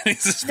didn't pick any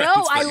suspense.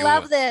 No, I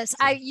love this.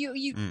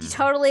 You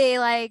totally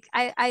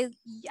I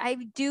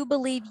do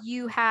believe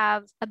you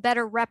have a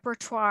better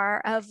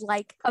repertoire of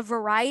a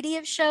variety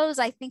of shows.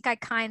 I think I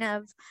kind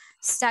of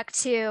stuck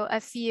to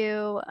a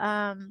few.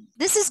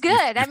 This is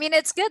good.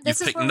 It's good. This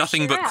is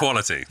nothing but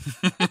quality.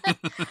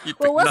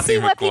 Well, we'll see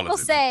what people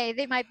say.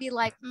 They might be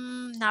like,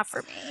 not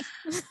for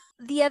me.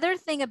 The other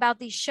thing about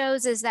these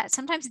shows is that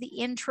sometimes the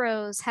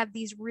intros have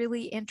these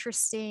really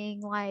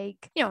interesting,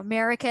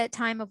 America at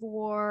time of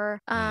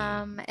war,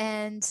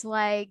 and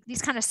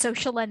these kind of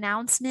social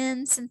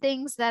announcements and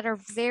things that are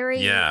very...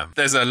 Yeah,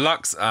 there's a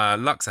Lux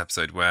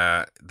episode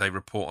where they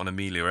report on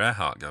Amelia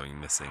Earhart going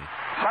missing.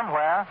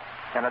 Somewhere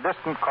in a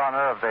distant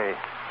corner of the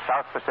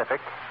South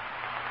Pacific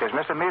is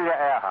Miss Amelia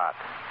Earhart,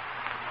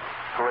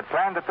 who had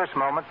planned at this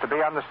moment to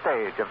be on the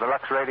stage of the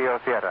Lux Radio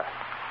Theater.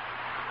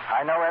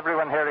 I know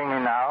everyone hearing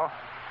me now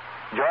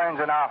joins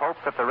in our hope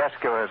that the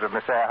rescuers of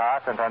Miss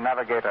Earhart and her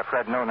navigator,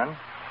 Fred Noonan,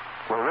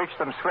 will reach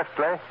them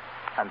swiftly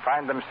and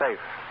find them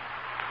safe.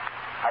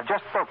 I've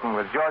just spoken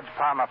with George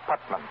Palmer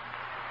Putnam,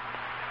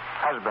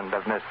 husband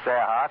of Miss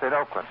Earhart, in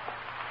Oakland.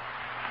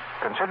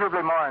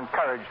 Considerably more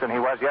encouraged than he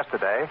was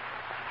yesterday,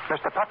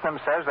 Mr. Putnam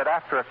says that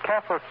after a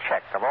careful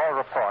check of all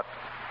reports,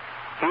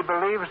 he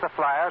believes the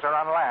flyers are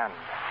on land.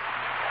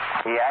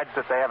 He adds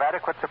that they have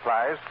adequate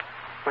supplies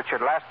which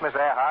should last Miss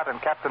Earhart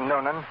and Captain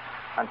Noonan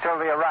until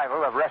the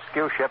arrival of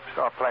rescue ships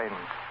or planes.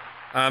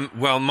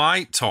 Well,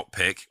 my top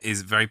pick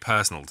is very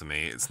personal to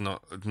me. It's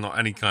not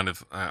any kind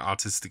of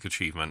artistic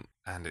achievement,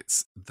 and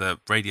it's the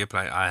radio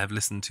play I have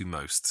listened to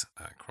most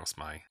across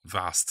my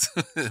vast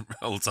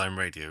old-time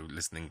radio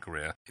listening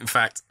career. In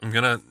fact, I'm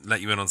going to let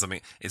you in on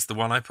something. It's the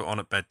one I put on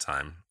at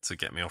bedtime to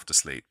get me off to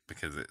sleep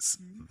because it's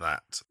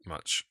that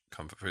much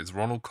comfort. It's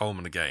Ronald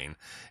Colman again.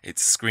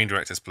 It's Screen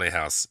Directors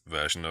Playhouse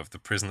version of The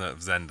Prisoner of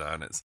Zenda,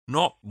 and it's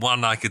not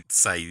one I could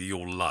say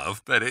you'll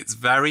love, but it's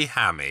very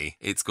hammy.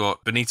 It's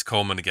got Benita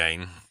Coleman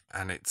again,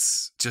 and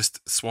it's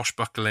just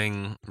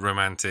swashbuckling,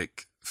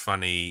 romantic,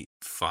 funny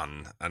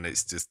fun, and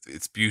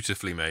it's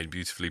beautifully made,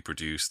 beautifully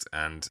produced,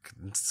 and I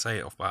can say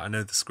it off by, I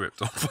know the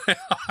script off by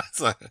heart.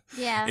 So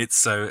yeah, it's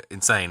so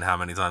insane how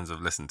many times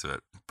I've listened to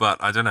it.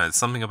 But I don't know, there's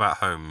something about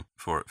home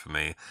for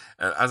me.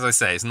 As I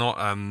say, it's not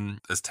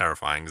as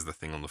terrifying as The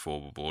Thing on the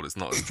Floorboard. It's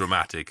not as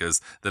dramatic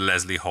as the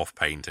Leslie Hoff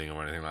painting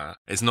or anything like that.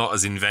 It's not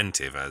as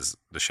inventive as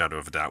The Shadow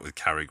of a Doubt with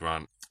Cary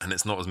Grant. And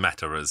it's not as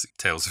meta as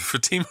Tales of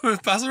Fatima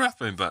with Baz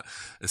Luhrmann, but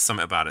there's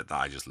something about it that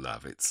I just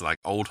love. It's like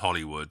old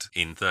Hollywood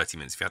in 30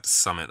 minutes. If you had to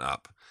sum it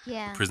up,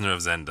 yeah. Prisoner of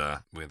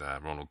Zenda with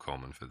Ronald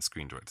Colman for the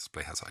Screen Directors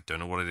Playhouse. I don't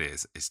know what it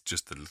is. It's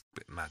just a little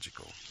bit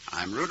magical.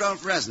 I'm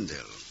Rudolph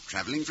Rassendyll,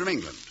 travelling from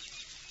England,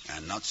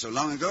 and not so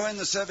long ago in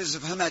the service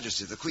of Her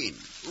Majesty the Queen.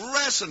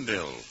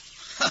 Rassendyll?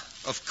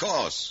 Of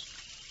course.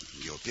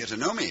 You appear to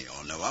know me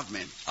or know of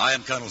me. I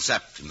am Colonel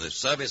Sapt in the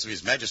service of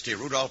His Majesty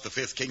Rudolph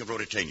V, King of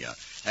Ruritania.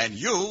 And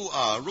you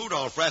are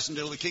Rudolph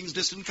Rassendyll, the King's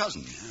distant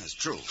cousin. That's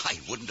true. I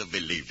wouldn't have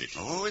believed it.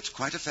 Oh, it's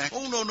quite a fact.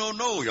 Oh,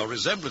 no. Your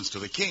resemblance to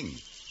the King.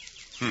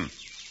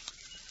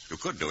 You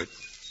could do it.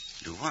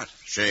 Do what?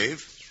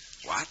 Shave.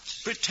 What?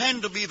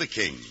 Pretend to be the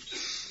king.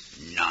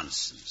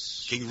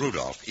 Nonsense. King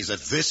Rudolph is at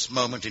this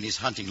moment in his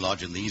hunting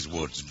lodge in these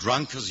woods,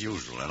 drunk as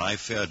usual, and I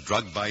fear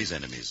drugged by his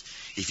enemies.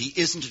 If he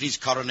isn't at his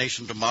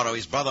coronation tomorrow,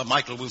 his brother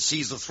Michael will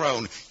seize the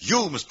throne.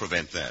 You must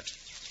prevent that.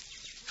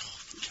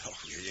 Oh,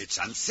 it's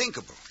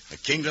unthinkable. A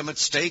kingdom at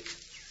stake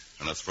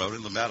and a throne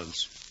in the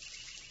balance.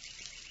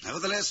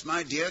 Nevertheless,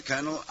 my dear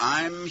Colonel,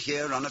 I'm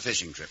here on a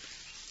fishing trip.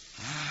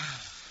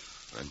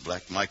 When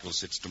Black Michael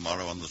sits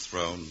tomorrow on the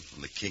throne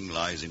and the king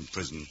lies in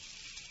prison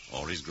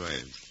or his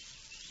grave.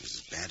 Is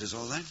it as bad as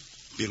all that?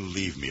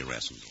 Believe me,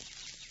 Rassendal.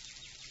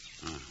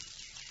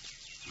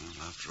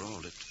 Well, after all,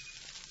 it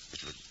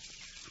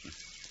would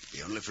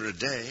be only for a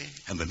day.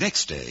 And the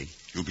next day,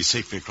 you'll be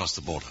safely across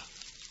the border.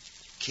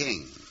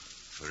 King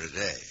for a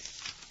day.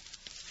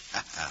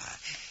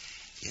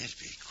 Yeah, it'd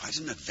be quite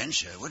an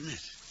adventure, wouldn't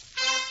it?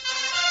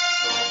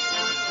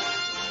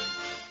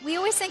 We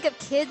always think of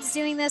kids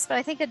doing this, but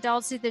I think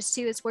adults do this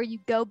too. It's where you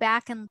go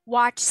back and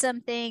watch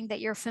something that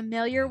you're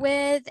familiar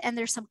with, and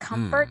there's some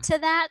comfort to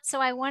that. So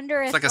I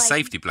wonder if it's like a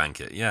safety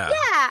blanket, yeah.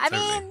 Yeah,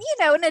 totally. I mean,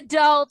 an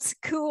adult,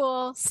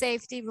 cool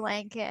safety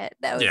blanket.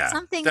 That was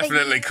something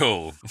definitely that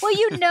cool. Well,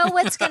 you know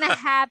what's going to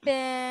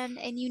happen,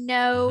 and you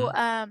know,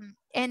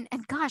 and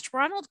gosh,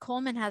 Ronald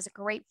Colman has a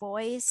great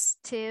voice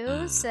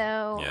too.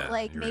 So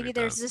maybe really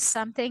there's just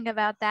something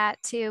about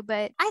that too.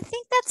 But I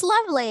think that's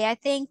lovely. I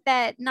think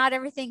that not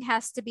everything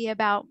has to be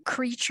about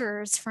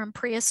creatures from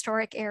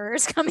prehistoric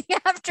eras coming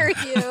after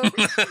you,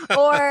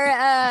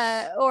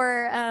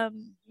 or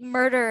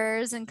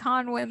murderers and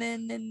con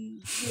women,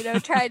 and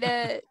trying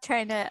to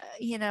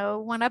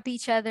one up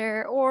each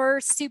other, or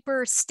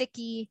super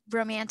sticky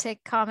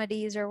romantic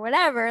comedies or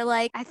whatever.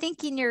 Like, I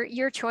think in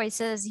your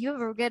choices, you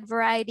have a good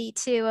variety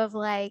too of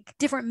like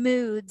different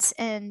moods,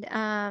 and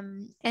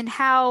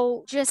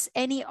how just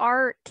any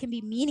art can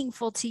be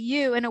meaningful to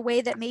you in a way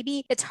that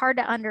maybe it's hard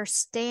to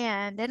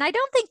understand. And I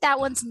don't think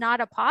that one's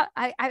not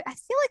I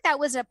feel like that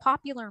was a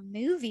popular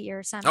movie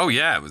or something. Oh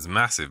yeah, it was a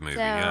massive movie.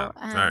 So,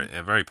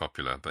 very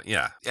popular. But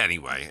yeah.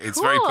 Anyway, it's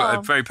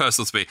cool. very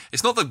personal to me.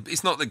 It's not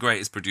the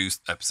greatest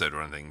produced episode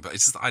or anything, but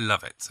it's just I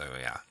love it. So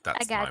yeah,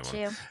 that's I got my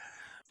you. one.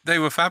 They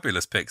were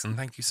fabulous picks, and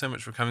thank you so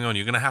much for coming on.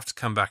 You're going to have to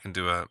come back and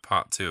do a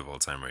part 2 of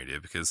Old Time Radio,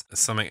 because there's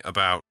something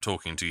about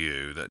talking to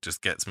you that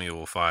just gets me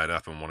all fired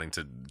up and wanting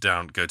to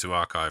go to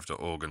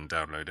archive.org and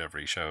download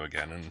every show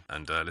again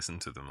and listen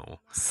to them all.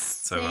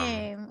 So,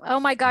 Same.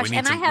 Oh my gosh! we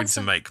need I have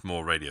to make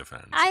more radio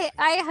fans.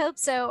 I hope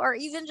so, or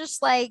even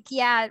just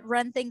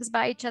run things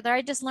by each other.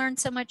 I just learned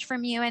so much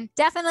from you, and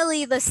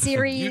definitely the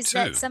series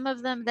that some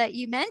of them that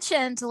you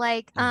mentioned,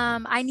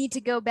 I need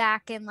to go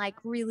back and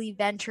really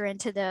venture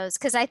into those,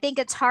 because I think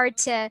it's hard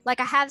to I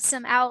have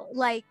some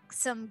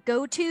some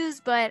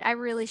go-tos, but I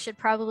really should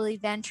probably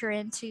venture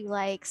into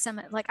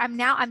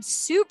I'm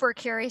super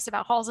curious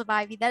about Halls of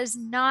Ivy. That is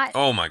not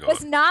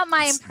was not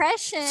my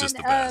impression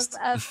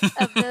of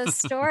those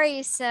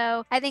stories.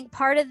 So I think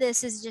part of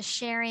this is just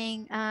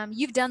sharing.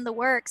 You've done the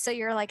work, so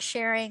you're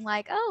sharing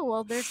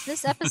there's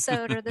this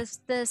episode or this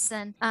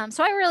and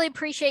so I really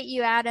appreciate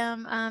you,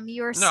 Adam.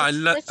 You're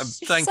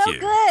thank so you.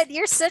 Good.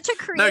 You're such a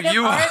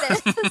creative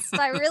artist.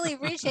 I really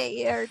appreciate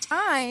your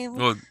time.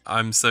 Well,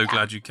 I'm so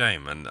glad you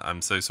came, and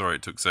I'm so sorry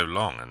it took so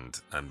long,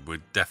 and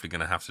we're definitely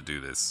going to have to do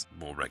this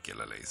more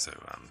regularly. So,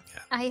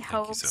 I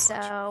hope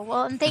so.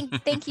 Well, and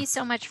thank you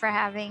so much for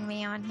having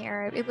me on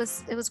here. It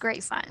was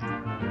great fun.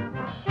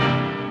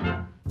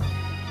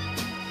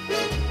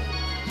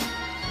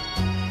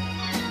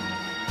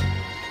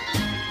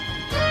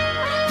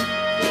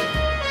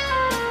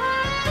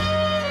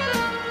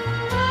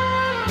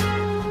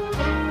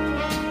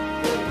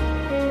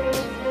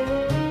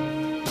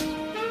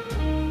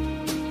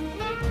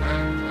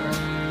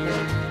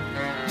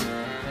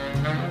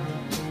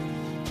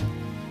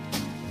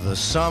 The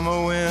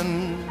summer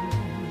wind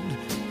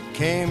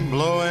came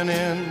blowing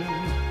in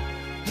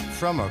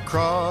from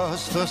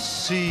across the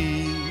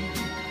sea.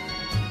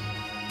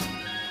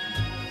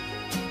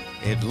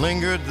 It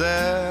lingered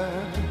there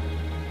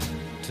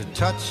to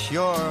touch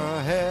your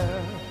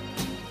hair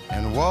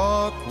and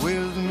walk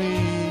with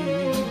me.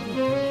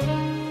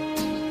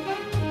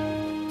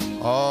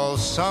 All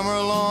summer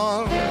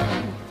long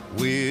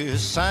we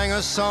sang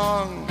a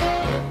song,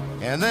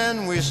 and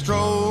then we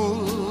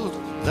strolled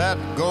that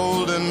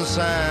golden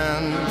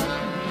sand.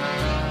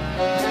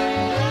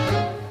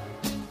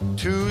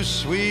 Two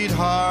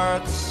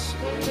sweethearts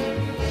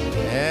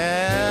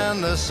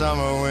and the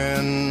summer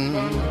wind,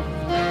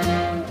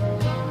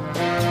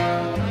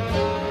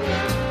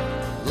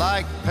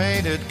 like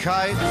painted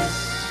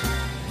kites,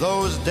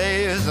 those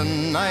days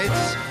and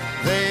nights,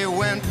 they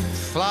went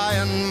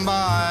flying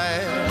by.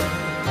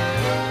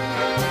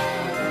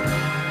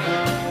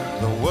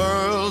 The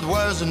world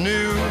was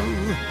new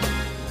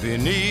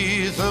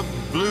beneath a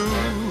blue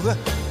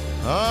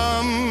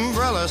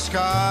umbrella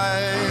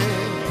sky.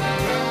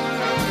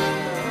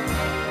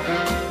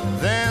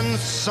 Then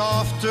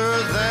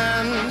softer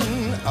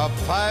than a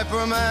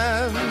piper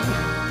man,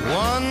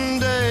 one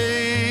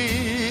day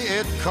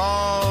it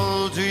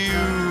called to you.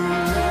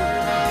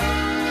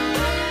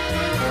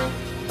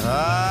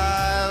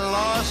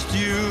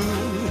 you.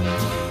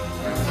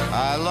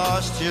 I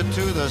lost you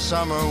to the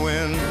summer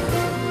wind.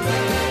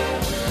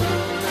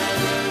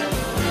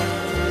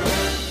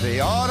 The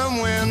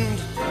autumn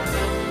wind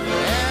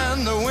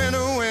and the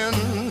winter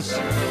winds,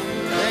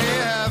 they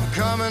have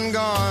come and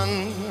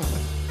gone.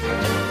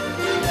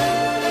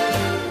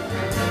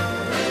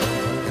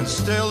 And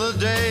still the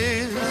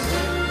days,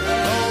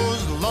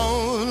 those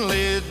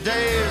lonely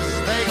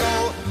days, they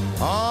go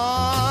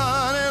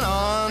on and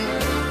on.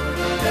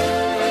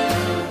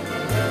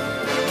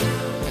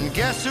 And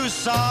guess who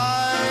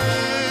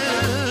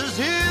sighs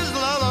his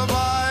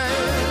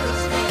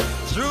lullabies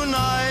through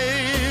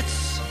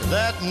nights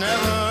that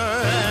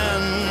never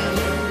end?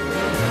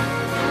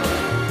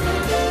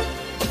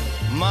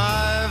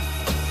 My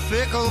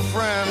fickle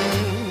friend,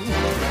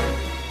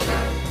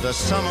 the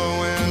summer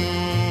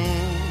wind.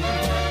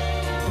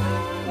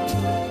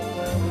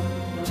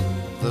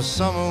 The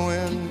summer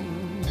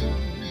wind,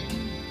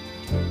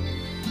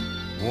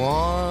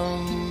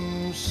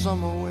 warm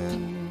summer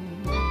wind,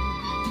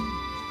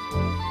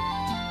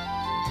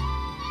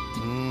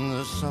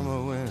 the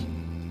summer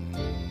wind.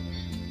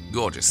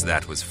 Gorgeous.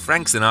 That was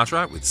Frank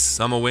Sinatra with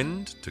Summer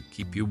Wind to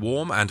keep you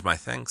warm, and my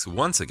thanks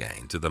once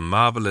again to the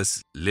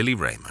marvelous Lily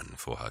Raymond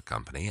for her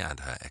company and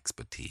her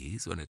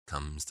expertise when it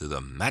comes to the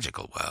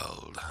magical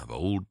world of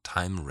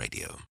old-time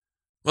radio.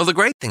 Well, the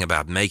great thing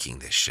about making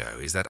this show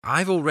is that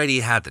I've already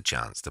had the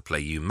chance to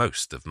play you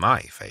most of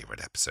my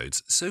favourite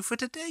episodes, so for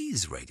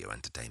today's radio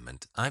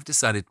entertainment, I've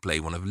decided to play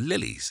one of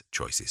Lily's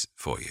choices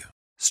for you.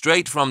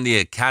 Straight from the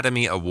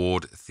Academy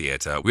Award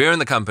Theatre, we're in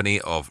the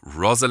company of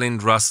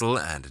Rosalind Russell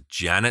and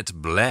Janet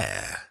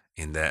Blair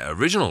in their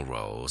original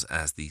roles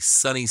as the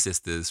Sunny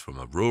Sisters from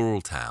a rural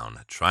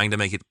town trying to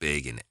make it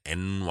big in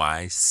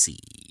NYC.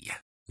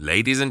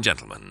 Ladies and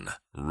gentlemen,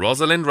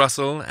 Rosalind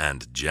Russell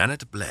and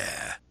Janet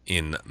Blair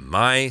in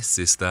My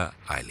Sister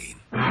Eileen.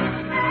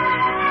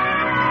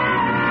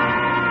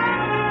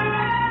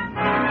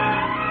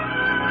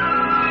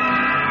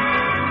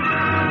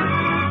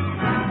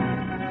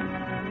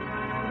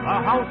 The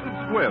House of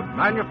Squibb,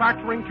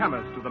 manufacturing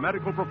chemist to the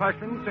medical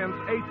profession since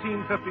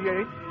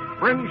 1858,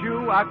 brings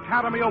you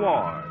Academy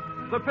Award.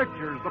 The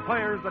pictures, the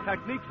players, the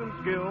techniques and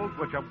skills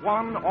which have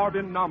won or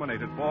been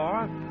nominated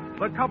for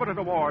the coveted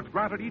awards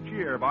granted each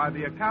year by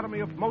the Academy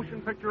of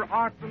Motion Picture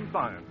Arts and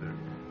Sciences,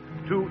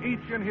 to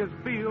each in his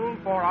field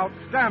for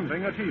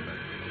outstanding achievement.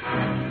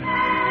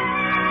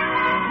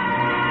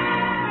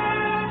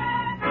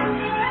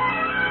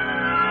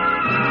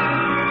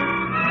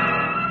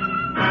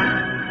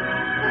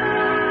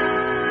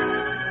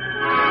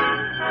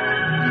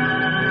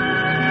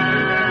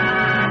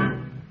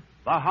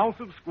 The House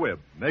of Squibb,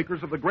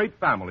 makers of the great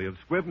family of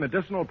Squibb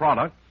medicinal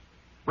products,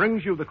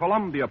 brings you the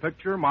Columbia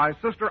picture My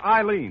Sister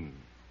Eileen,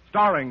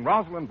 starring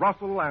Rosalind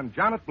Russell and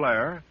Janet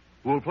Blair,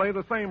 who will play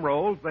the same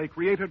roles they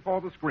created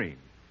for the screen,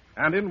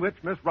 and in which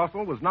Miss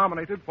Russell was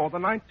nominated for the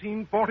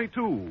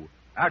 1942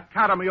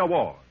 Academy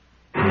Award.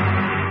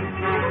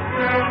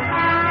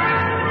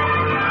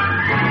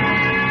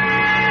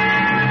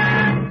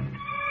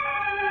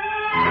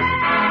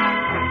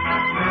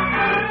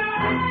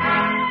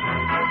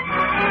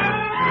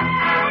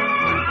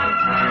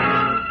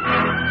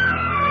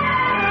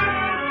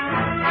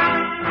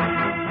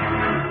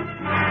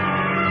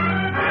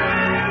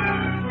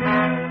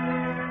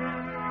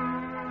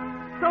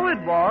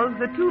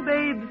 The two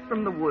babes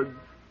from the woods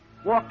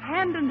walked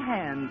hand in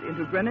hand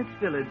into Greenwich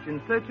Village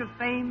in search of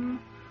fame,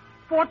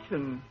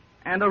 fortune,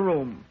 and a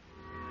room.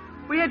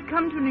 We had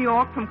come to New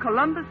York from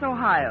Columbus,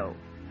 Ohio.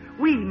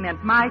 We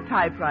meant my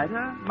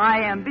typewriter,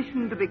 my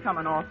ambition to become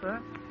an author,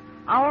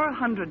 our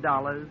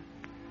 $100,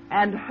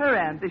 and her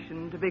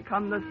ambition to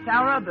become the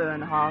Sarah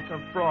Bernhardt of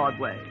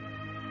Broadway.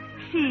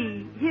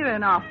 She,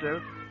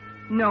 hereinafter,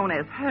 known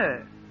as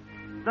her,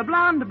 the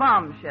blonde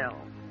bombshell,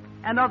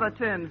 and other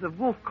terms of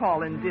wolf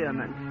call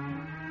endearment,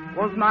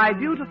 was my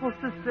beautiful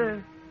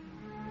sister,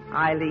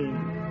 Eileen.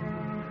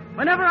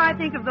 Whenever I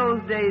think of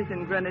those days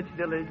in Greenwich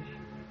Village,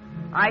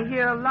 I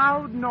hear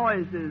loud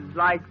noises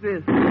like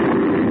this.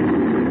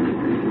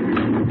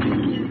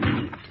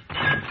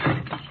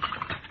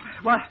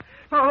 What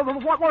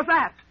was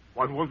that?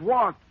 What was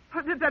what?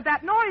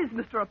 That noise,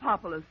 Mr.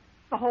 Apopoulos.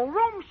 The whole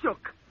room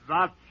shook.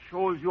 That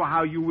shows you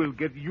how you will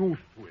get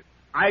used to it.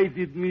 I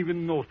didn't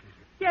even notice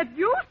it. Get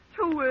used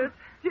to it?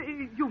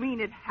 You mean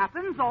it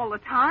happens all the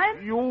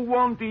time? You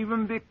won't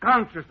even be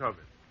conscious of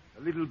it.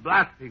 A little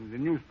blasting, the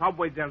new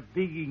subway they're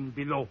digging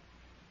below.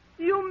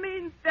 You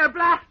mean they're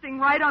blasting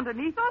right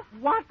underneath us?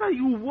 What are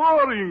you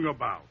worrying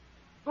about?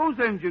 Those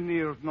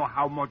engineers know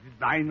how much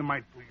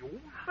dynamite to use.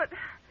 But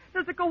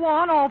does it go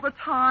on all the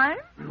time?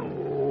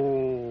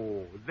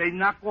 No. They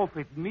knock off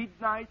at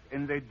midnight,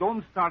 and they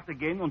don't start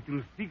again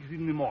until 6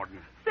 in the morning.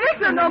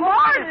 6 in the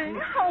morning?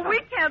 Oh,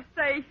 we can't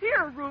stay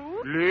here,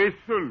 Ruth.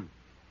 Listen.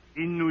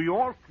 In New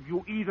York,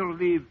 you either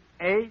live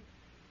A,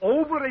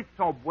 over a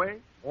subway,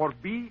 or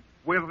B,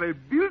 where they're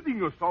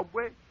building a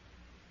subway,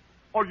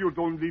 or you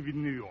don't live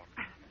in New York.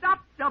 Stop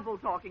double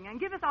talking and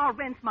give us our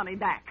rent money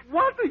back.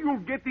 What are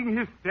you getting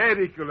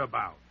hysterical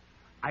about?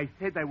 I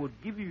said I would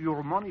give you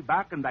your money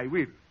back, and I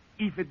will.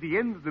 If at the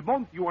end of the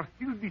month you are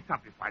still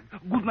dissatisfied.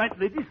 Good night,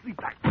 lady. Sleep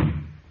tight.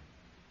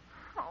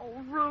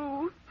 Oh,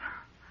 Ruth.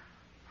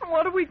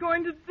 What are we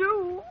going to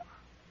do?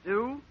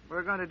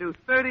 We're going to do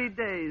 30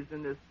 days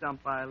in this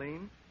dump,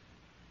 Eileen.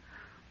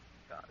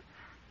 God.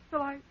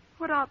 Shall I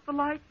put out the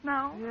lights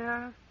now?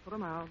 Yes, put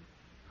them out.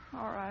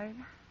 All right.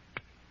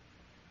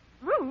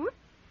 Ruth,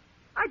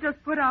 I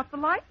just put out the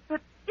lights, but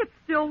it's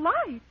still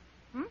light.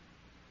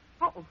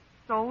 Oh,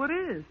 so it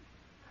is.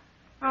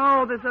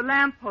 Oh, there's a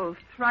lamppost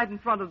right in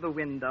front of the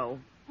window.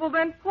 Well,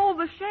 then pull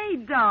the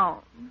shade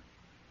down.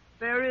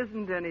 There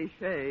isn't any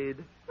shade.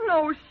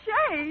 No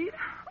shade?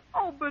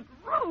 Oh, but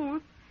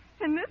Ruth,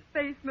 in this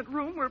basement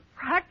room, we're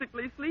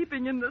practically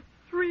sleeping in the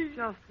street.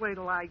 Just wait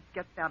till I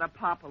get that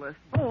Apopolis.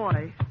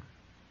 Boy.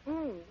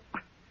 Ooh.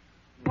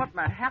 What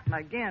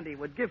Mahatma Gandhi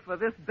would give for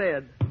this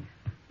bed.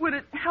 Would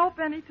it help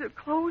any to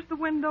close the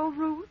window,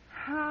 Ruth?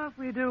 If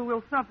we do,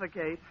 we'll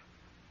suffocate.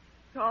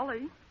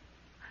 Golly,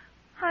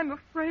 I'm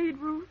afraid,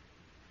 Ruth.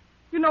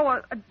 You know,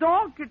 a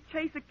dog could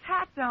chase a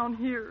cat down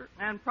here.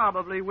 And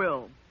probably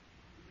will.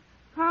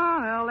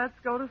 Well, let's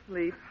go to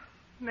sleep.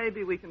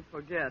 Maybe we can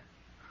forget.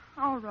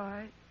 All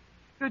right.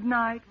 Good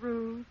night,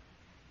 Ruth.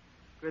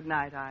 Good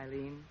night,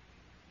 Eileen.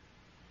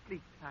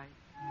 Sleep tight.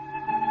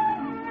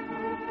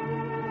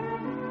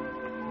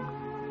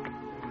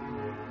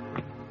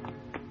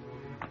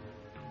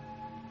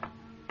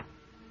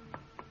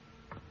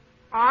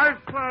 I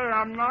say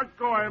I'm not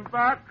going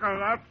back,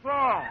 and that's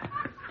all.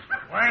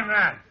 Why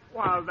not?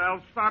 Well,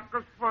 they'll suck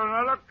us for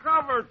another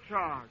cover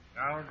charge.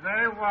 No,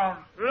 they won't.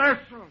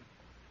 Listen,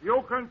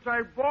 you can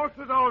take both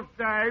of those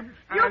dames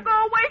and... You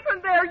go away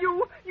from there,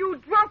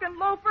 you drunken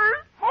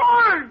loafers.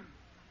 Oi!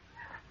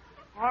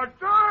 A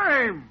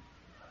dame!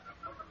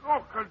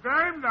 Look, a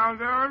dame down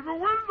there in the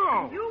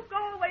window. You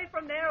go away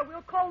from there, or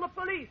we'll call the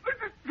police.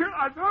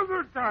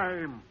 Another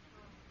dame.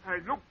 Hey,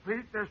 look,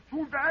 Pete, there's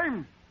two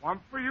dames. One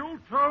for you,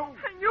 too.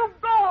 You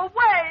go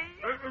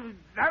away.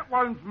 That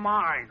one's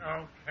mine.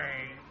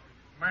 Okay.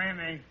 Mine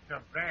ain't so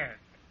bad.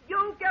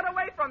 You get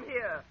away from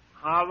here.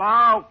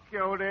 Hello,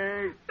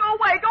 cutie. Go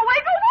away, go away,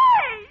 go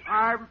away!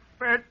 I'm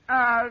fit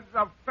as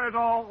a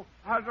fiddle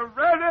and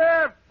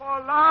ready for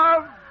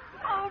love.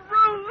 Oh,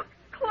 Ruth,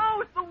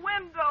 close the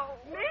window.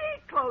 Me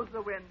close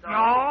the window?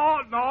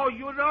 No,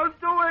 you don't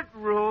do it,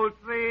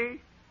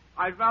 Ruthie.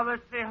 I'd rather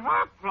see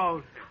her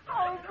close it.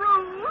 Oh,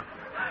 Ruth,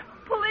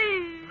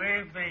 please.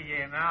 Leave me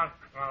in. I'll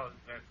close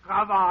it.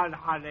 Come on,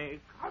 honey.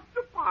 Come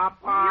to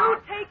Papa.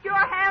 You take your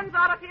hands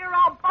out of here,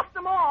 I'll bust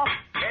them off.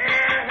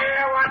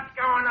 Here, what's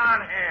going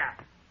on here?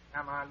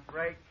 Come on,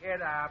 break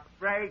it up.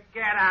 Break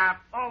it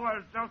up. Oh,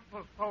 it's just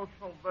a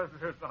social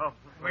visit.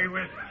 We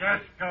was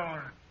just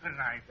going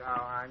tonight. Go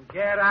on.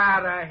 Get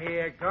out of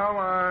here. Go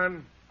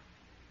on.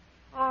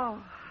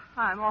 Oh,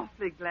 I'm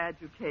awfully glad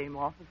you came,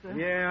 officer.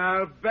 Yeah,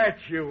 I'll bet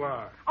you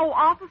are. Oh,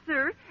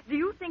 officer, do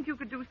you think you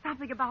could do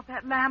something about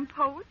that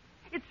lamppost?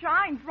 It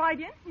shines right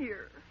in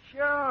here.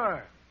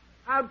 Sure.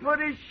 I'll put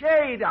a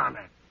shade on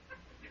it.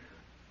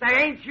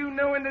 Say, ain't you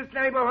new in this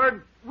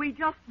neighborhood? We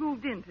just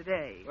moved in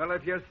today. Well,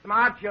 if you're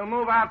smart, you'll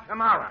move out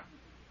tomorrow.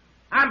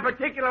 I'm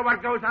particular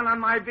what goes on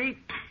my beat.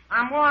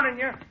 I'm warning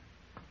you.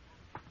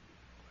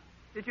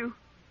 Did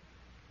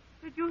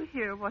you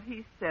hear what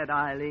he said,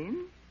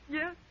 Eileen?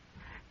 Yes.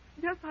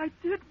 Yes, I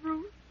did,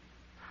 Ruth.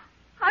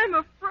 I'm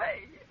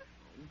afraid.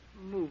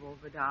 Move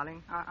over,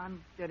 darling.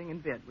 I'm getting in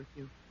bed with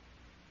you.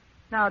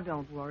 Now,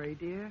 don't worry,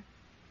 dear.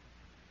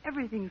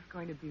 Everything's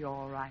going to be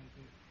all right.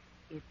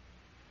 It's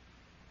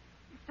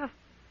just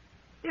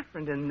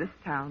different in this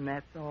town,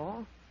 that's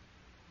all.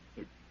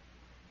 It's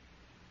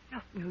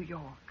just New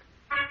York.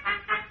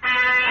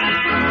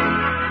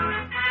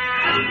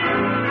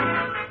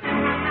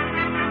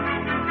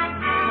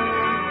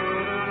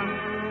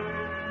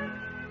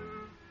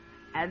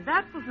 And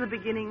that was the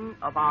beginning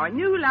of our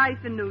new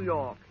life in New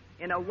York,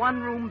 in a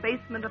one-room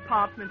basement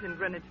apartment in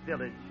Greenwich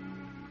Village.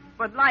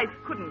 But life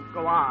couldn't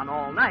go on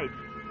all night.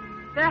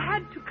 There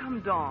had to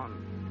come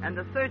dawn, and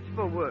the search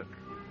for work.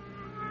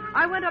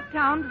 I went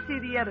uptown to see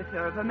the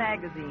editor of a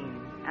magazine,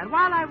 and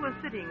while I was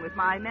sitting with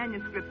my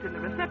manuscript in the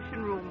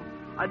reception room,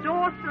 a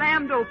door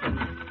slammed open,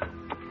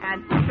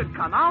 and who should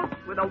come out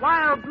with a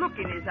wild look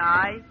in his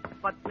eye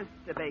but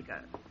Mr.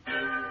 Baker.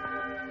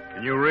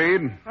 Can you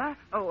read? Huh?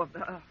 Oh, of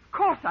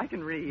course I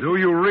can read. Do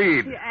you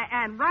read? Yeah,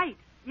 and write,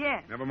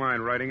 yes. Never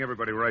mind writing.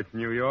 Everybody writes in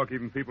New York,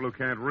 even people who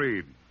can't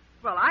read.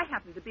 Well, I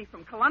happen to be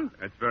from Columbus.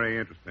 That's very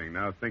interesting.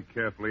 Now, think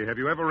carefully. Have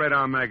you ever read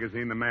our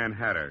magazine, The Man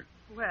Hatter?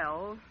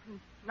 Well,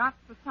 not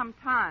for some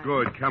time.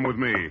 Good. Come with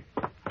me.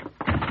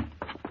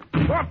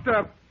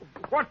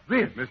 What's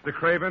this? Mr.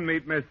 Craven,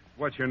 meet Miss...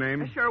 What's your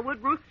name?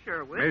 Sherwood, Ruth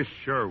Sherwood. Miss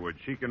Sherwood.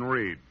 She can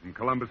read. From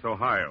Columbus,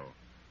 Ohio.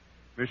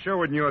 Miss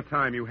Sherwood, in your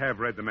time, you have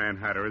read The Man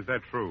Hatter. Is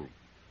that true?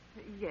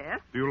 Yes.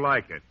 Do you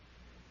like it?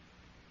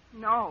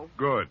 No.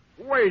 Good.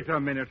 Wait a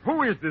minute.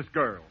 Who is this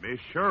girl? Miss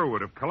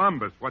Sherwood of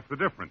Columbus. What's the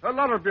difference? A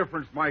lot of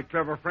difference, my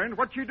clever friend.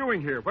 What's she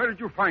doing here? Where did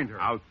you find her?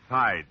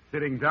 Outside,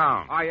 sitting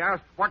down. I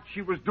asked what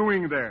she was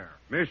doing there.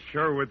 Miss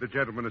Sherwood, the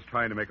gentleman is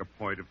trying to make a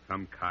point of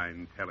some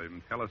kind. Tell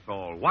him. Tell us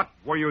all. What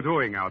were you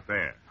doing out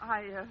there?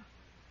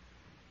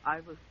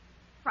 I was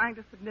trying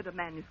to submit a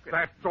manuscript.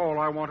 That's all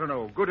I want to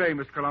know. Good day,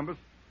 Miss Columbus.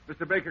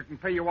 Mr. Baker can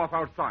pay you off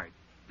outside.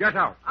 Get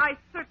out. I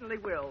certainly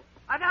will.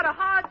 I've had a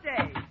hard day,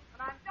 and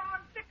I'm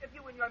darn sick of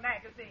you and your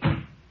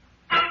magazine.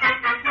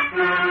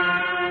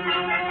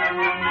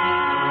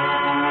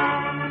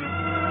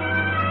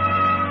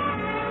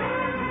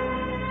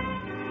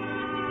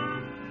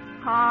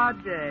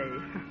 Hard day.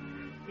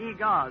 Ye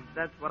gods,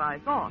 that's what I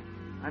thought,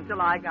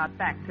 until I got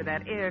back to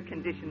that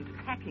air-conditioned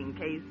packing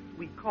case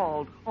we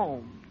called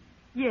home.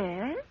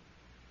 Yes?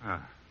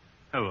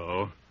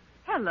 Hello.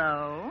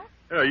 Hello.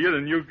 You're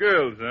the new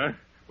girls, huh?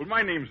 Well,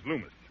 my name's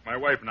Loomis. My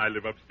wife and I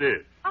live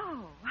upstairs.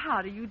 Oh,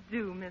 how do you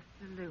do,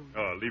 Mr. Loomis?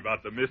 Oh, leave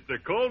out the mister.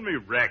 Call me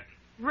Rex.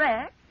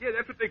 Rex? Yeah,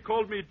 that's what they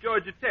called me at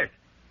Georgia Tech.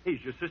 Hey,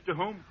 is your sister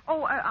home?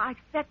 Oh, I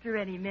expect her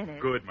any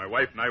minute. Good. My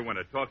wife and I want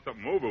to talk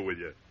something over with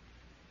you.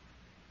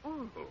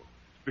 Oh.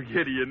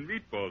 Spaghetti and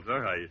meatballs,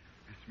 huh? I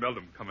smelled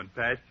them coming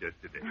past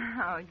yesterday.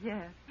 Oh,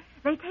 yes.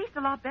 They taste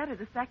a lot better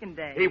the second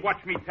day. Hey,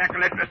 watch me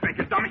tackle that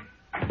dressmaker dummy.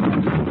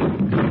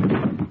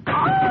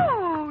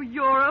 Oh,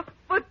 you're a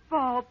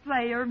football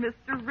player,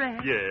 Mr.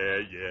 Rex.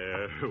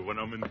 Yeah. When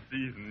I'm in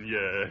season,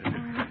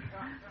 yeah.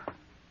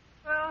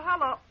 Well,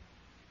 hello.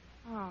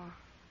 Oh,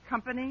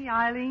 company,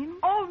 Eileen?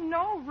 Oh,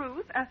 no,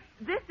 Ruth.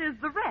 This is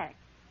the Rex.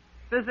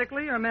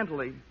 Physically or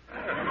mentally?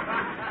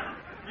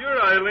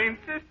 You're Eileen's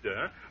sister,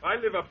 huh? I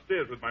live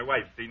upstairs with my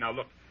wife. See, now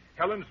look.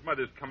 Helen's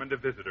mother's coming to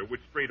visit her,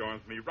 which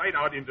straight-arms me right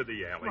out into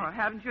the alley. Well,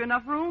 haven't you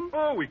enough room?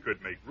 Oh, we could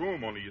make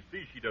room, only you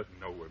see, she doesn't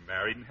know we're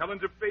married, and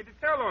Helen's afraid to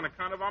tell on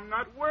account of I'm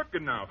not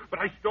working now. But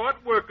I start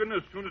working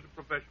as soon as the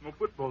professional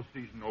football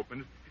season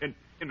opens, and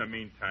in the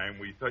meantime,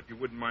 we thought you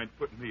wouldn't mind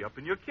putting me up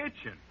in your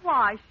kitchen.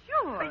 Why,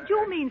 sure.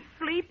 You mean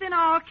sleep in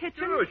our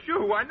kitchen?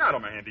 Sure, why not?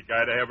 I'm a handy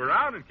guy to have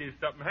around in case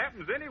something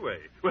happens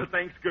anyway. Well,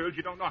 thanks, girls.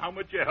 You don't know how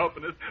much you're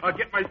helping us. I'll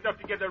get my stuff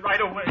together right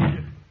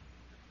away.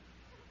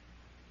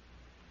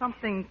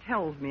 Something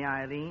tells me,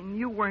 Eileen,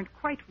 you weren't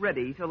quite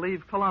ready to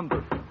leave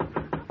Columbus.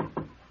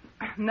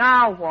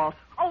 Now what?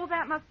 Oh,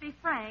 that must be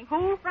Frank.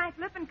 Who? Frank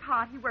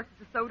Lippincott. He works at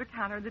the soda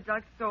counter in the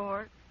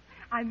drugstore.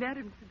 I met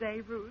him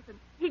today, Ruth, and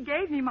he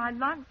gave me my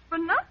lunch for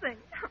nothing.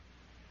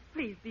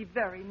 Please be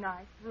very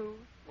nice, Ruth.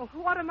 Well,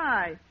 what am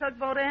I,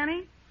 Tugboat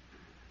Annie?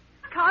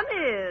 Come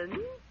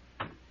in.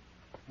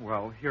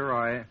 Well, here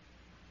I...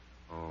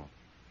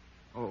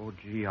 Oh,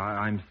 gee,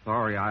 I'm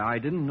sorry. I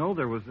didn't know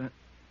there was...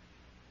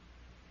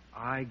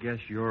 I guess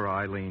you're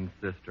Eileen's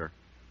sister.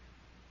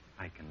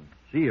 I can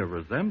see a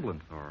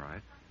resemblance, all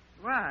right.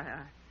 Why,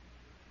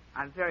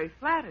 I'm very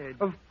flattered.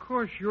 Of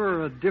course,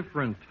 you're a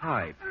different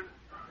type.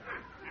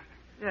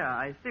 Yeah,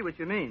 I see what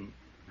you mean.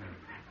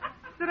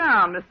 Sit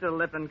down, Mr.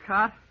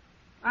 Lippincott.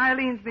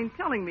 Eileen's been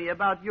telling me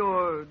about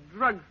your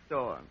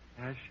drugstore.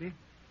 Has she?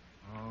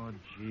 Oh,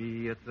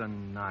 gee, it's a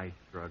nice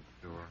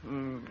drugstore.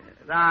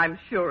 I'm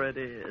sure it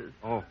is.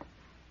 Oh,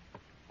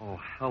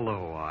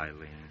 hello,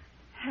 Eileen.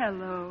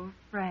 Hello,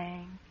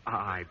 Frank.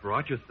 I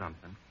brought you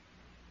something.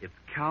 It's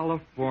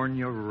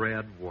California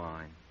red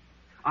wine.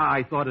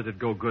 I thought it'd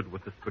go good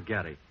with the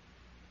spaghetti.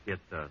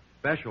 It's a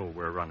special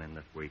we're running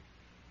this week.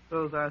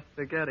 Those are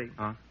spaghetti.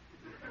 Huh?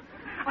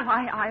 Oh,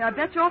 I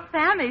bet you're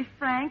famished,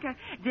 Frank.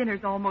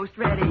 Dinner's almost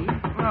ready.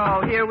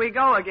 Oh, here we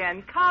go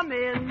again. Come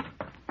in.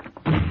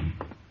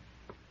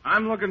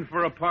 I'm looking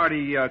for a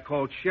party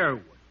called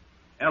Sherwood.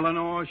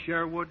 Eleanor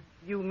Sherwood?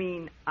 You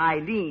mean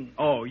Eileen?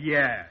 Oh,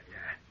 yeah.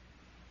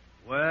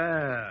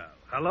 Well,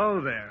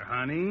 hello there,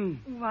 honey.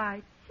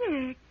 Why,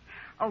 Chick.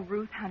 Oh,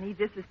 Ruth, honey,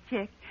 this is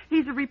Chick.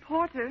 He's a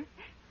reporter.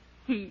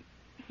 He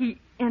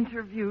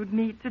interviewed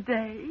me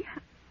today.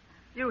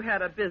 You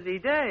had a busy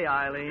day,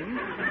 Eileen.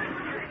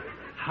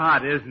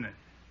 Hot, isn't it?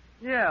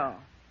 Yeah,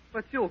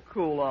 but you'll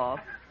cool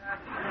off.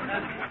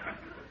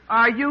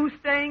 Are you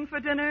staying for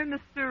dinner,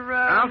 Mr.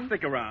 I'll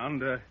stick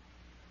around.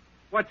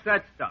 What's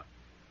that stuff?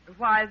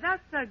 Why,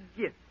 that's a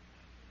gift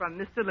from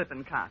Mr.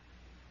 Lippincott.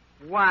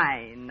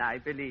 Wine, I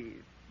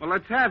believe. Well,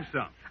 let's have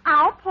some.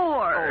 I'll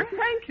pour. Oh,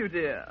 thank you,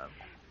 dear.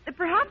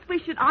 Perhaps we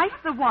should ice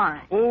the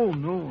wine. Oh,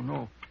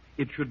 no.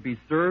 It should be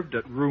served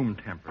at room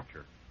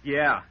temperature.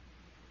 Yeah.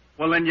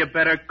 Well, then you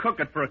better cook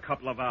it for a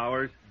couple of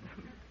hours.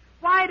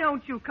 Why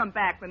don't you come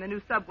back when the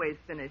new subway's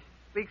finished?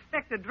 We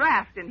expect a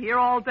draft in here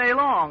all day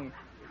long.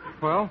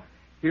 Well,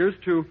 here's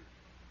to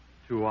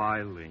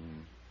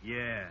Eileen.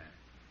 Yeah.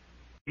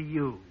 To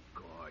you,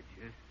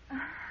 gorgeous.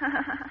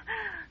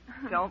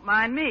 Don't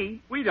mind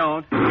me. We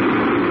don't.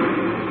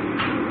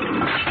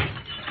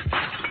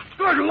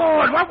 Good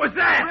Lord, what was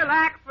that?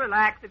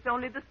 Relax. It's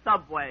only the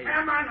subway.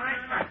 Come on,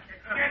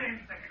 get in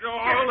there.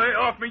 Oh, lay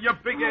off me, you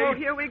big Oh, egg.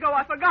 here we go.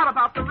 I forgot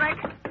about the wreck.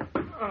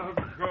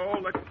 Oh,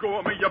 let go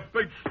of me, you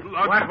big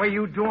slug. What were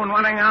you doing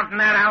running out in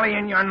that alley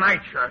in your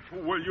nightshirt?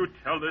 Will you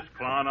tell this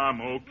clown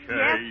I'm okay?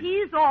 Yes,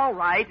 he's all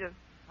right.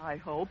 I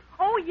hope.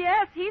 Oh,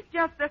 yes, he's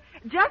just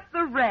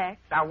the wreck.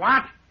 The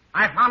what?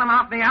 I found him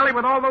out in the alley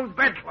with all those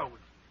bedclothes.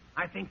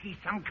 I think he's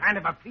some kind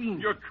of a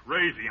fiend. You're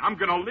crazy. I'm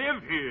going to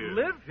live here.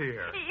 Live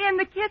here? In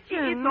the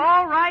kitchen. It's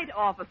all right,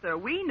 officer.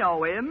 We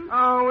know him.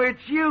 Oh, it's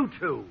you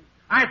two.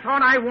 I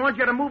thought I warned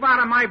you to move out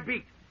of my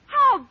beat.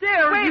 How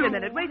dare you?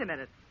 Wait a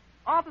minute.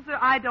 Officer,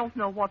 I don't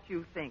know what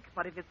you think,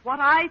 but if it's what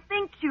I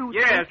think you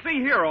Yes, think...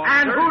 see here,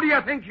 officer. And who do you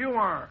think you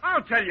are?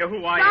 I'll tell you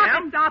who I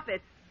am. Stop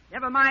it.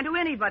 Never mind who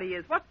anybody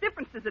is. What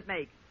difference does it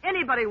make?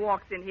 Anybody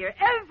walks in here.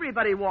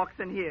 Everybody walks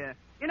in here.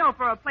 You know,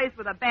 for a place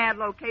with a bad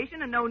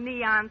location and no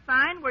neon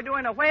sign, we're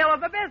doing a whale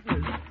of a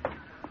business.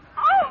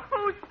 Oh,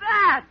 who's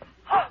that?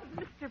 Oh,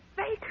 Mr.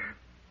 Baker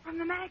from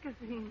the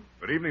magazine.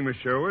 Good evening, Miss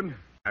Sherwood.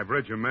 I've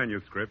read your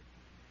manuscript.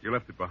 You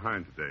left it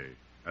behind today.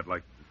 I'd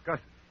like to discuss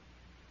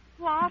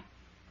it. What?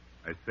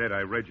 I said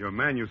I read your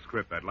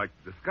manuscript. I'd like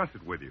to discuss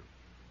it with you.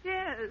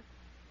 Yes.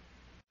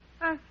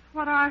 That's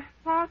what I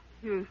thought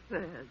you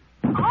said.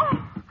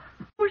 Oh,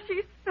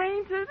 she's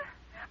fainted.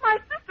 My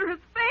sister has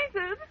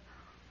fainted.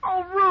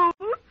 Oh, Ruth.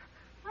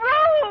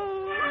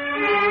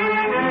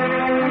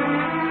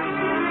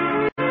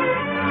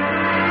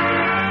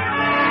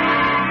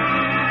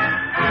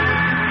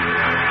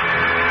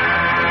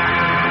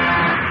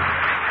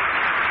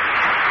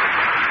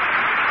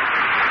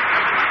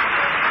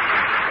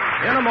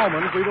 In a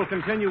moment, we will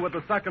continue with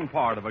the second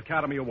part of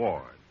Academy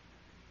Award.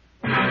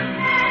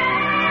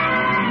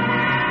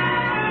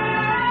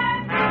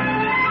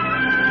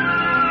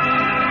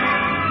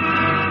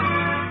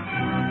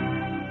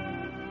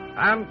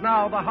 And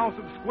now the House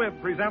of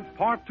Squibb presents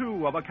Part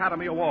 2 of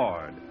Academy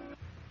Award.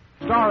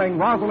 Starring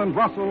Rosalind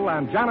Russell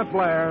and Janet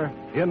Blair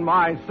in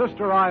My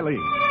Sister Eileen.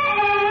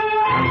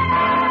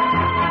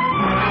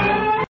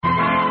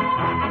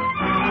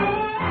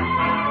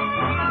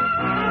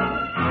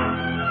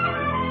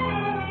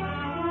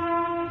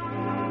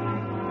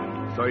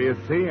 So you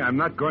see, I'm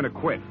not going to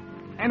quit.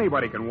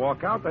 Anybody can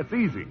walk out. That's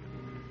easy.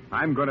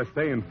 I'm going to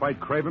stay and fight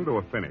Craven to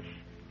a finish.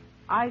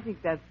 I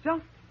think that's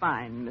just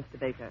fine, Mr.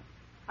 Baker.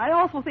 I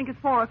also think it's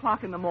 4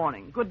 o'clock in the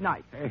morning. Good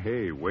night.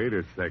 Hey, wait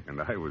a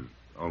second. I was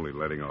only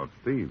letting off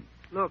steam.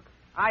 Look,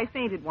 I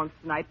fainted once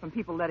tonight from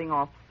people letting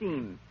off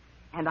steam.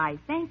 And I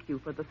thank you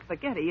for the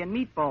spaghetti and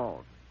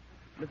meatballs.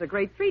 It was a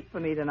great treat for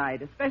me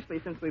tonight,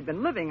 especially since we've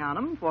been living on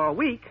them for a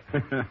week.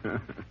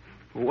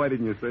 Why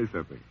didn't you say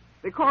something?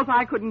 Because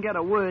I couldn't get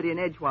a word in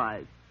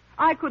edgewise.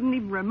 I couldn't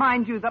even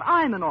remind you that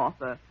I'm an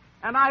author.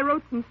 And I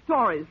wrote some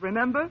stories,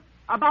 remember?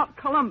 About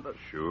Columbus.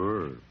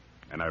 Sure.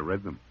 And I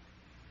read them.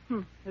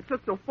 It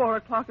took till 4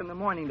 o'clock in the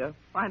morning to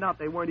find out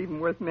they weren't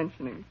even worth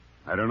mentioning.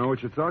 I don't know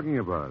what you're talking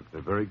about.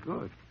 They're very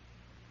good.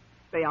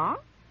 They are?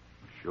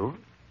 Sure.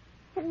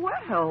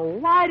 Well,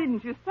 why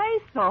didn't you say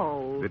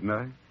so? Didn't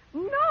I?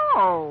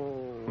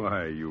 No.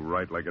 Why, you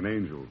write like an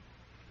angel.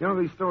 You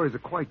know, these stories are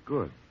quite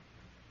good.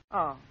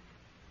 Oh,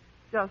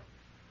 just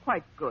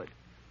quite good.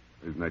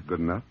 Isn't that good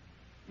enough?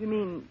 You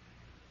mean,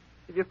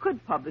 if you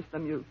could publish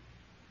them, you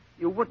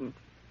wouldn't?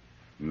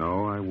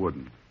 No, I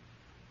wouldn't.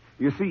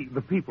 You see,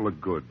 the people are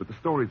good, but the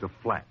stories are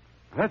flat.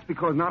 That's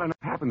because not enough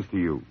happens to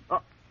you.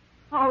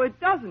 Oh, it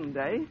doesn't,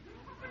 eh?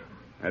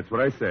 That's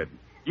what I said.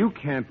 You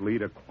can't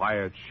lead a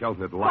quiet,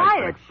 sheltered life.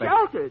 Quiet,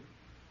 sheltered?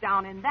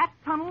 Down in that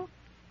tunnel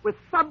with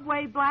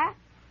subway blasts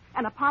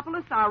and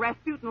Apopolis, our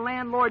Rasputin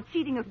landlord,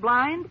 cheating us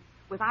blind,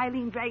 with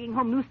Eileen dragging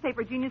home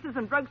newspaper geniuses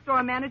and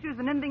drugstore managers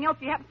and anything else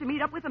she happens to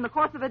meet up with in the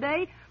course of a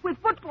day, with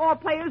football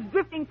players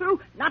drifting through,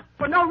 not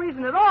for no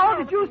reason at all.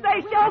 Did you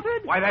say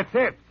sheltered? Why, that's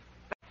it.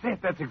 That's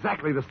it. That's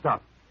exactly the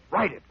stuff.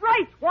 Write it.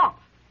 Write what?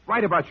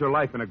 Write about your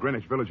life in a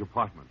Greenwich Village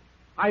apartment.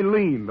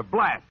 Eileen, the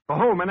blast, the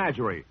whole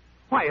menagerie.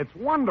 Why, it's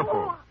wonderful.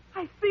 Oh,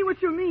 I see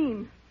what you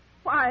mean.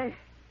 Why,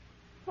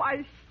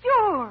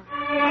 sure.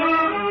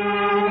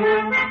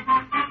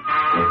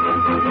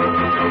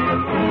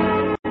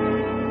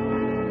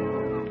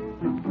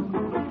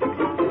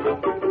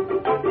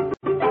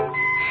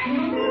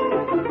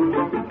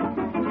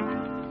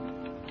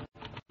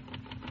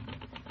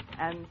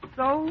 And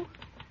so,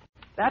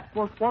 that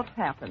was what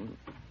happened.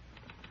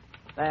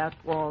 That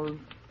was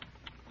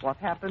what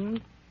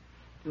happened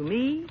to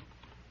me,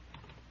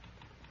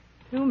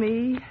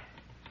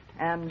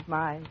 and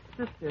my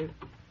sister,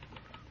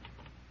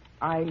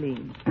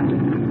 Eileen.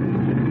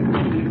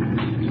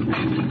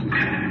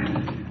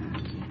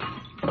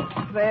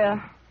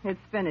 There, it's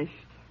finished.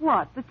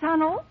 What, the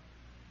tunnel?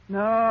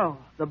 No,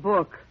 the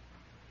book.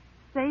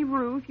 Say,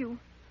 Ruth, you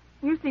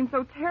seem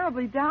so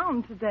terribly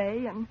down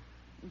today, and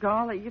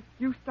golly, if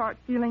you start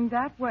feeling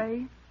that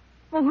way,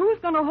 well, who's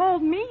going to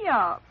hold me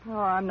up? Oh,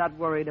 I'm not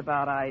worried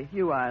about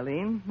you,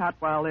 Eileen. Not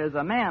while there's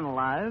a man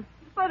alive.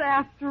 But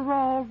after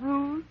all,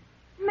 Ruth,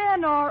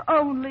 men are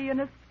only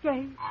an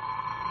escape.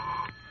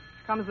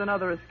 Comes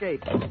another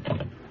escape.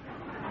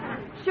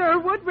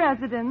 Sherwood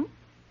residence.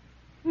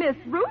 Miss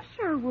Ruth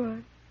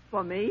Sherwood.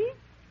 For me?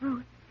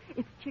 Ruth,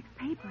 it's Chick's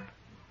paper.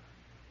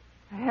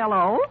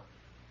 Hello?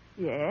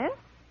 Yes?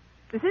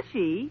 This is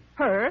she.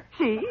 Her.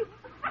 She.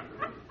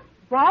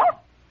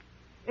 What?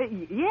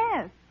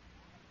 Yes.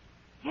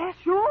 Yeah,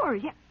 sure.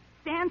 Yeah.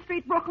 Stan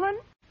Street, Brooklyn?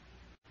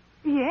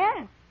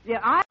 Yes.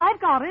 Yeah, I've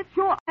got it.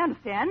 Sure, I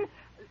understand.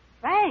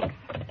 Thanks.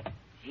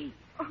 Gee.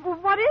 Well,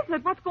 what is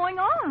it? What's going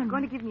on? It's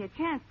going to give me a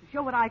chance to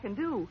show what I can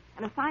do.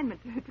 An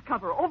assignment to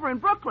cover over in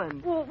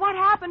Brooklyn. Well, what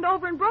happened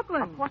over in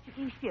Brooklyn? A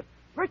Portuguese ship,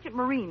 Merchant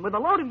Marine, with a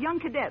load of young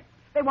cadets.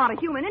 They want a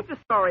human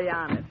interest story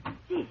on it.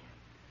 Gee.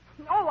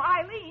 Oh,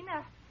 Eileen,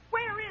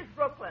 where is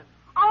Brooklyn?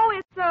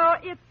 Oh,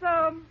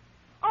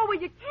 oh, well,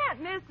 you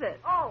can't miss it.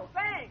 Oh,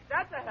 thanks.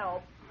 That's a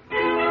help.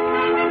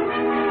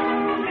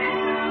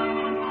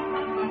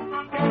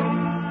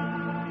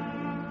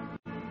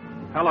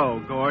 Hello,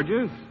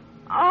 gorgeous.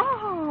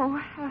 Oh,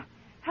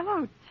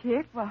 hello,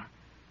 Chick. Well,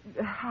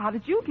 how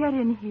did you get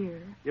in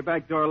here? Your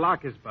back door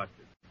lock is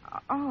busted.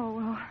 Oh,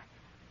 well,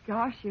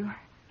 gosh, you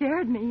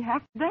scared me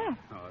after that.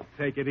 Oh,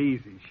 take it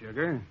easy,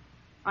 sugar.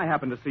 I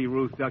happened to see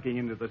Ruth ducking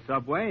into the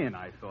subway, and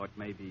I thought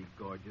maybe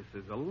Gorgeous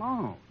is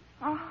alone.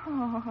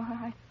 Oh,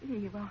 I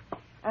see. Well,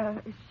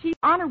 she's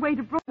on her way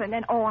to Brooklyn,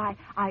 and,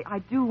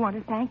 I do want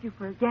to thank you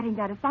for getting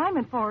that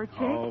assignment for her,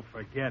 Chick. Oh,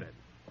 forget it.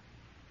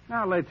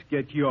 Now let's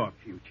get your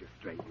future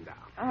straightened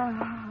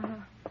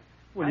out.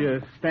 Will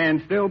you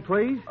stand still,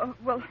 please?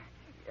 Well,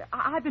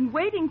 I've been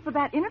waiting for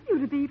that interview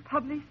to be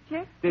published,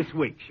 Chick. This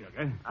week,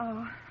 sugar.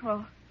 Oh,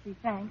 well, gee,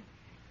 thanks.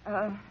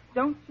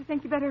 Don't you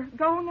think you better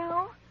go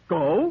now?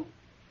 Go?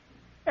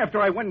 After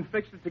I went and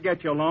fixed it to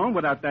get you alone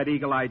without that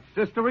eagle-eyed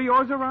sister of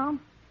yours around?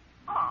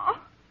 Oh,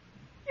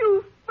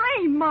 you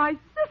framed my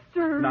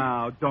sister.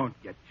 Now, don't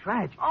get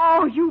tragic.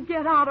 Oh, you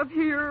get out of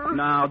here.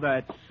 Now,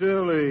 that's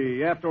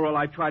silly. After all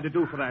I tried to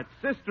do for that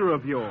sister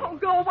of yours. Oh,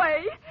 go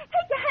away.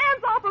 Take your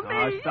hands off of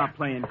me. Stop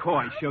playing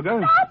coy,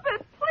 sugar. Stop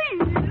it,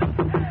 please.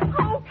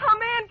 Oh,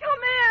 come in.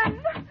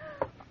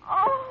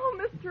 Oh,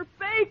 Mr.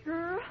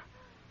 Baker.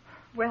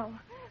 Well,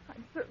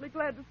 I'm certainly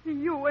glad to see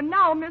you. And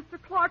now, Mr.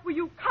 Clark, will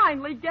you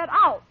kindly get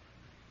out?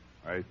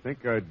 I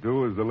think I'd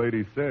do as the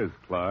lady says,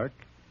 Clark.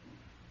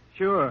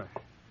 Sure.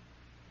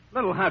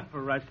 Little hot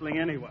for wrestling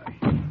anyway.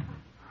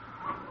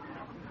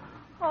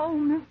 Oh,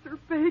 Mr.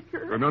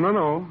 Baker.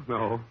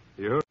 No.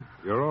 You're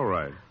all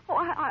right. Oh,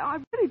 I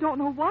really don't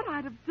know what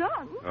I'd have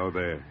done. Oh,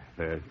 there.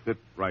 Sit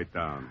right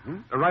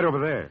down. Right over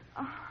there.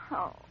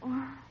 Oh,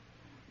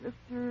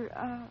 Mr.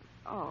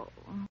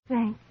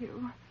 Thank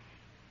you.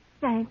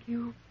 Thank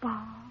you,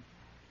 Bob.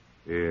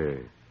 Yeah.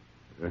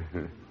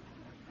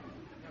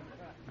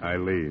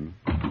 Eileen.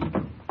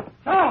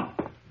 Oh,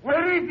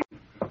 where is it?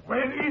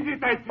 Where is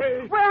it, I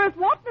say? Where is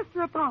what,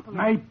 Mr. Apopoulos?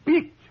 My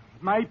picture,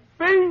 my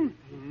painting,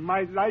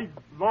 my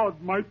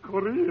lifeblood, my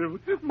career,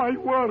 my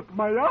work,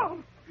 my art.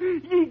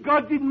 Ye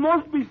gods, it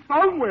must be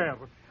somewhere.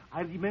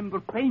 I remember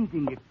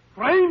painting it,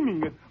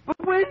 framing it, but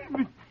where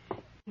is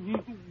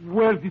it?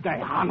 Where did I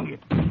hang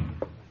it?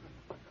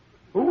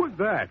 Who was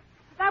that?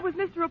 That was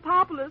Mr.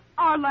 Apopoulos,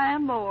 our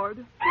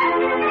landlord.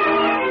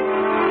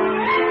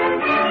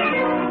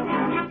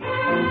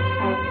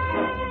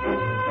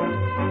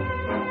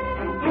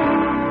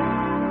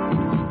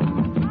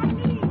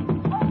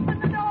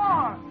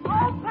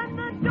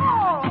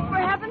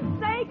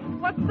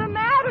 What's the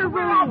matter, Ruth?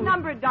 We're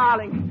outnumbered,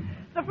 darling.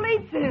 The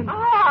fleet's in.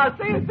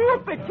 Say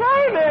tutti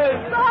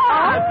Chinese.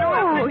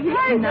 Oh,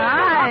 he's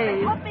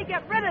nice. Help me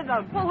get rid of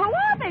them. Well, who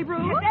are they,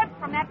 Ruth? Cadets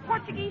from that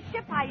Portuguese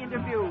ship I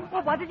interviewed.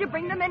 Well, what did you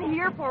bring them in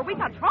here for? We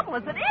got trouble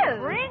as it is.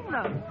 Bring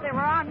them. They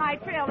were on my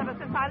trail ever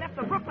since I left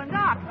the Brooklyn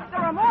dock.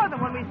 There were more than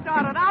when we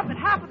started out, but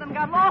half of them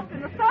got lost in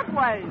the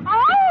subway.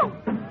 Oh!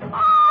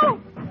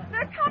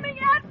 They're coming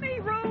at me,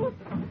 Ruth.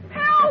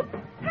 Help!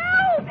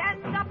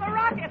 Send up a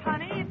rocket,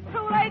 honey. It's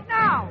too late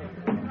now.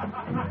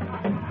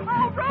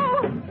 Oh,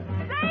 Ruth!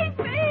 Save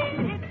me!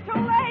 It's too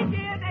late,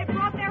 dear. They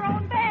brought their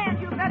own band.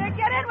 You better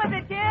get in with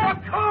it, dear.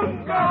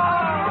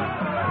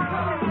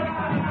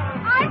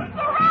 I'm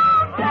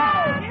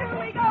surrounded! Here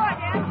we go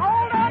again.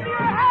 Hold on to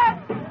your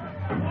hats.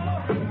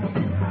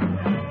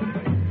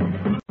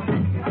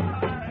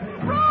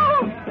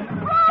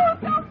 Ruth,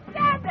 don't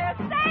stand there.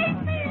 Save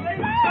me!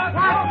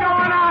 What's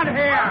going on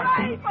here?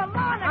 Hooray for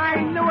Monica. I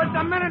knew it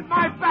the minute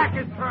my back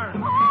is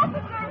turned.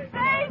 Officer,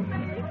 save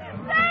me!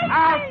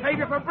 I'll save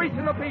you for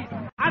breaching the peace.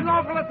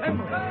 Unlawful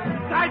assembly.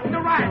 Sight the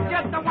riot.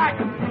 Get the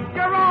wagon.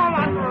 You're all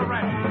under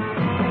arrest.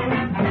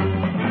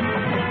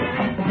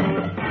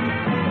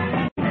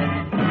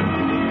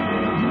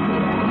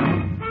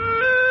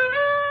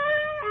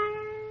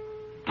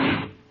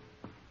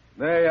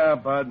 There you are,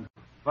 Bud.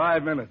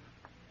 5 minutes.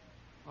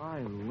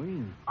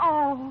 Eileen.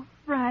 Oh,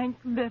 Frank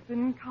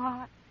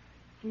Lippincott.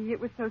 Gee,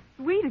 it was so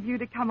sweet of you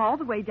to come all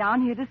the way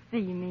down here to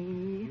see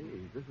me.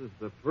 Gee, this is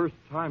the first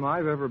time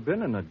I've ever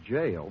been in a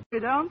jail. You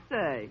don't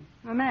say.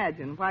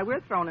 Imagine why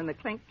we're thrown in the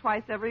clink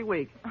twice every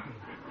week.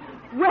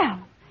 Well,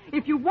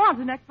 if you want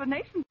an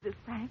explanation for this,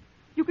 Frank,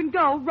 you can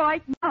go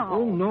right now.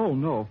 Oh,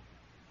 no.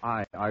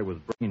 I was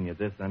bringing you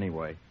this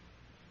anyway.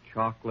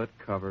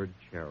 Chocolate-covered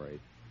cherries.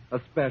 A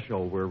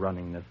special we're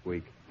running this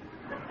week.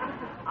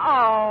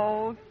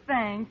 Oh,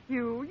 thank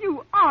you.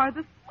 You are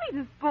the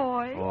sweetest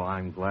boy. Oh,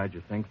 I'm glad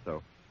you think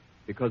so.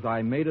 Because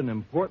I made an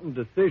important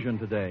decision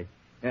today.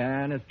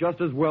 And it's just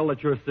as well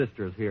that your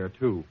sister's here,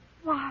 too.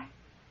 Why,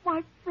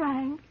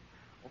 Frank,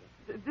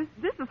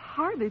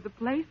 hardly the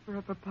place for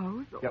a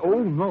proposal. Yeah,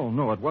 oh,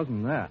 no, it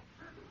wasn't that.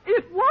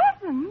 It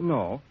wasn't?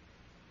 No,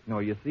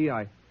 you see,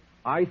 I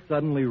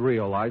suddenly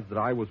realized that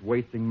I was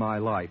wasting my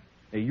life.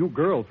 Hey, you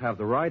girls have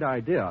the right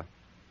idea.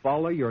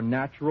 Follow your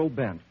natural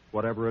bent,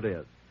 whatever it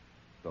is.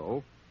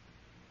 So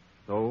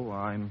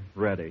I'm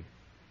ready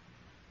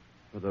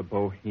for the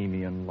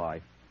bohemian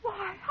life.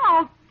 Why,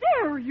 how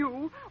dare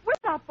you? We're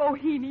not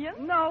bohemians.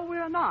 No,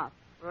 we're not.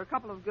 We're a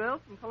couple of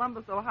girls from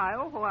Columbus,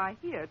 Ohio, who are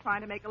here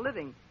trying to make a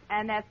living.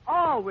 And that's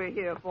all we're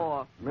here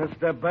for.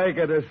 Mr.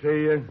 Baker to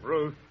see you.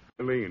 Ruth,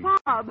 Eileen.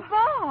 Bob!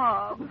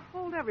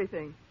 Hold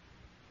everything.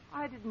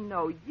 I didn't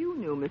know you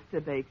knew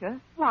Mr. Baker.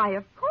 Why,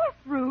 of course,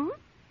 Ruth.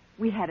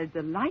 We had a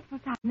delightful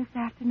time this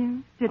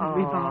afternoon, didn't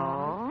we,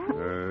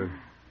 Bob?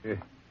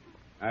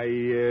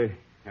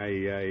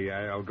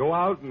 I'll go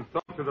out and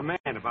talk to the man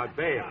about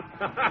bail.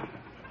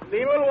 See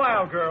you a little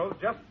while, girls.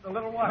 Just a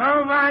little while.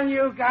 Come on,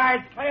 you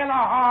guys. Clear the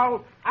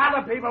hall.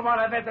 Other people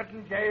want to visit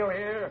in jail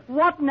here.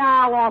 What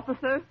now,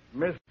 officer?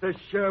 Mr.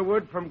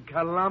 Sherwood from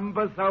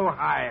Columbus,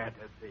 Ohio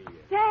to see you.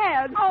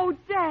 Dad! Oh,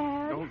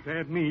 Dad! Don't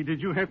Dad me.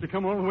 Did you have to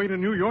come all the way to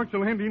New York to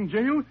land in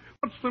jail?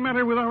 What's the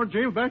matter with our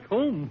jail back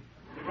home?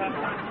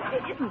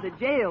 It isn't the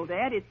jail,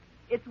 Dad.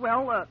 It's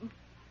well,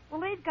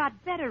 they've got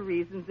better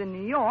reasons in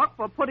New York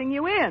for putting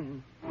you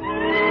in.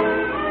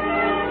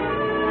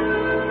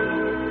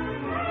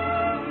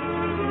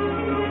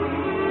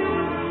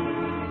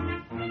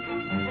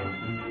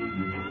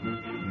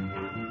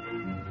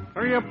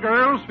 Hurry up,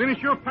 girls.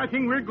 Finish your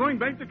packing. We're going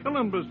back to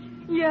Columbus.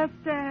 Yes,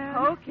 Dad.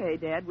 Okay,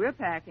 Dad, we're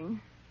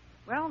packing.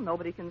 Well,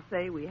 nobody can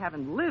say we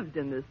haven't lived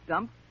in this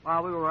dump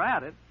while we were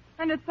at it.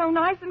 And it's so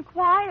nice and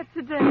quiet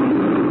today.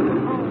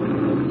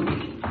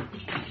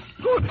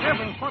 Good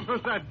heavens, what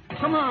was that?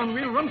 Come on,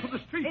 we'll run for the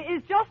street.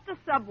 It's just a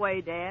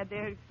subway, Dad.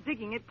 They're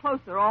digging it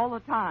closer all the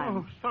time.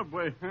 Oh,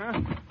 subway,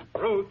 huh?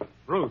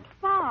 Ruth.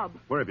 Bob.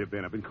 Where have you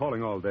been? I've been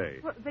calling all day.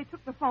 Well, they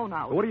took the phone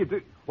out. What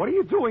are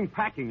you doing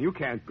packing? You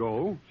can't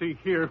go. See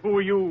here, who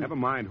are you? Never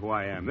mind who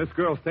I am. This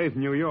girl stays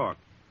in New York.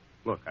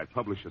 Look, I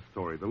published a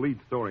story, the lead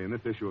story in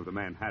this issue of the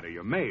Manhattan.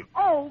 You're made.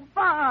 Oh,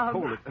 Bob.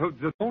 Hold it.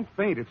 Just don't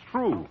faint. It's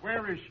true.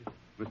 Where is she?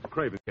 Mr.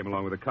 Craven came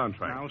along with a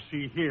contract. Now,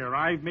 see here,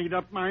 I've made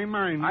up my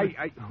mind.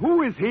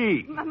 Who is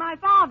he? My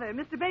father,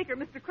 Mr. Baker,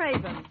 Mr.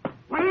 Craven.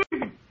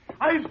 Please!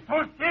 I've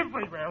searched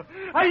everywhere.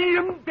 I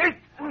am dead.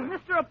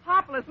 Mr.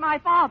 Apopoulos, my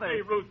father.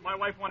 Hey, Ruth, my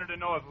wife wanted to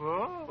know if...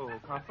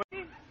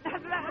 company?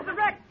 That's a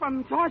wreck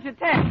from Georgia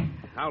Tech.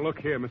 Now, look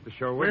here, Mr.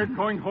 Sherwood. We're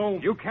going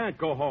home. You can't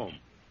go home.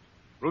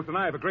 Ruth and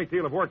I have a great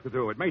deal of work to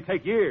do. It may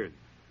take years.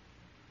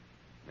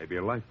 Maybe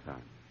a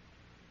lifetime.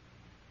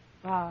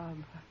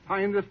 Bob.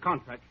 Sign this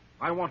contract.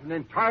 I want an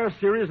entire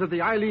series of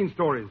the Eileen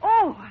stories.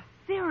 Oh, a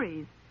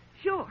series.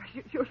 Sure.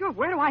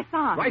 Where do I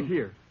sign? Right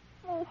here.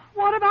 Oh,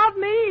 what about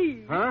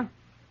me? Huh?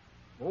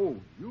 Oh,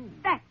 you.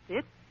 That's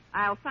it.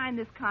 I'll sign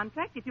this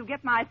contract if you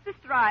get my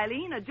sister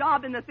Eileen a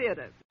job in the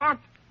theater. What?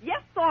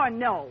 Yes or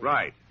no?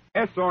 Right.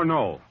 Yes or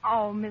no?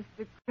 Oh,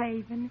 Mr.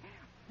 Craven.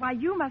 Why,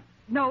 you must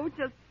know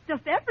just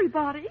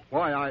everybody.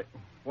 Why,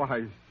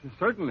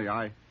 certainly.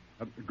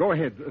 Go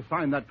ahead,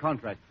 sign that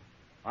contract.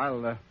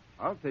 I'll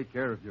take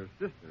care of your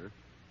sister.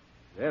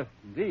 Yes,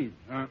 indeed.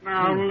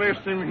 Now,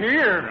 listen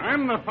here.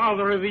 I'm the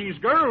father of these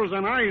girls,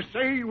 and I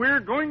say we're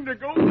going to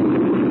go...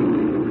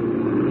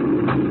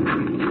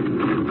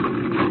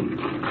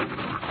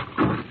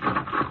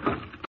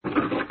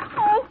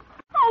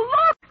 Oh,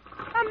 look!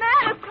 A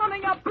man is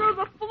coming up through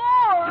the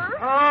floor.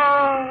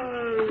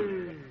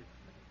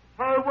 Hey,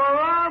 where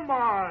am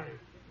I?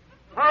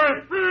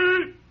 Hey,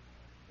 Pete!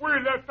 We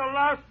let the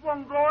last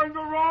one go in the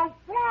wrong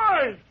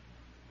place.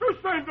 This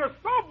ain't the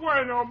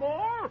subway no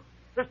more.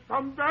 It's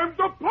some damn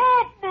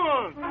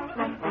department.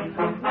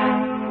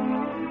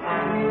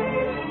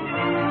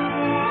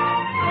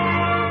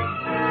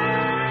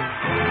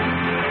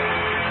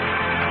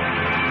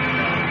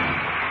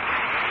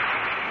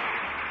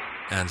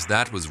 And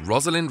that was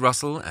Rosalind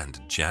Russell and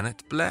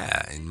Janet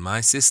Blair in My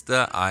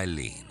Sister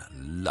Eileen.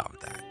 Love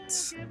that.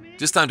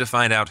 Just time to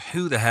find out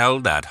who the hell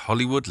that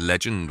Hollywood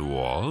legend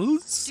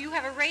was. Do you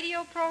have a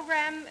radio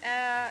program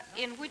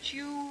in which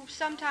you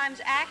sometimes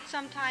act,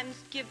 sometimes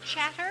give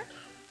chatter?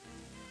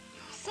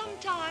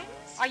 Sometimes.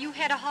 Are you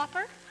Hedda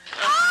Hopper?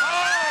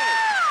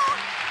 Oh!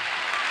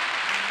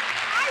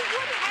 I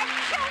would have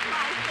killed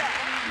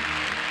myself.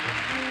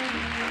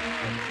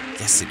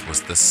 Yes, it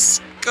was the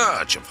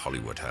scourge of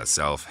Hollywood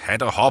herself,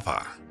 Hedda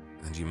Hopper.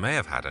 And you may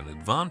have had an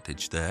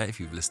advantage there if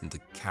you've listened to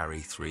Carrie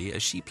 3,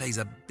 as she plays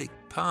a big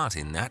part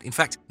in that. In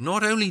fact,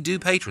 not only do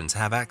patrons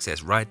have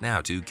access right now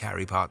to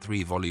Carrie Part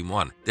 3 Volume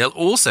 1, they'll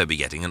also be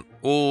getting an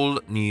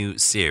all-new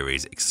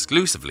series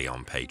exclusively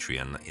on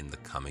Patreon in the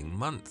coming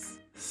month.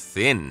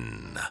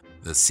 Thin.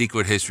 The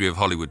Secret History of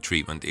Hollywood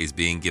treatment is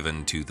being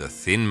given to the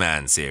Thin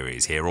Man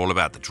series. Hear all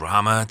about the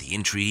drama, the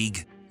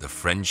intrigue, the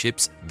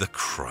friendships, the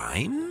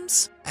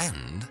crimes,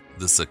 and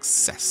the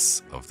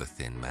success of the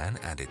Thin Man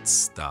and its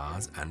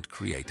stars and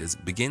creators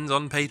begins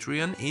on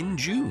Patreon in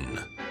June.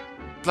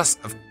 Plus,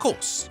 of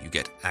course, you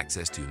get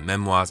access to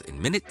Memoirs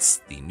in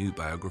Minutes, the new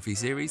biography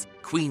series,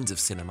 Queens of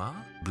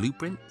Cinema,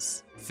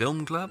 Blueprints,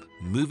 Film Club,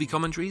 movie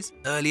commentaries,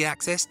 early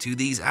access to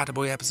these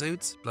Attaboy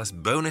episodes, plus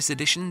bonus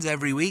editions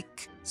every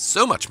week.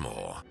 So much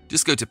more.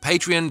 Just go to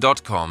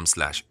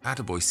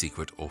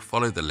patreon.com/AttaboySecret or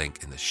follow the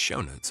link in the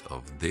show notes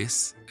of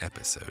this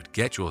episode.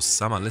 Get your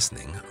summer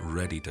listening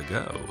ready to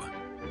go.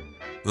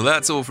 Well,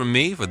 that's all from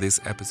me for this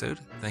episode.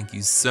 Thank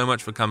you so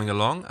much for coming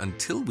along.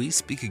 Until we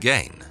speak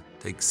again,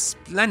 take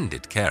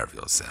splendid care of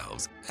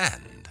yourselves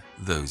and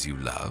those you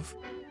love.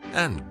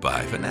 And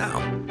bye for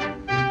now.